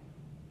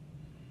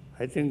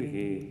 I think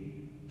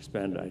he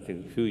spent, a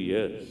few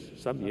years,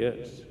 some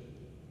years.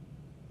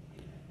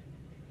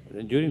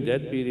 And during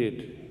that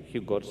period, he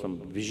got some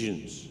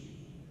visions,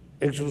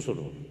 actual sort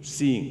of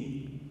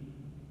seeing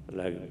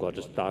like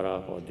goddess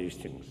Tara or these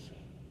things.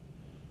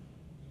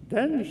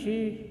 Then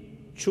he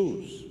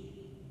chose,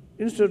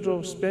 instead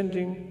of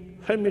spending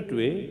hermit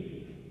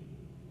way,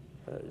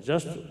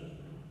 just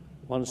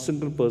one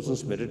single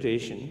person's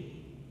meditation,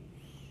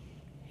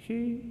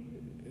 he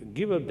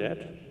give up that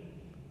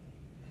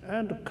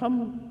and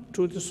come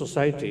to the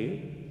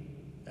society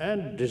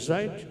and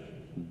decide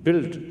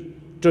build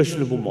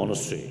Trishlambu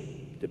monastery,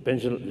 the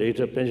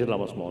later Pension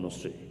Lama's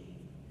monastery,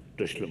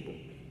 Trishlambu.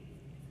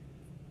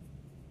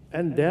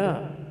 And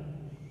there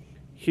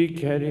he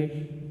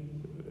carry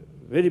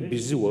very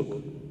busy work,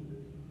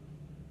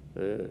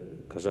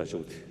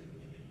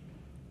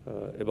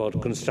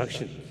 about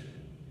construction.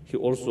 He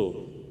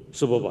also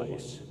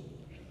supervised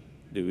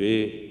the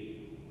way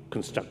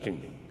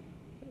constructing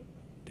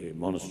the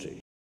monastery.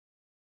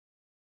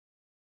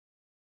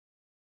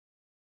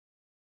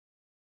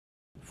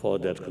 For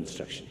that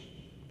construction.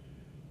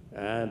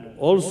 And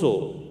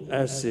also,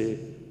 as a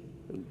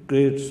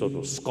great sort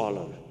of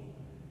scholar,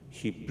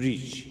 he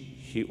preached,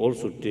 he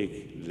also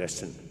take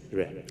lesson.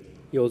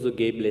 He also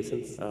gave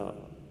lessons?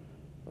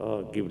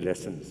 Give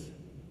lessons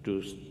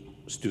to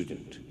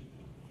students.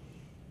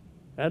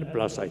 And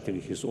plus, I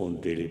think his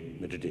own daily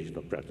meditation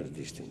or practice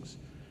these things.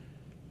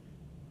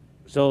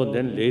 So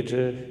then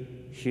later,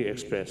 he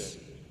expressed,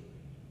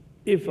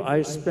 if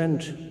I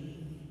spend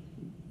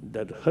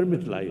that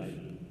hermit life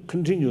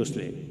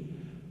continuously,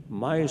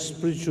 my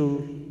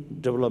spiritual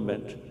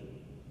development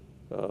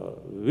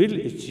will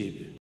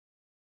achieve.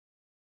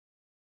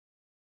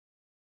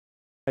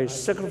 I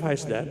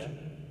sacrifice that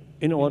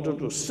in order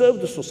to serve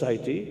the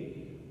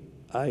society.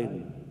 I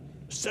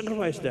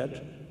sacrifice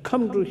that,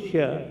 come to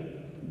here,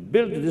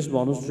 build this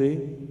monastery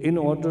in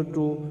order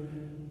to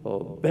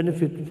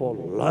benefit for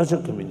larger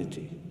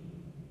community.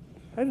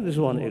 I think this is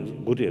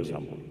one good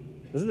example,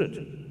 isn't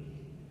it?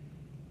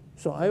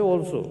 So I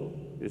also,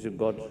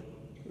 got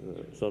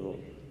sort of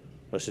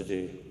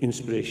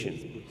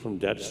inspiration from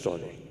that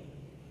story.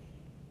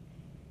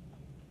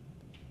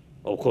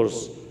 Of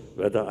course,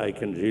 whether I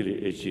can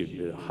really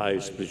achieve a high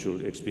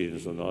spiritual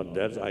experience or not,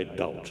 that I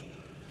doubt.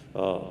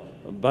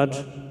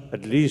 But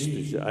at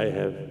least I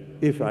have,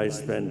 if I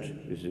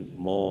spend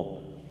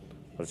more,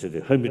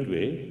 the hermit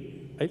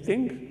way, I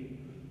think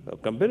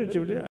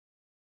comparatively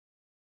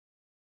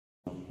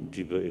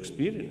deeper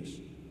experience.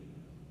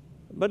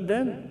 But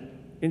then,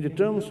 in the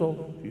terms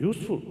of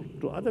usefulness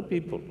to other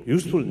people,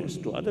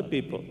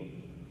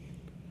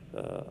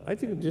 I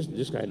think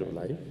this kind of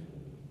life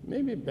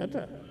may be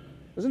better,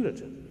 isn't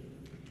it?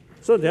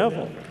 So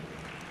therefore,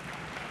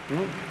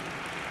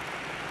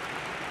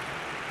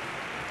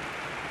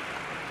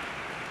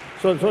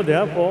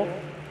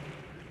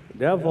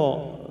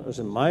 therefore, as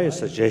my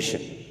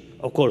suggestion,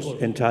 of course,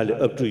 entirely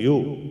up to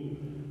you,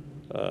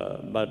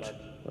 but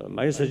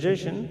my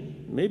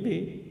suggestion may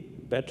be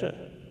better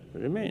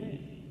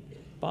remain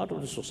part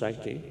of the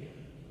society,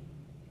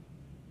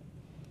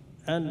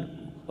 and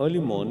early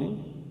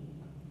morning,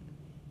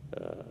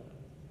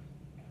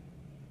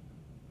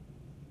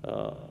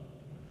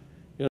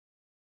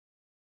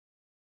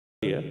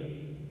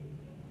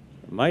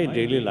 my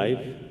daily life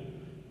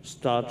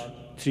start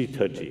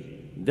 3:30.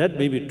 That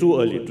may be too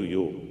early to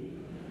you.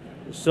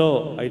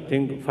 So I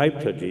think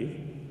 5:30,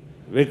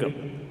 wake up,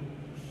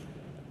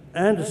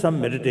 and some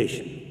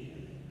meditation.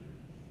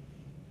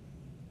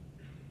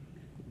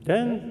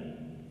 Then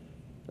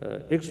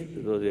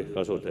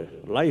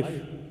life,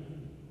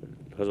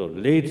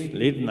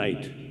 late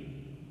night,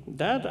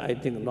 that I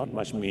think not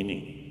much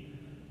meaning.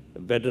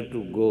 Better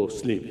to go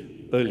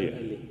sleep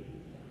earlier.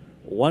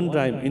 One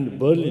time in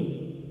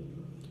Berlin,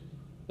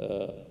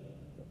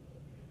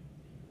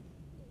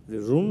 the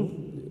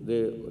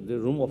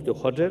room of the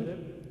hotel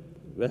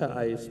where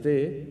I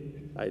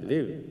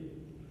live,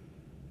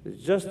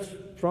 is just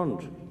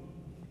front,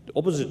 the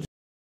opposite.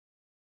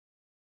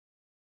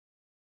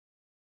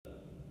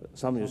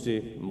 Some, you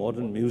see,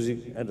 modern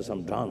music and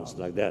some dance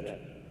like that.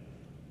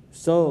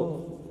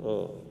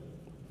 So,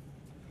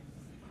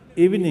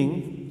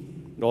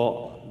 evening,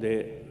 or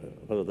the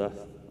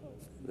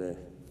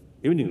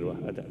evening,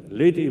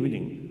 late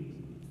evening,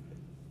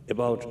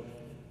 about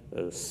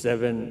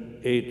 7,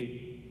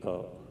 8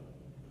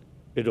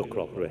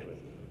 o'clock,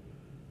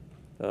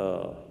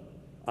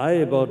 I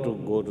about to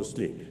go to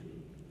sleep.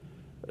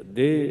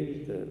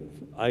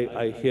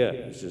 I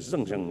hear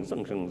zang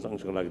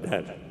shang like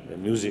that, the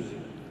music.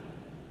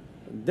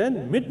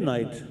 Then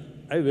midnight,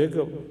 I wake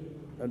up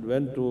and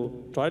went to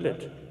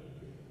toilet.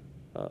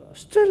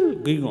 Still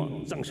going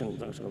on, zang shang.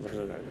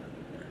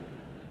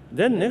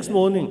 Then next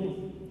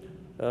morning,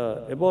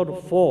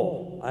 about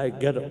 4, I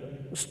get up.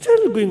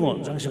 Still going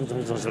on, zang shang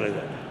like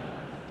that.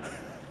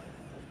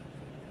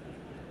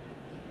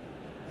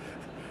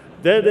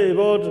 Then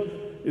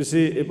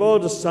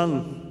about the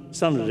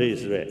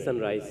sunrise, right?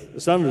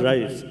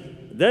 Sunrise.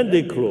 Then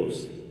they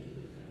close.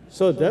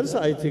 So that's,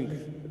 I think,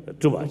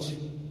 too much.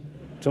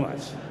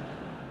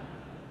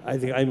 I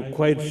think I'm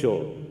quite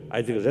sure.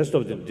 I think the rest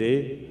of the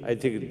day, I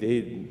think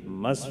they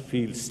must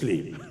feel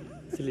sleepy.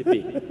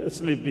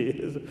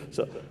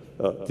 So,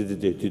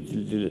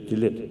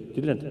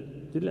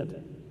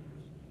 Dylan.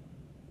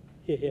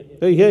 Here, here.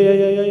 Hey,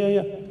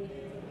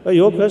 yeah.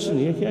 Your question.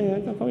 Yeah.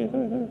 Come here.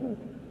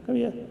 Come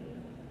here. Is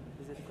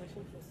that a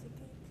question?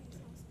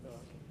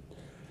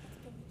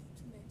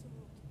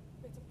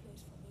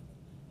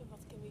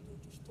 What can we do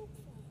to stop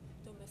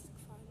domestic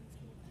violence?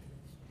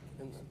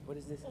 And what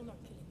is this? Honor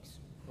killings.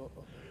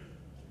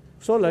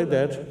 So like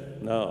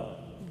that. Now,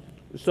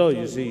 so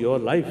you see, your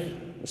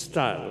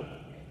lifestyle,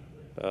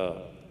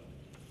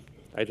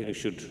 I think it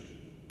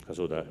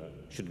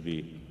should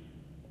be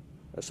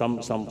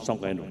some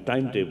kind of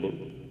timetable.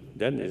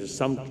 Then there is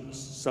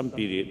some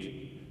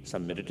period,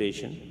 some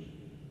meditation,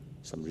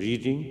 some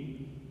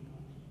reading,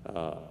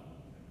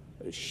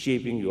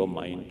 shaping your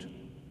mind.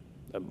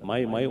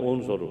 My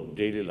own sort of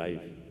daily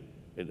life,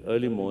 in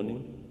early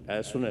morning,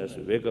 as soon as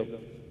I wake up,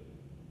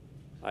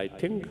 I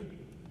think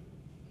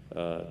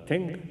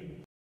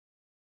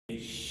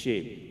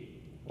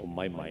shape of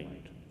my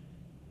mind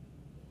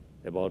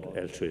about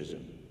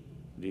altruism,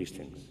 these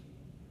things.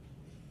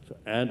 So,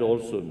 and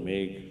also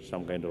make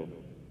some kind of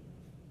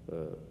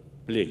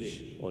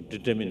pledge or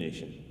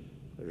determination.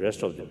 The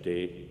rest of the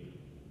day,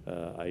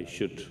 I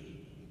should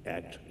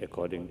act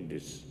according to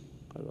this,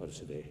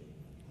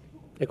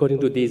 According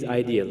to these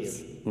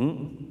ideals.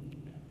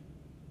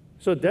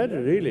 So that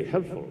is really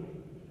helpful.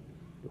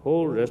 The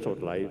whole rest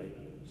of life,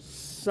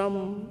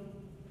 some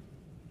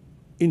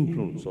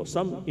influence or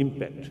some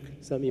impact.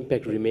 Some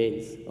impact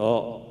remains.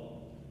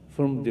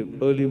 From the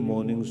early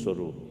morning sort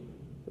of,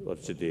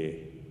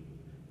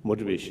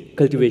 motivation.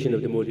 Cultivation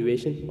of the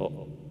motivation.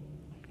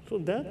 So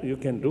that you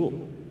can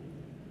do,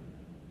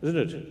 isn't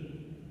it?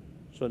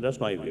 So that's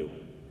my view.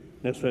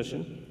 Next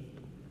question.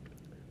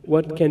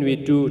 What can we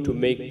do to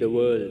make the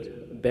world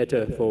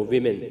better for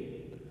women?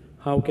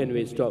 How can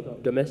we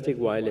stop domestic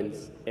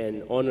violence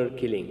and honor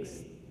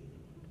killings?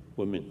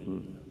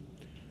 Women.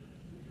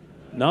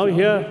 Now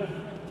here.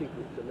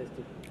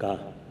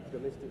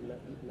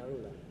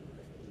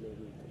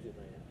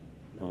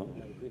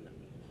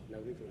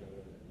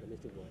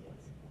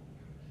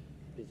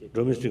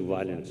 Domestic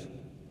violence.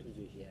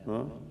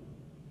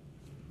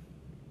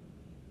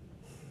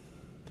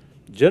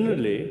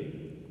 Generally,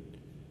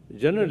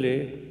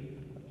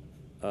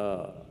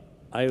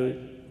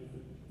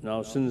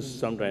 now since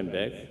some time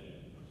back,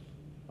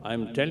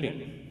 I'm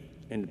telling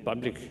in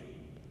public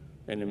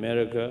in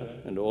America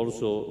and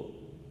also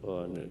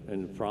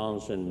in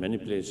France and many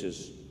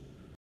places,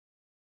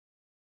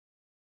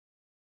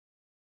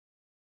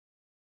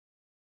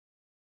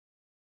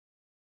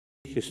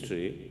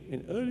 history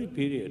in early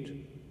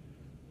period.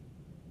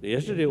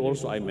 Yesterday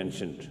also I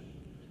mentioned,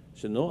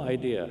 so no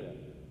idea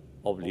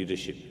of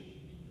leadership,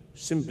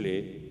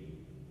 simply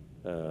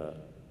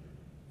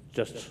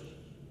just,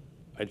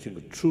 I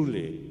think,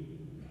 truly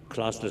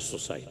classless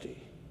society.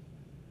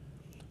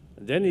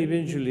 Then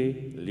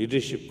eventually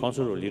leadership,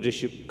 concept of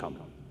leadership come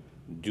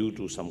due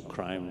to some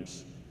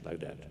crimes like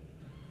that.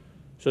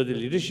 So the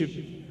leadership,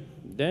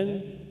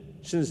 then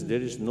since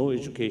there is no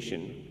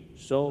education,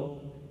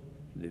 so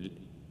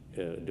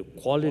the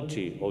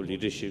quality of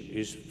leadership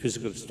is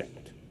physical strength.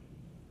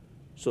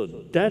 So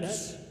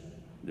that's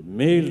the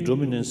male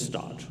dominance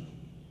start.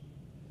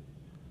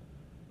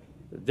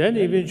 Then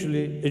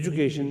eventually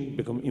education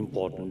become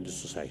important in the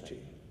society.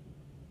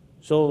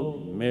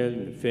 So male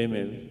and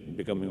female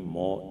becoming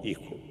more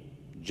equal,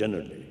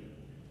 generally.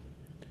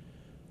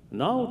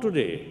 Now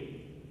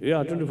today, we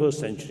are 21st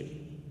century.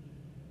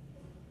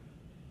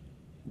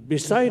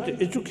 Besides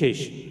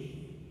education,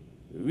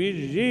 we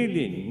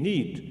really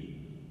need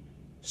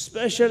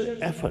special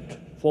effort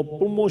for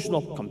promotion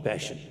of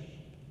compassion.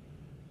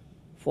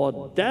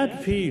 For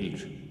that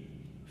field,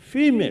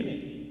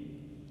 female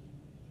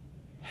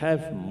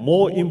have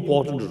more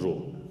important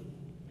role,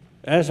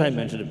 as I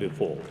mentioned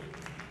before.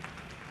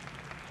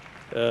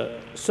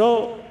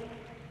 So,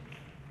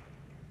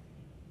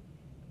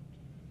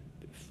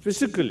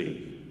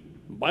 physically,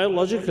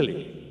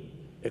 biologically,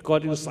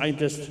 according to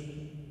scientists,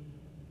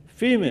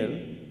 female,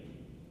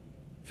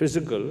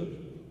 physical,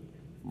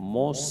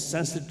 more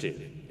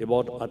sensitive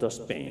about others'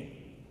 pain.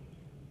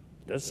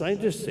 That's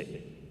scientists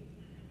say.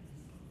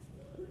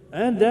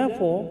 And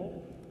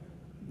therefore,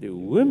 the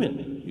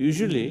women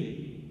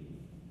usually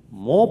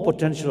more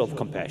potential of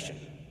compassion,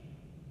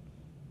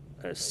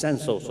 a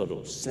sense of sort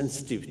of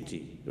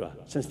sensitivity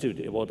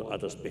about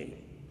others' pain.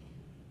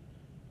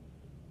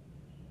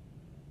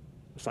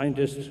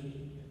 Scientists,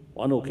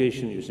 one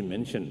occasion you see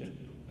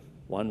mentioned,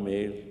 one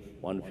male,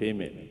 one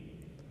female,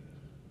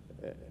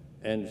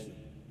 and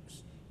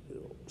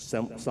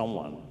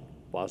someone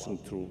passing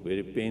through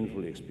very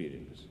painful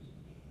experience,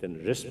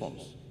 then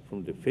response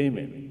from the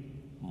female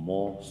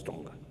more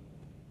stronger.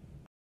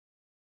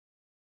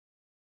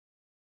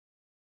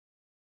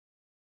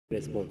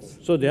 Response.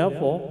 So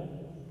therefore,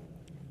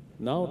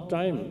 now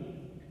time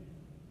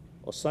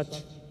or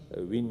such,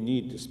 we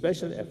need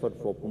special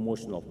effort for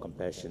promotion of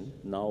compassion.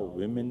 Now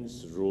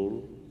women's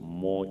role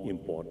more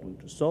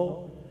important.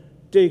 So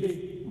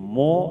take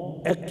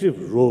more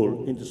active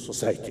role in the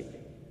society.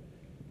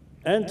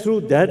 And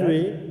through that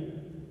way,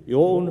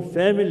 your own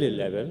family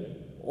level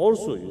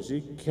also, you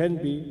see, can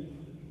be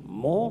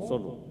more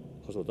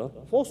sort of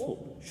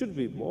forceful, should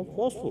be more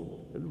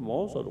forceful,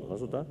 more sort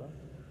of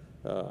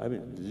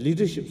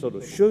leadership, sort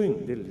of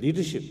showing the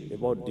leadership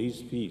about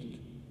these fields.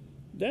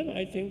 Then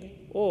I think,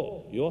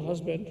 oh, your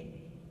husband,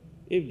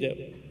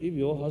 if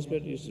your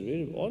husband is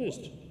very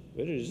honest,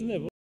 very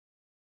reasonable,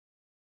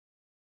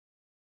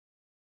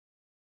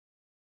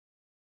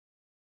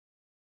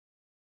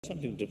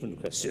 something different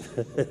question.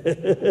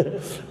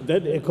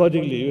 Then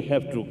accordingly you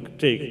have to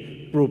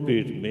take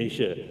appropriate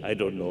measure. I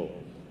don't know.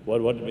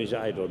 What measure,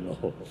 I don't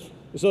know.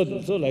 So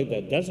like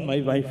that, that's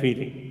my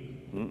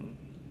feeling.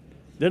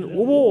 Then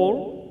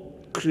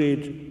overall,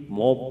 create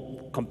more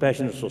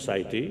compassionate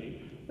society.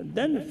 And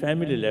then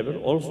family level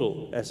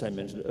also, as I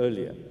mentioned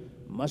earlier,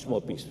 much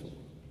more peaceful.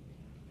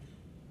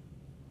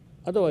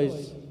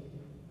 Otherwise,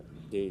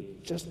 they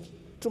just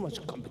too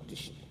much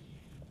competition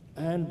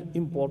and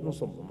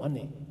importance of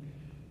money,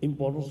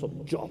 importance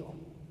of job.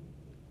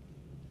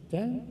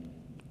 Then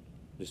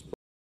this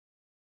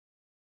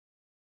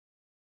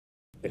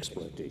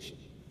exploitation,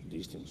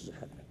 these things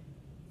happen.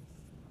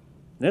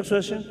 Next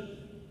question.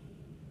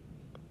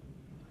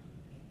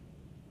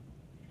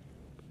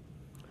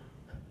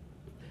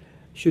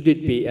 Should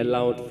it be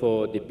allowed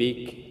for the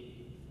big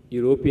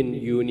European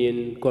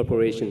Union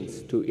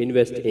corporations to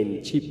invest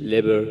in cheap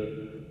labor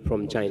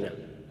from China?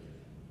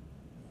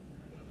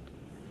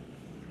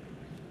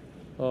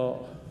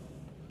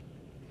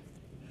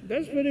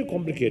 That's very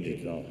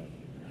complicated now,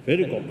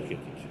 very complicated.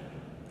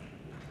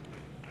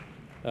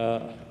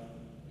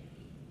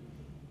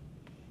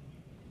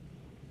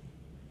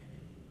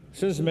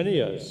 Since many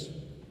years,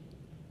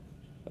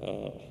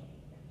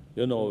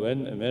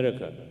 when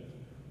America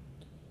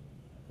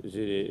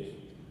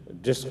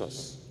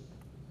discuss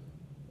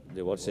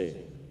the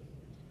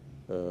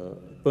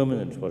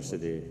permanent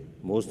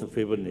most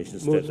favored nation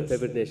status. Most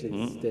favored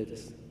nation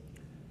status.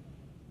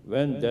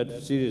 When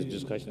that serious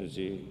discussion is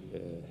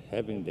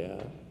happening there,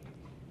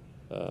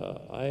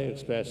 I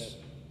express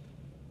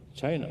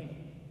China,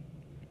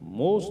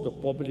 most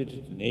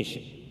populated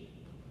nation.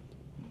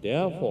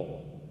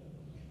 Therefore,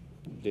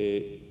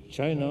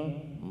 China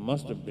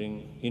must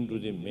bring into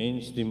the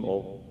mainstream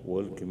of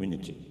world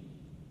community.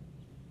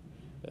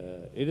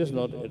 It is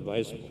not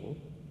advisable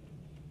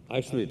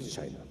isolate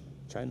China.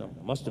 China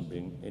must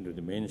bring into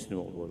the mainstream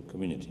of world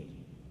community.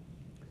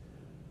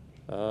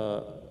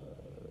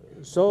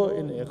 So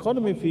in the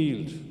economy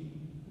field,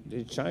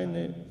 the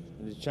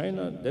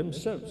China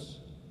themselves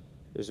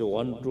is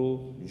want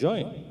to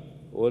join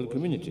world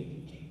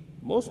community.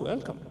 Most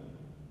welcome.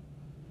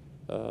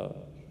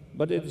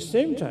 But at the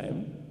same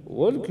time,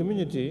 world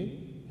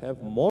community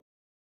have more.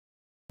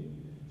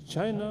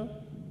 China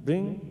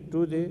bring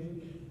to the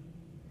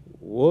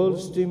world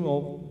stream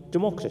of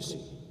democracy,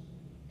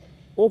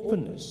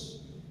 openness.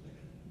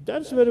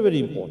 That's very, very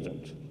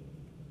important.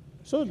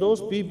 So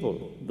those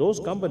people, those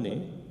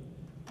companies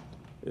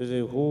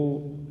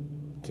who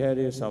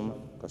carry some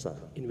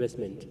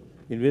investment,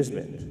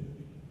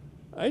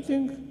 I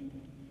think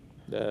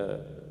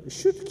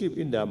should keep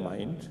in their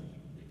mind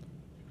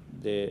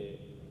the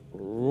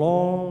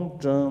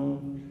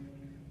long-term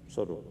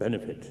sort of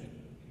benefit,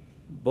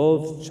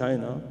 both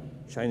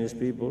Chinese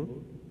people,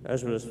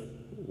 as well as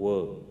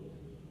world.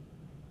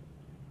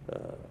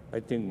 I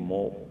think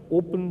more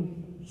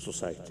open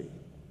society,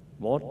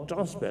 more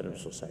transparent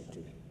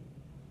society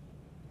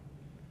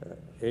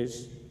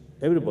is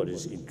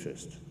everybody's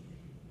interest.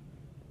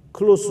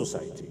 Closed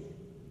society,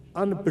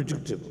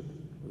 unpredictable,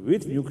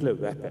 with nuclear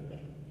weapon,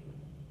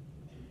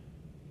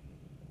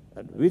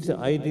 and with the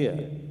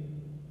idea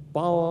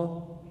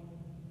power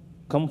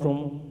come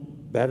from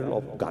barrel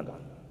of gun.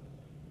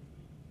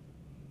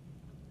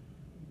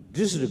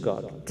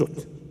 Disregard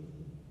truth.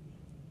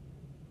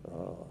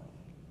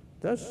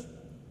 That's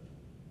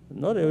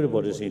not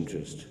everybody's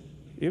interest.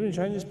 Even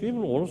Chinese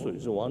people also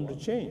is want to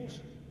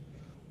change.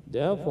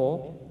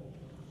 Therefore,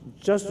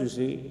 just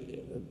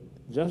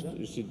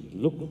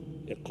look,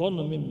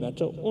 economy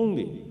matter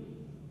only,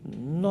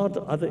 not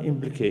other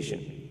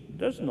implication.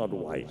 That's not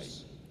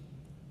wise.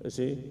 You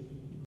see,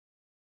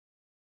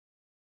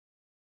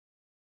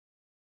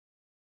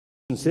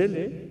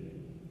 sincerely,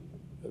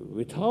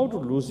 without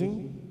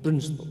losing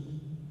principle.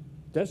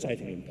 That's, I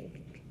think, important.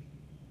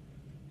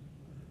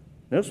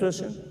 Next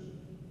question.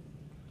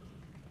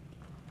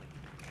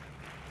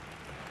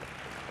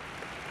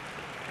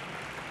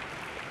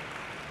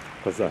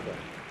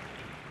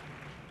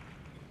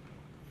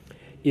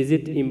 Is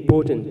it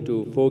important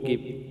to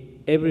forgive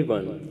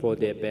everyone for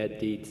their bad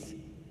deeds?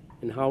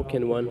 And how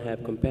can one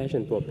have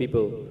compassion for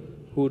people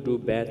who do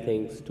bad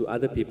things to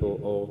other people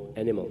or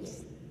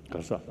animals?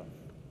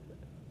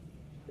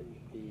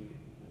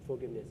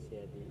 Forgiveness.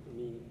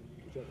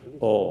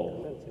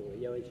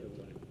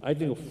 I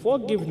think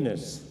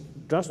forgiveness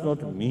does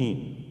not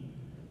mean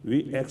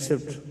we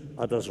accept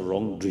others'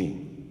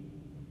 wrongdoing.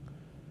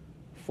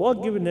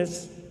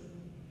 Forgiveness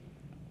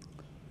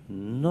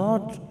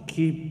not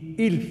keep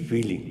ill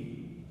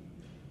feeling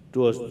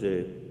towards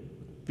the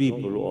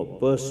people or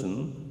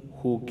person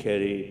who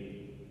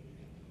carry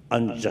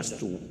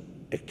unjust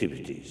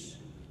activities.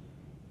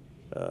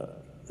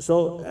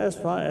 So as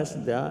far as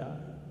their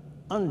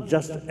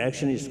unjust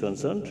action is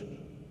concerned,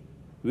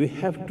 we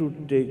have to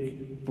take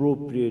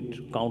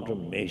appropriate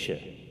countermeasure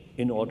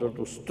in order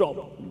to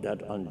stop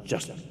that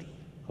unjust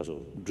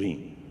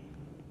doing.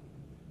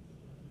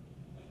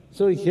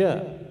 So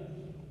here,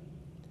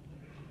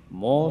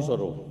 more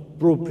sort of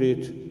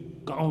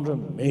appropriate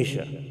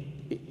countermeasure,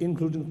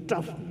 including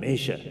tough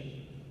measure,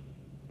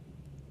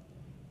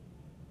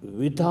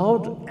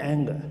 without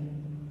anger,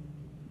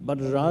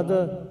 but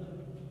rather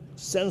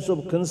sense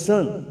of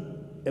concern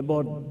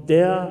about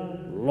their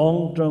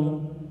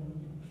long-term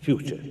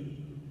future.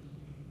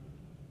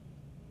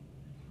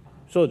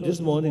 So this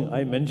morning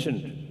I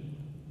mentioned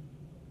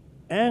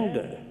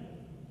anger,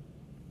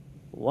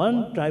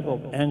 one type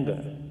of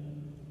anger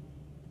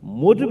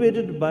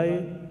motivated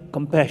by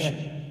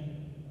compassion.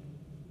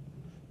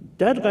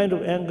 That kind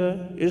of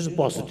anger is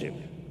positive.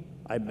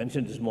 I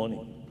mentioned this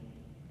morning.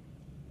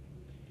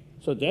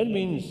 So that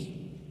means,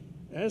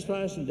 as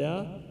far as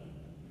their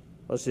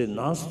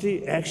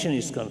nasty action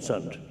is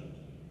concerned,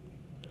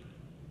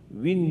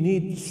 we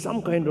need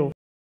some kind of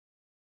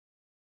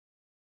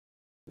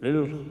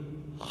little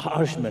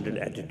harsh mental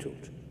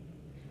attitude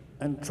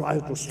and try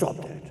to stop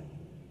that.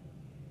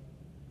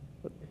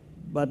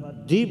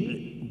 But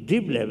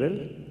deep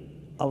level,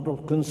 out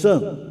of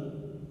concern,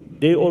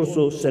 they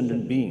also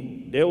sentient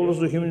being, they are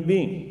also human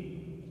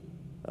being.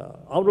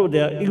 Out of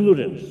their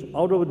ignorance,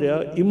 out of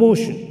their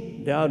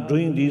emotion, they are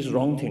doing these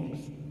wrong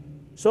things.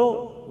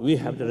 So we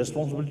have the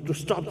responsibility to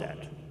stop that.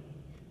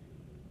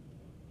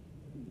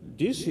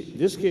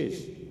 This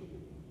case,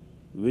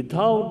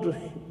 without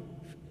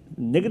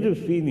negative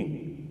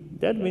feeling,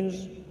 that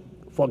means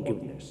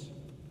forgiveness.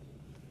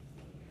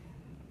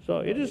 So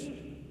it is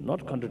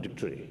not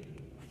contradictory.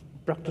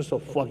 Practice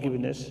of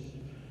forgiveness,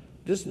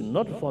 just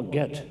not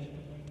forget.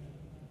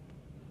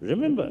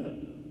 Remember,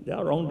 they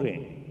are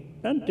wrongdoing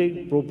and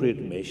take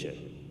appropriate measure.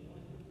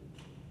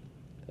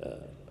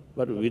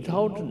 But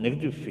without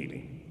negative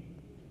feeling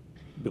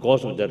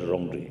because of that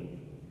wrongdoing.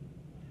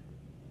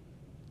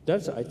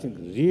 That's, I think,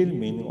 real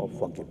meaning of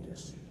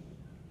forgiveness.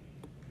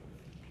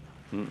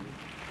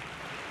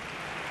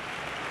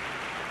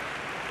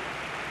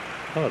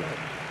 All right.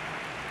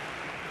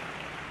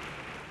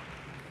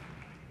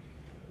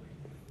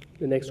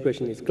 The next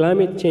question is,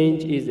 climate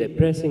change is a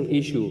pressing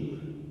issue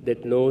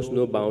that knows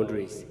no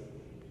boundaries.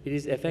 It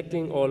is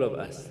affecting all of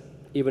us,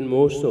 even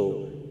more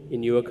so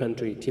in your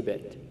country,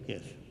 Tibet.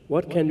 Yes.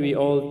 What can we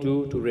all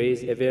do to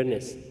raise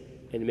awareness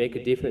and make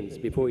a difference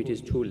before it is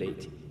too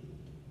late?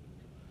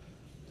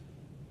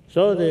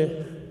 So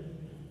the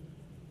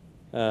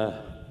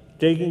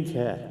taking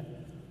care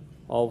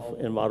of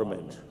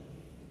environment,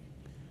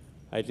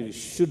 I think,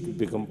 should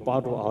become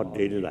part of our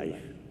daily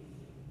life.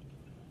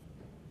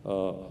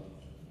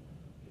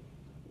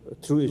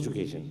 Through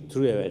education,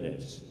 through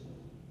awareness.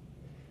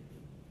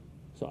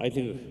 So I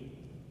think,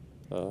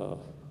 now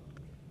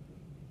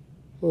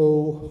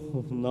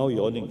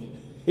yawning.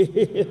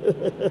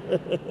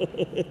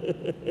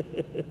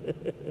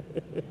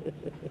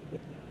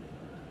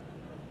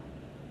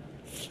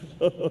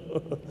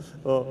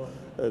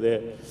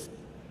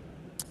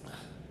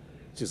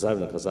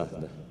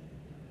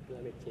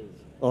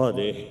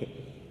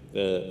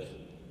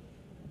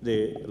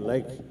 They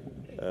like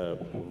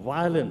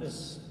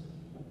violence.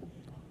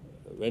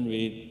 When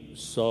we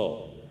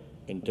saw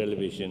in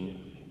television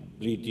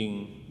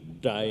bleeding,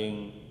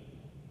 dying,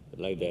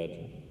 like that,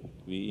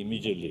 we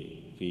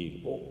immediately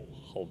feel, oh,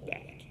 how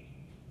bad.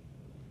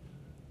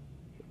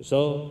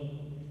 So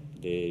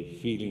the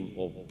feeling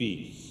of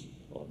peace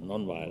or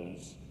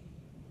non-violence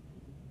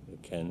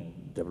can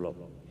develop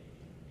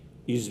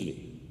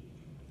easily.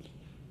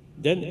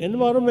 Then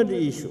environmental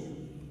issue,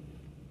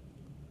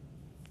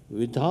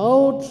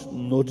 without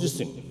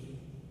noticing,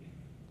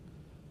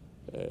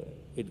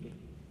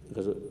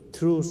 because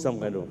through some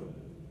kind of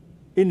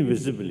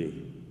invisibly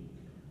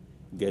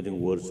getting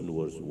worse and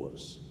worse and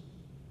worse.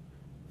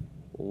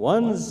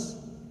 Once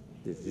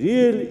the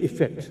real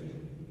effect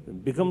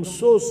becomes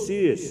so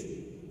serious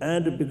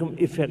and become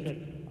affect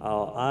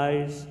our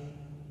eyes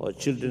or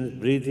children's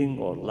breathing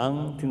or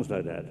lung, things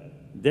like that,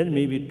 then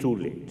may be too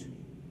late.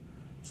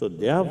 So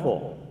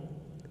therefore,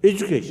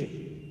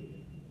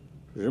 education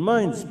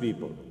reminds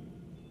people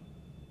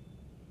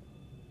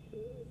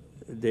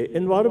the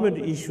environment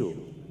issue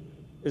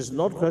is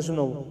not question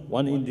of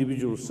one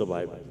individual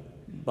survival,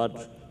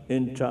 but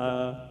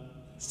entire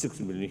 6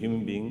 million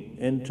human beings,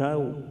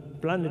 entire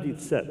planet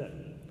itself.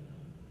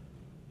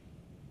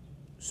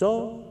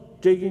 So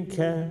taking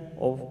care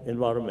of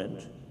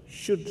environment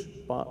should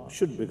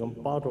become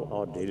part of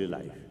our daily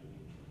life.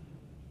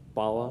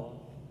 Power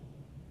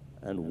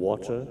and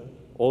water,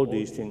 all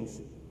these things,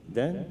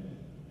 then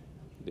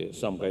there's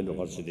some kind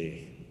of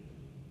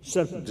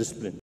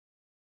self-discipline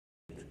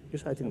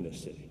is, I think,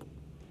 necessary.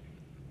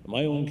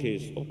 My own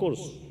case, of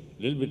course,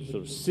 a little bit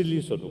sort of silly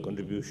sort of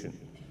contribution.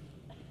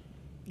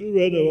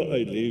 Whenever I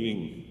live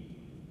in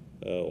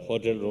a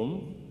hotel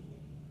room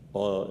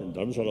or in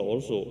Dharamsala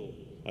also,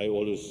 I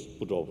always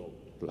put off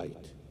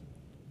light.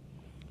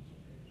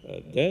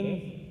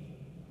 Then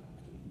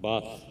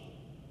bath.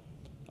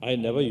 I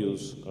never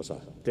use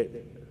kasa, tap.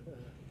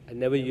 I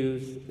never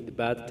use the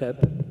bathtub.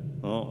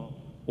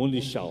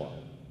 Only shower.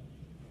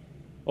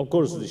 Of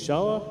course, the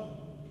shower,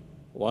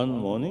 one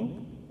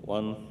morning,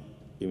 one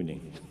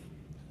evening.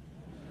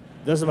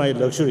 That's my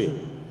luxury.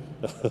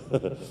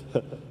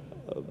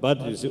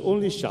 But you see,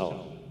 only shower.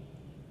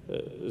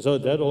 So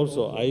that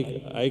also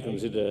I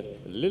consider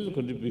a little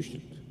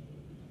contribution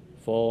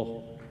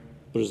for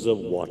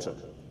preserved water.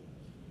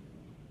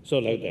 So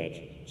like that.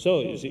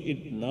 So you see,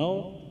 it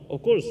now,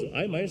 of course,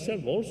 I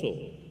myself also,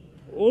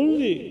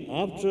 only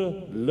after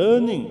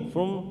learning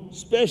from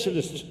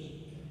specialists,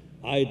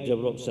 I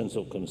developed sense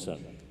of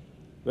concern.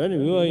 When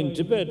we were in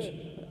Tibet,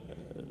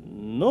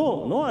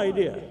 no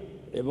idea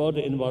about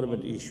the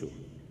environment issue.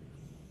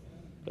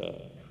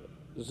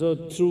 So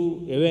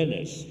through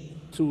awareness,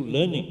 through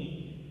learning,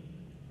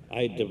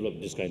 I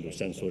developed this kind of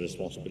sense of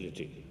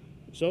responsibility.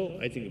 So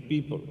I think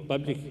people,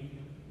 public,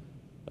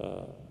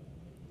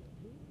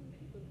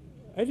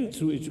 I think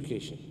through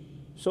education.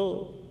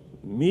 So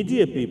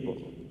media people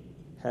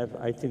have,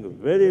 I think, a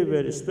very,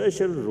 very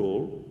special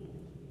role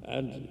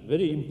and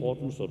very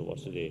important sort of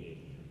what's today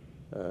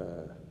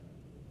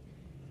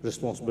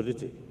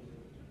responsibility.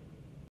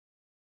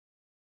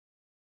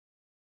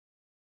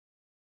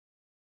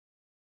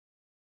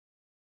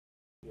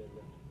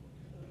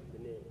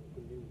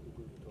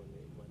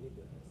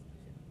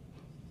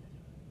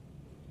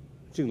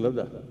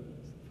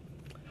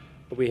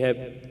 We have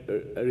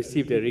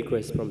received a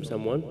request from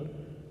someone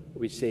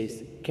which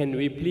says, can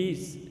we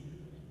please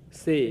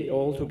say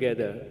all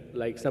together,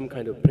 like some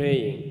kind of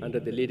praying under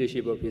the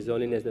leadership of His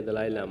Holiness the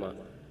Dalai Lama,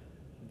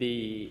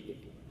 the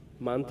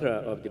mantra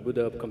of the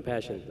Buddha of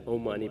Compassion,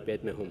 Om Mani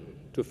Padme Hum,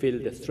 to feel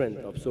the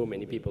strength of so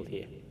many people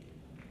here?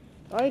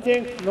 I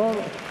think,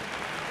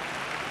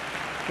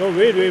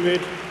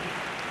 wait.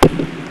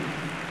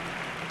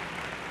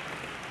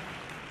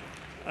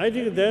 I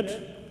think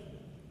that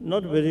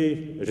not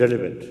very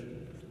relevant.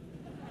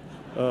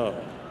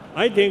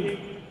 I think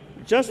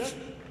just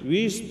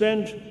we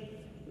spend,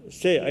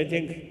 say, I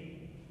think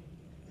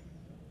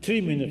 3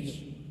 minutes,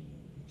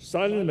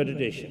 silent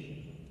meditation.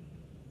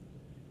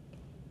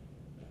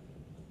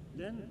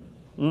 Then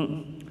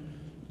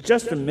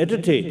just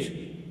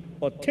meditate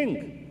or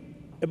think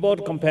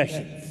about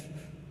compassion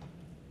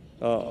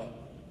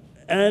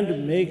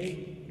and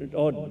make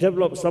or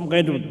develop some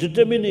kind of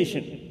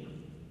determination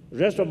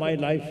rest of my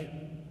life.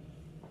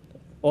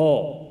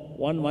 Or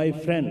my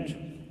friend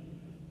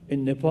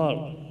in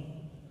Nepal,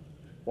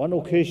 one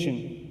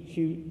occasion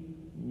he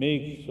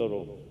made sort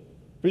of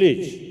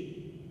pledge,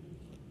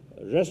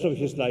 rest of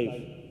his life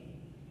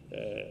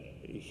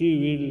he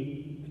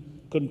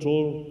will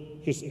control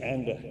his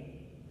anger.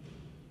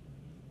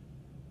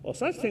 Or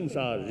such things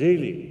are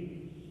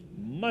really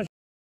much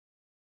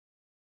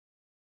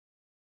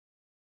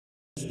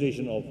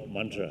recitation of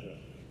mantra.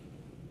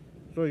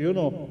 So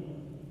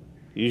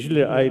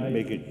usually I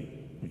make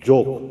a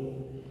joke.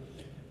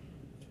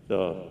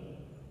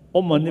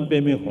 Om Mani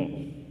Padme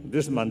Hum,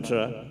 this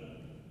mantra.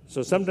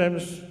 So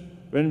sometimes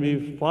when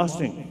we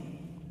fasting,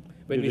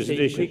 when we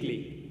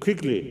say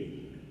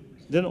quickly,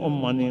 then Om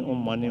Mani, Om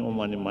Mani, Om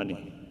Mani,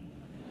 Mani.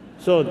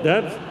 So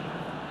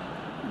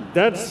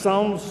that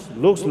sounds,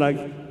 looks like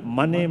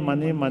money,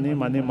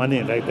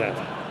 like that.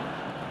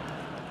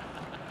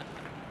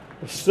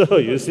 So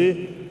you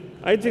see,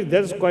 I think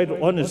that's quite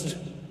honest.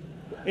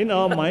 In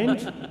our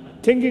mind,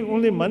 thinking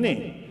only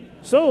money.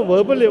 So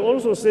verbally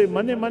also say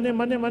money,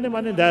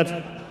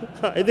 that.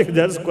 I think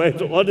that's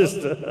quite honest.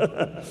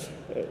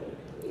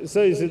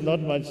 So is it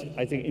not much,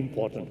 I think,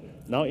 important.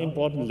 Now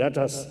important, let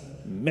us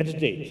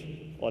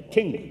meditate or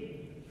think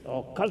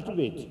or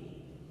cultivate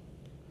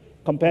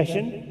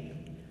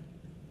compassion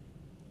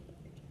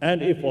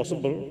and, if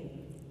possible,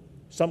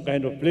 some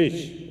kind of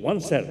pledge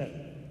oneself.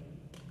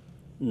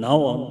 Now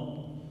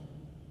on,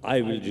 I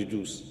will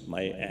reduce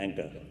my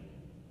anger,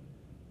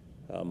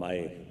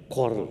 my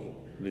quarrel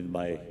with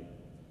my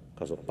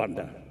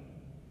partner.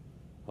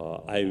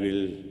 I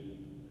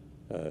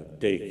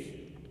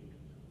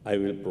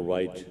will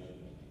provide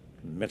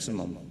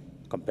maximum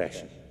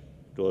compassion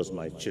towards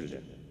my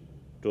children,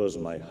 towards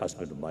my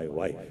husband, my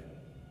wife,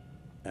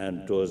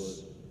 and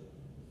towards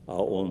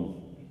our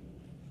own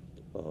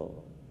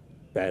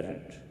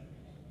parent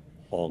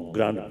or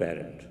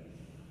grandparent.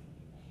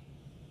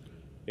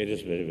 It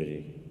is very,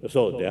 very,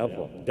 so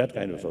therefore, that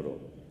kind of sort of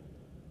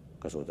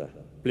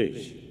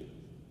pledge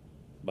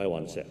by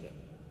oneself.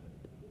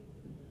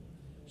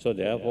 So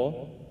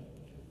therefore,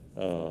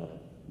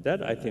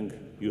 that I think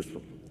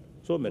useful.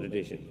 So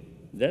meditation.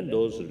 Then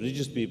those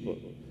religious people,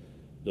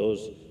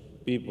 those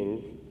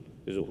people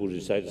who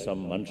recite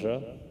some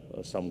mantra,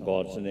 some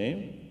God's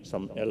name,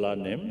 some Allah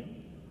name,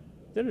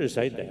 then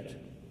recite that.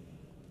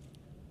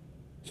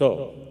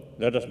 So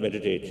let us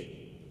meditate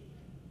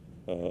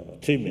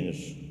 3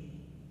 minutes.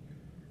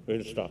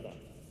 We'll start.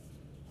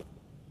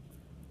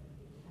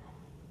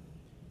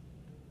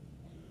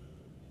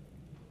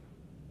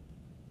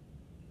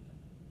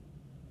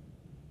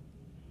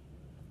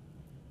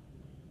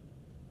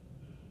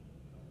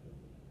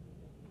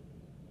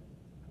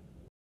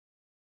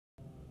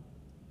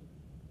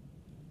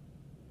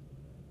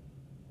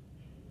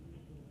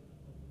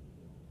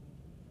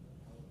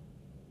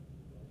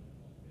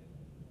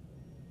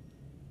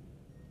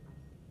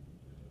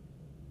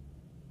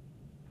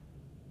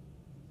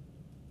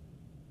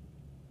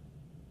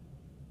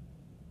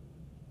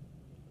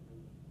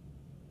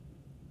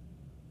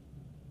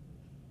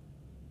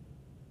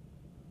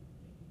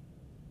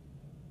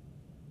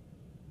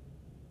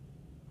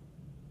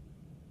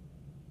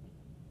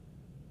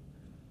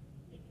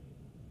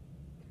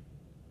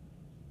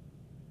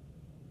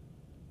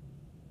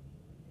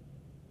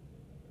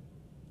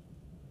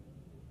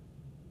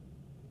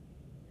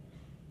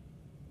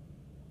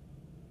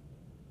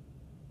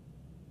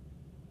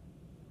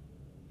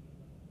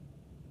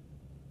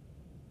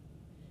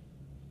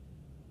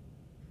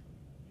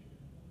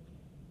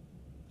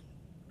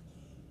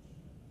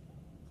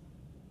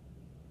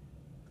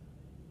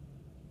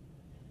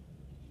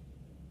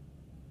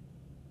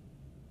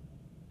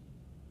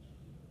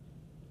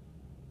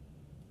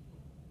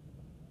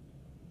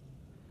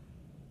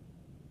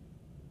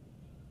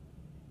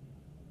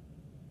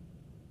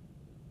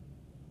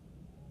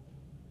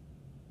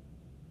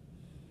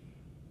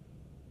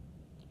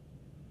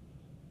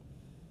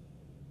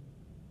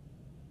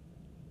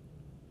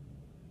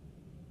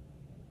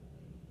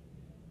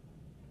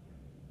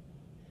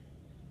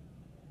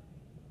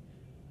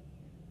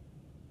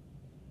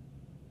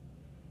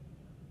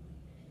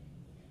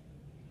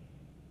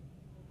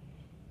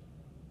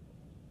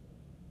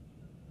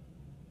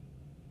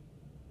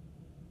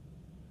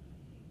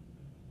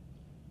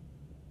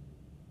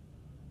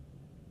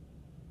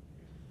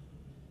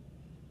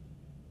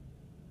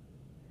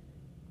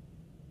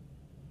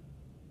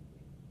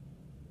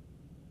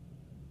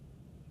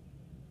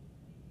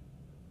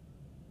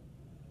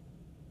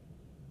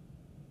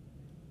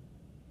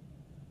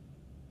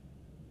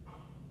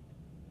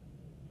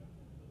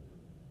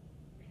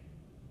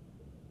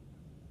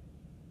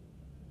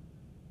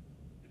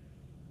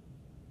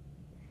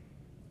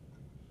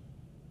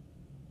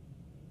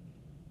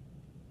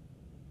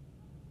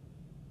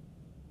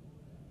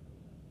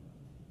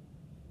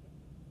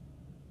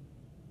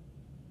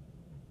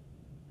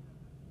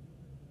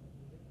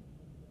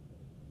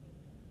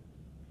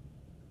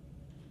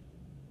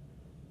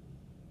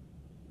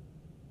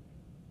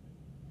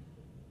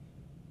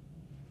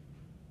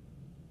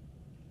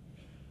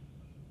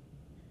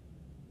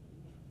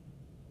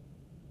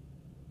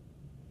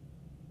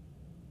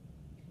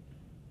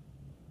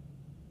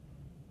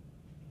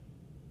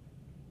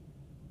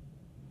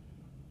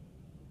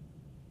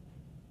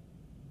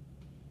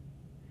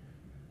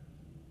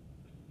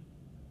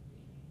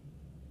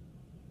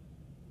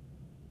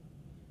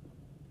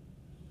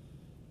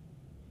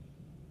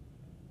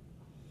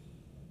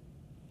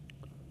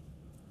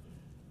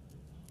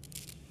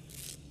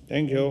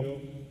 Thank you.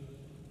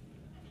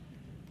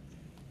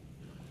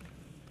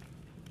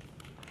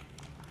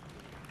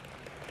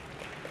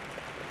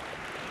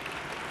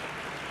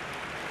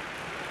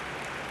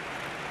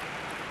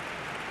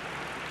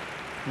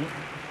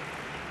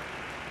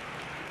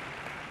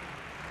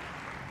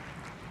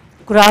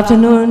 Good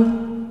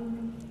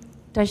afternoon,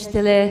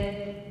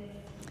 Tashtele.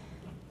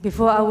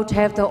 Before I would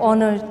have the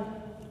honor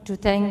to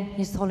thank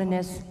His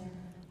Holiness,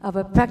 I have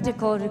a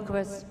practical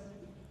request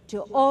to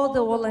all the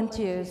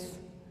volunteers.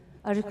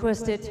 I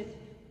requested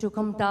to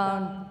come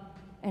down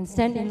and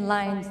stand in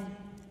lines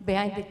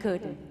behind the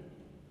curtain.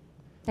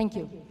 Thank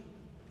you.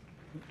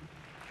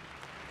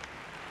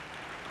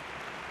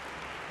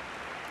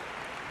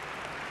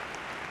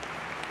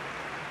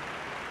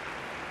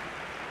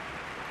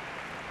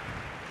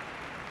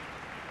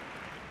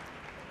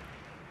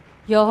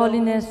 Your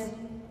Holiness,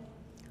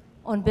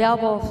 on behalf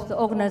of the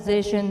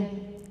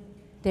organization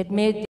that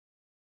made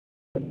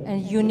a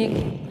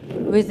unique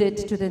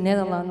visit to the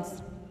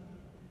Netherlands,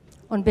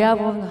 on behalf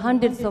of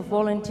hundreds of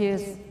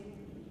volunteers,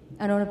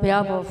 and on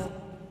behalf of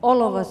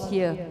all of us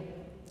here,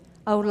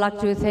 I would like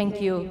to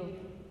thank you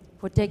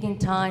for taking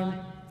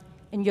time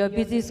in your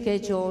busy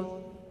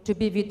schedule to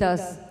be with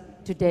us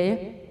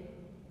today.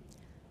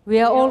 We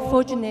are all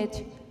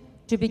fortunate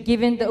to be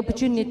given the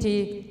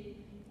opportunity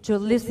to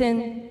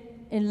listen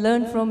and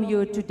learn from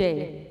you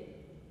today.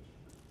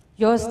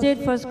 Your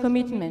steadfast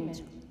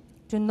commitment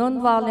to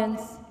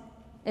nonviolence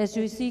as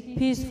you seek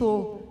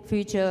peaceful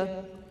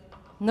future,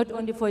 not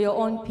only for your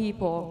own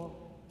people,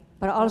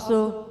 but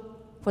also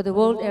for the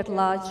world at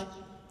large,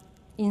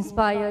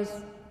 inspires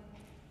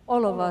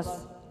all of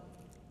us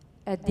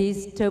at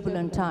these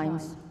turbulent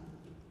times.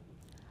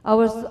 I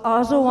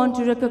also want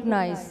to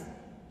recognize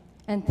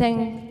and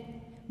thank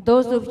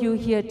those of you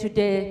here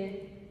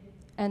today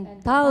and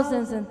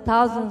thousands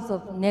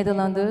of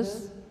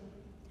Netherlanders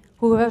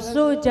who have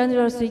so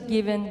generously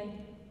given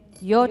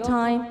your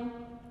time,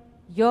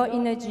 your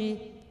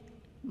energy,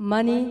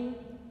 money,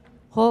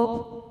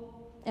 hope,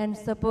 and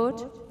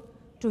support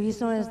to His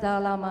Holiness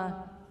Dalai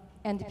Lama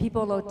and the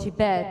people of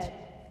Tibet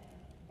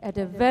at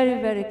a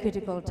very, very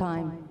critical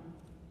time.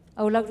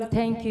 I would like to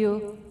thank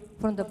you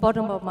from the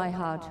bottom of my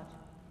heart.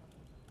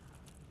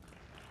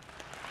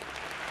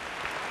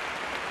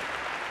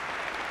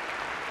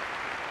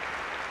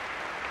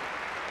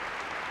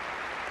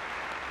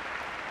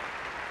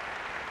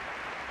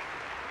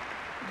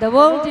 The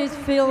world is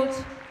filled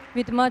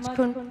with much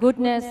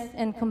goodness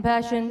and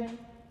compassion,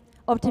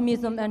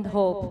 optimism and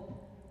hope.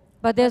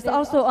 But there's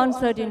also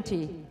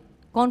uncertainty,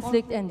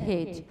 conflict and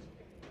hate.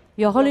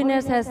 Your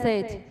Holiness has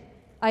said,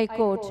 I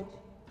quote,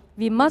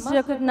 "We must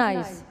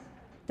recognize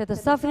that the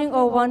suffering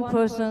of one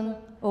person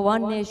or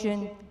one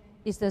nation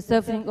is the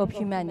suffering of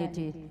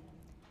humanity.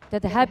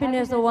 That the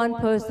happiness of one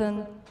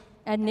person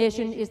and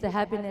nation is the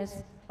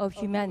happiness of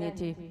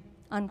humanity,"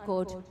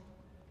 unquote.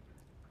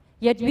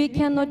 Yet we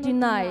cannot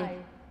deny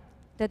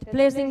that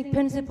placing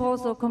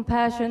principles of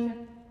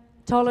compassion,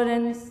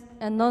 tolerance,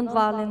 and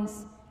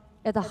nonviolence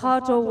at the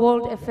heart of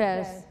world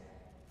affairs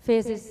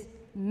faces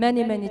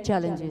many, many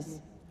challenges.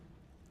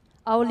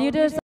 Our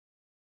leaders are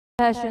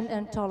compassion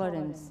and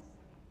tolerance.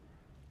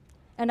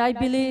 And I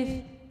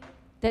believe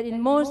that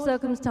in most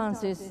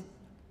circumstances,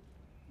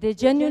 they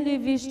genuinely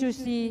wish to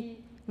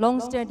see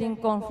long-standing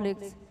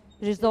conflicts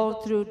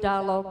resolved through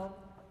dialogue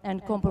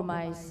and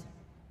compromise.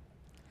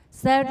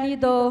 Sadly,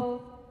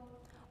 though,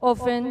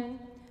 often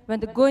when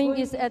the going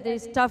is at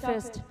its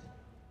toughest,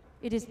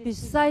 it is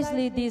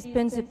precisely these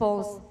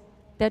principles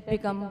that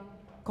become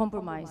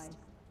compromised.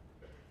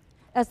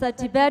 As a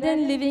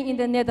Tibetan living in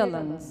the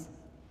Netherlands,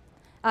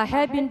 I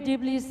have been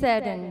deeply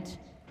saddened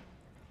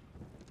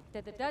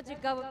that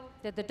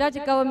the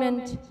Dutch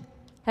government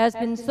has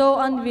been so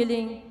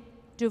unwilling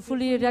to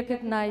fully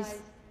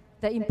recognize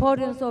the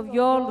importance of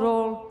your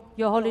role,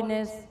 Your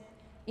Holiness,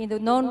 in the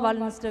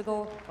non-violent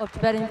struggle of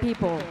Tibetan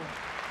people.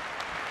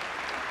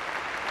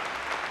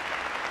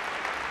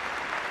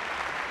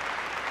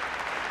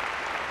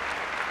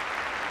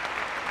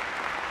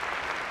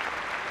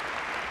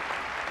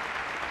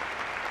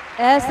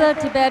 As a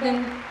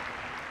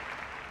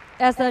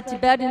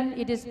Tibetan,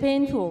 it is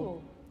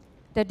painful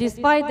that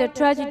despite the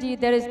tragedy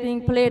that is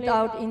being played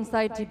out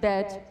inside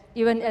Tibet,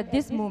 even at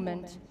this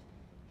moment,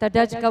 the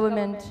Dutch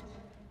government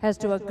has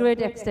to a great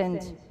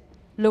extent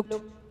looked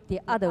the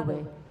other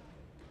way.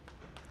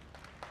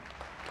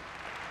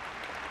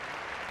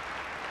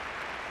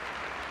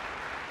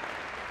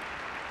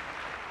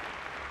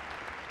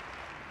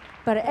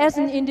 But as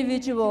an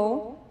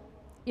individual,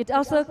 it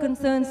also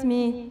concerns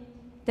me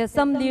that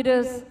some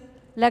leaders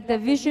lack the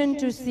vision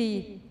to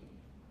see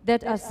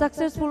that a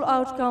successful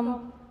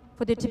outcome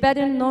for the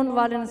Tibetan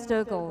non-violent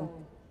struggle,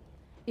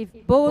 if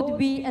both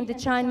we and the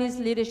Chinese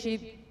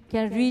leadership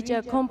can reach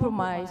a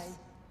compromise,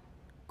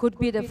 could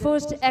be the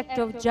first act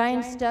of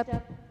giant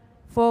step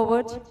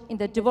forward in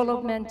the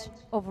development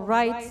of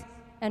rights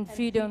and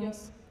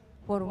freedoms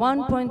for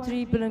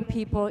 1.3 billion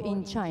people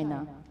in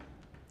China.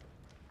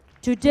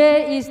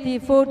 Today is the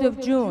 4th of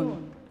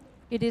June.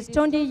 It is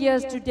 20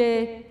 years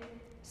today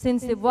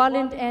since the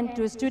violent end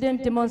to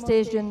student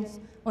demonstrations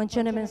on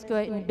Tiananmen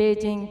Square in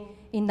Beijing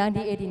in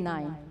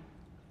 1989.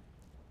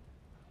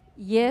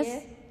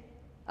 Yes,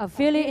 a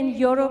failure in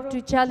Europe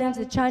to challenge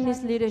the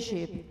Chinese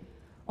leadership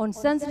on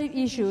sensitive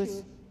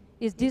issues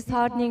is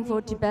disheartening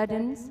for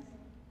Tibetans,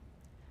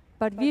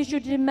 but we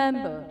should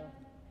remember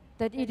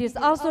that it is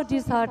also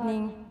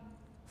disheartening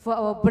for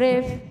our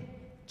brave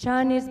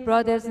Chinese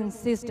brothers and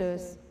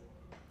sisters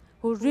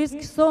who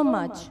risk so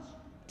much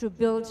to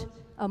build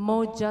a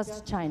more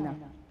just China.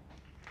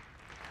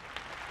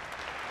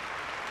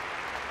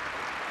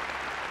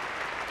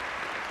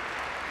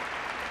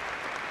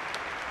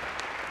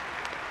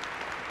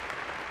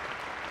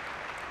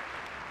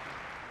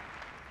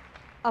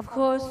 Of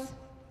course,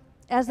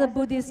 as a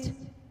Buddhist,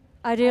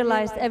 I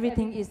realized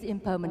everything is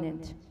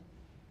impermanent.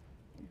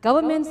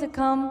 Governments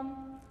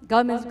come,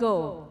 governments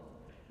go,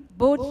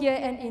 both here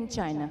and in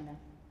China.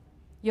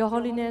 Your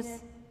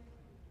Holiness,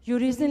 you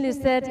recently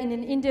said in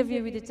an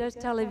interview with the Dutch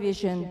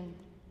television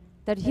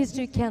that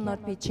history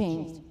cannot be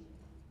changed,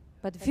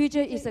 but the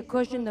future is a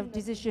question of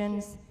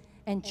decisions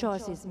and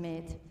choices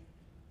made.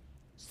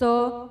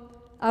 So,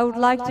 I would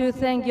like to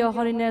thank Your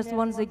Holiness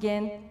once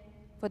again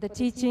for the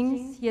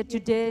teachings here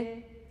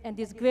today and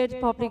this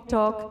great public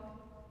talk,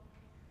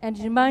 and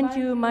remind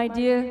you, my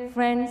dear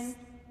friends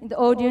in the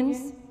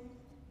audience,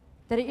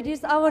 that it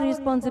is our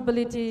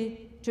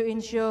responsibility to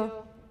ensure,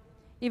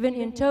 even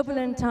in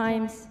turbulent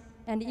times,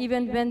 and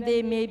even when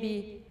they may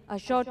be a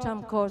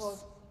short-term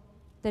course,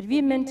 that we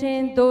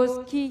maintain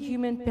those key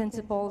human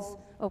principles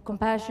of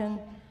compassion,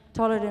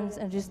 tolerance,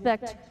 and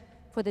respect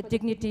for the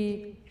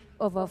dignity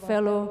of our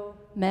fellow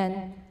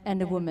men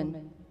and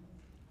women.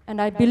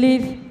 And I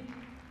believe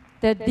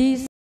that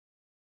these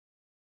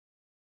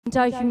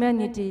entire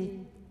humanity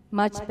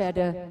much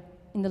better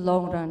in the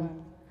long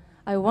run.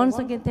 I once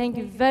again thank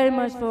you very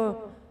much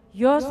for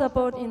your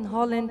support in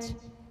Holland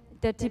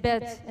that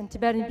Tibet and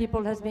Tibetan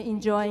people has been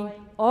enjoying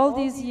all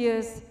these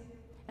years.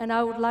 And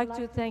I would like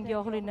to thank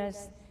Your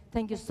Holiness.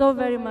 Thank you so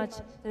very much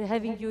for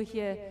having you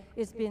here.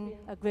 It's been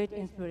a great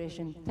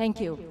inspiration. Thank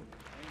you.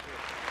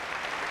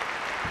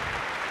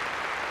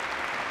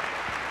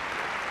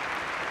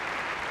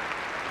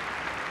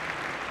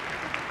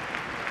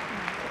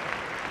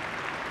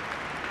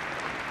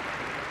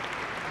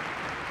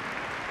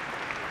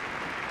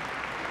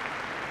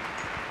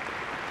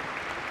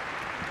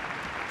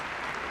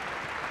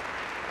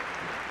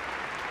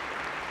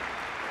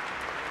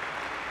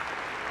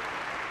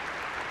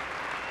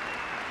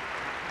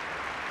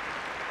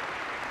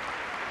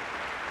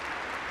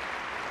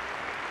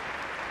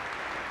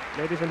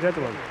 Ladies and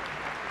gentlemen.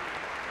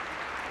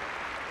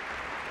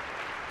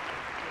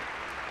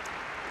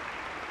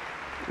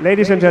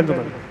 Ladies and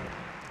gentlemen,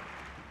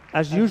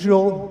 as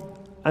usual,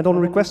 and on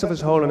request of His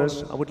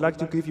Holiness, I would like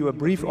to give you a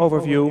brief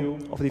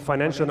overview of the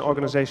financial and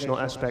organizational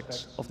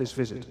aspects of this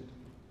visit.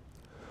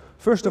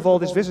 First of all,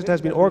 this visit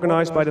has been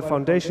organized by the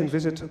Foundation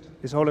Visit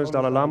His Holiness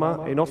Dalai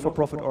Lama, a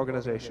not-for-profit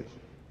organization.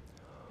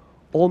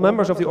 All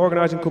members of the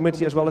organizing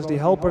committee, as well as the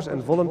helpers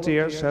and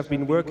volunteers, have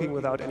been working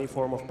without any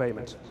form of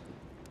payment.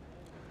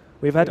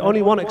 We've had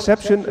only one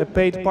exception, a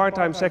paid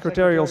part-time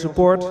secretarial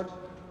support,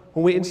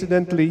 whom we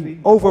incidentally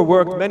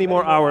overworked many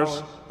more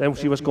hours than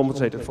she was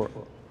compensated for.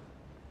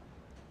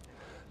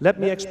 Let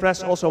me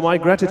express also my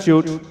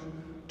gratitude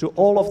to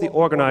all of the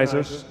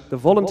organizers, the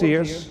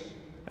volunteers,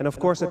 and of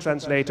course the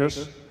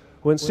translators,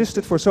 who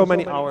insisted for so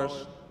many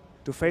hours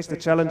to face the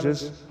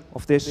challenges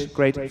of this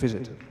great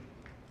visit.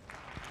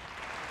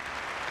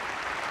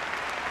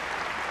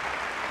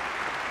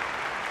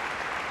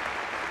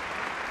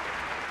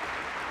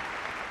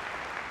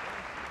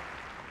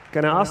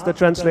 Can I ask the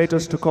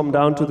translators to come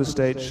down to the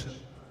stage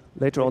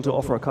later on to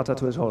offer a kata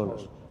to His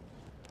Holiness?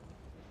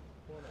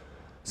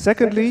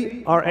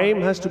 Secondly, our aim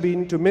has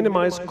been to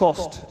minimize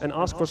cost and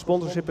ask for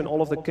sponsorship in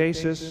all of the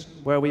cases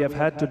where we have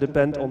had to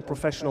depend on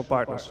professional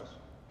partners.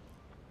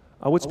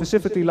 I would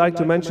specifically like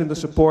to mention the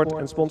support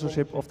and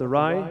sponsorship of the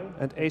RAI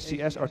and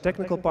ACS, our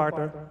technical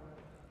partner,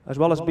 as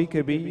well as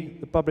BKB,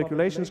 the public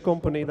relations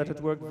company that had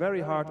worked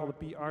very hard on the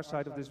PR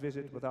side of this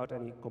visit without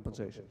any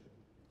compensation.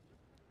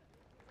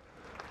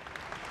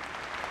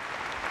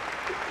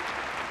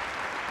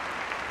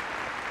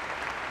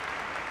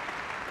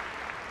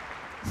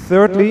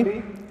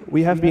 Thirdly,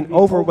 we have been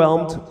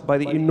overwhelmed by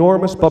the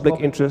enormous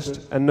public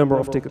interest and number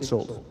of tickets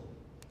sold.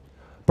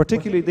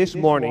 Particularly this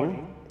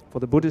morning, for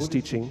the Buddhist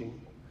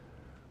teaching,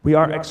 we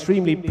are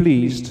extremely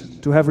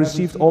pleased to have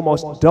received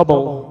almost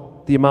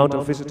double the amount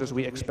of visitors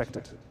we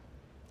expected.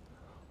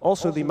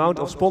 Also, the amount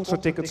of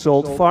sponsored tickets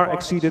sold far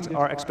exceeded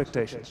our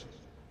expectations.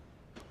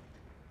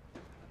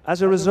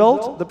 As a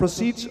result, the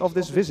proceeds of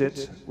this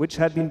visit, which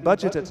had been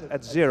budgeted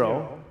at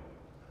zero,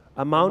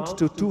 amount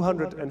to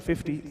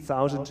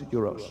 250,000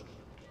 euros.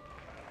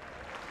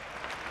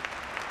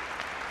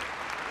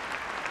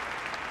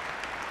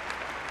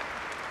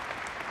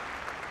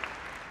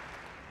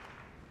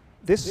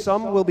 This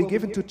sum will be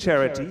given to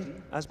charity,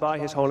 as by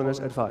His Holiness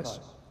advice.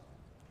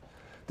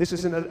 This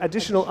is an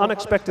additional,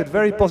 unexpected,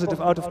 very positive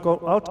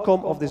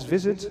outcome of this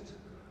visit,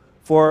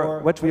 for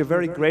which we are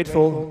very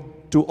grateful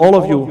to all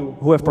of you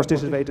who have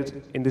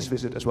participated in this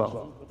visit as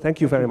well. Thank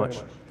you very much.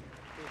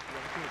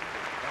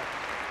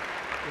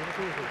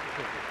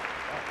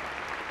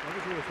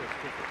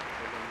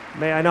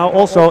 May I now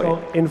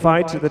also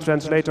invite the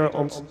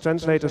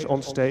translators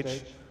on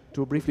stage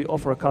to briefly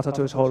offer a kata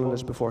to His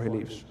Holiness before he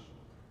leaves.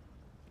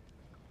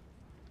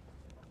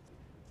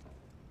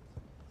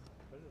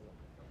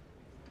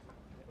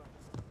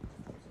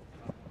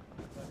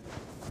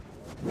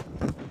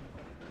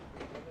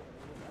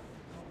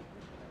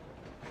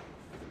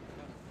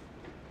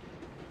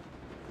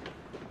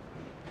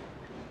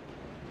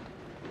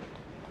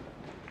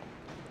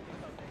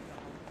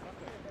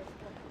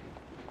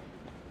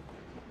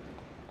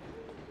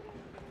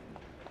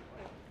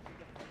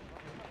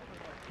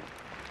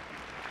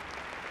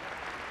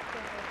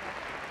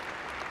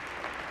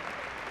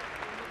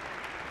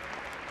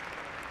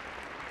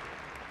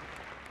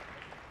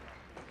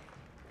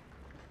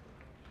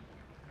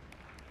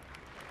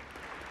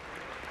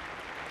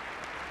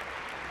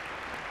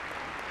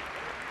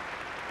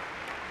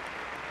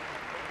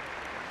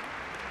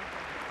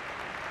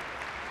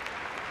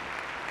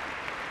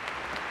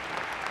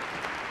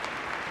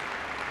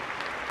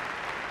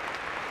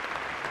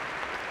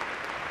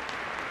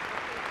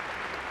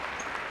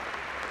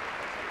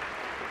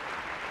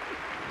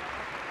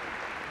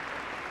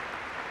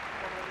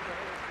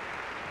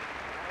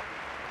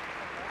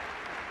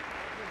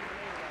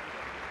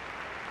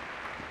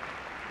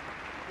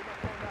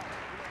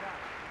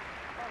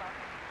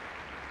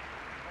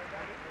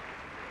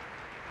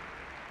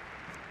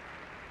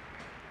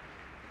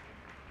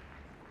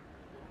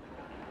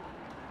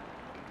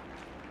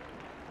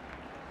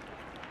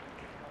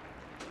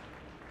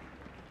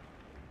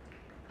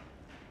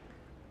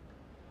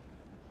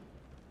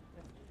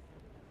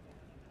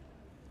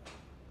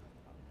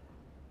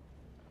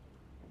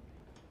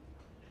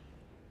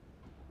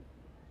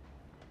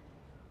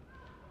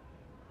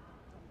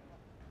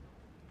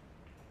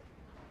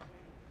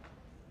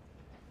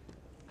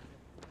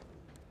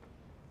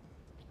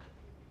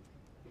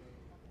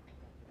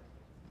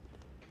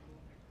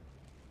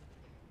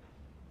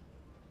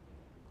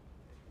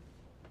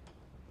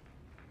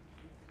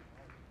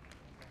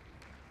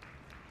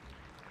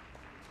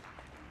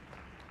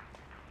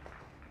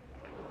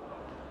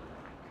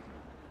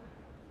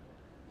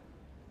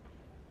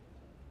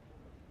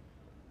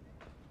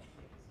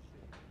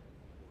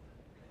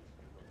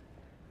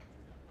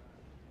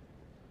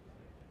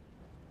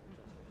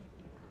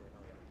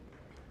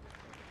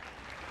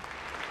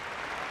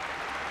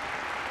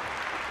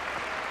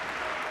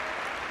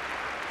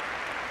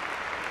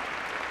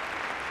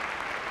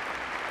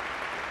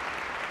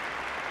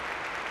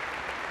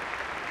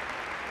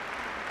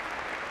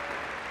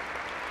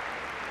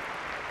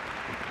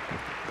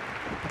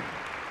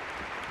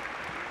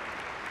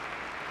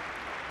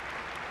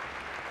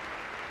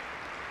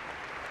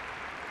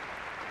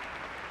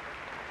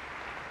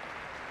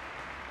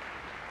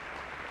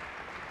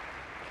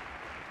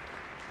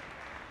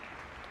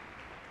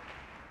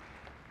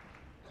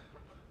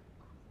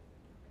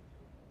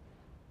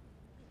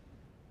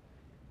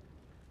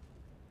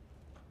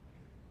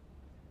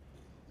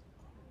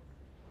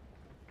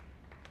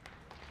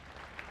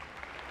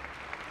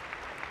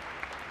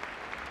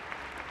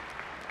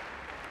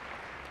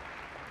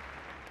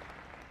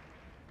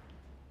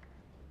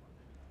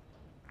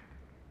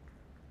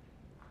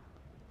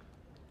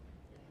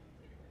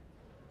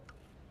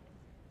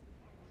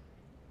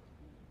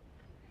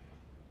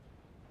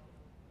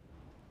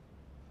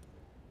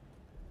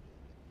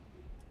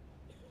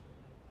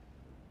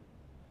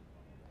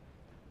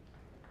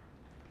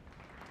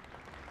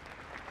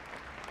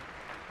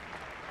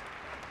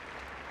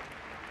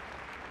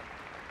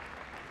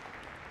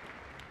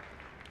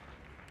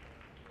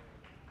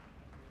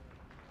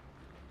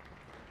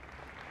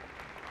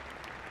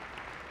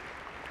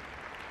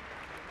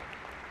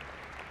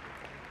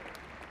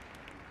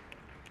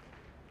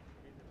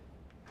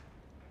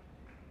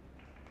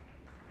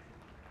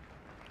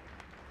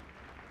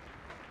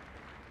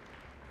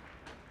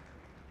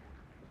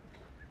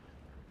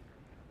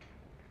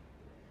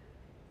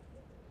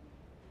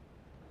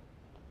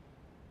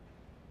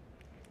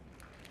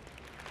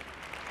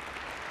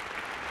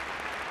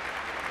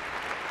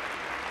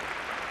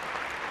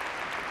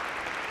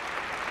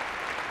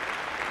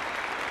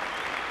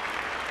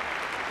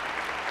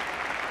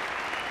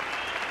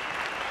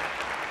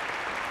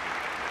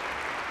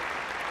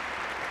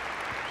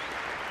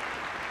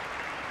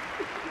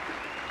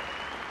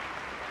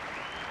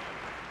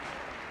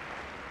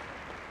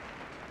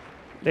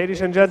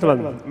 Ladies and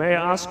gentlemen, may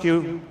I ask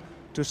you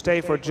to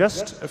stay for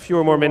just a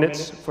few more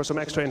minutes for some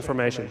extra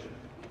information.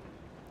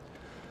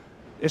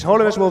 His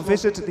Holiness will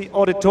visit the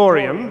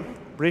auditorium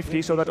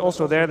briefly so that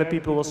also there the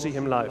people will see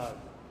him live.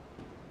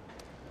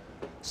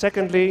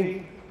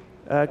 Secondly,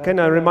 can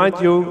I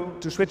remind you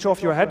to switch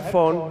off your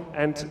headphone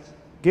and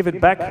give it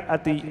back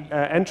at the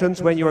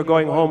entrance when you are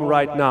going home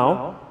right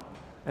now.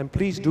 And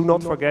please do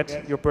not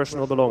forget your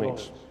personal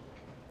belongings.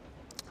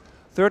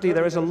 Thirdly,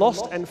 there is a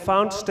lost and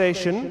found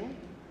station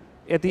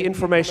at the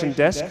information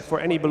desk for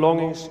any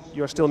belongings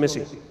you're still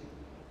missing.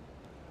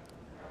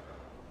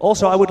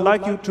 Also, I would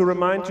like you to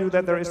remind you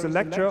that there is the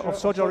lecture of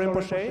Sojo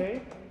Rinpoche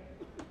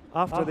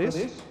after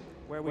this,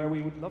 where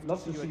we would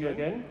love to see you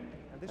again.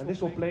 And this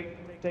will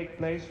take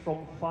place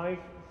from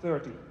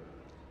 5:30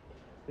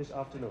 this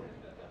afternoon.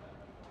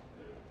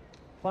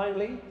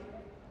 Finally,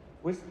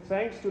 with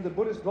thanks to the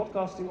Buddhist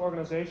broadcasting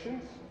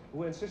organizations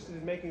who insisted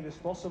in making this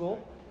possible,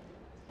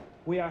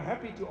 we are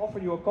happy to offer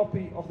you a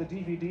copy of the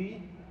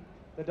DVD,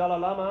 The Dalai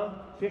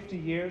Lama 50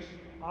 Years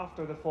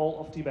After the Fall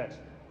of Tibet.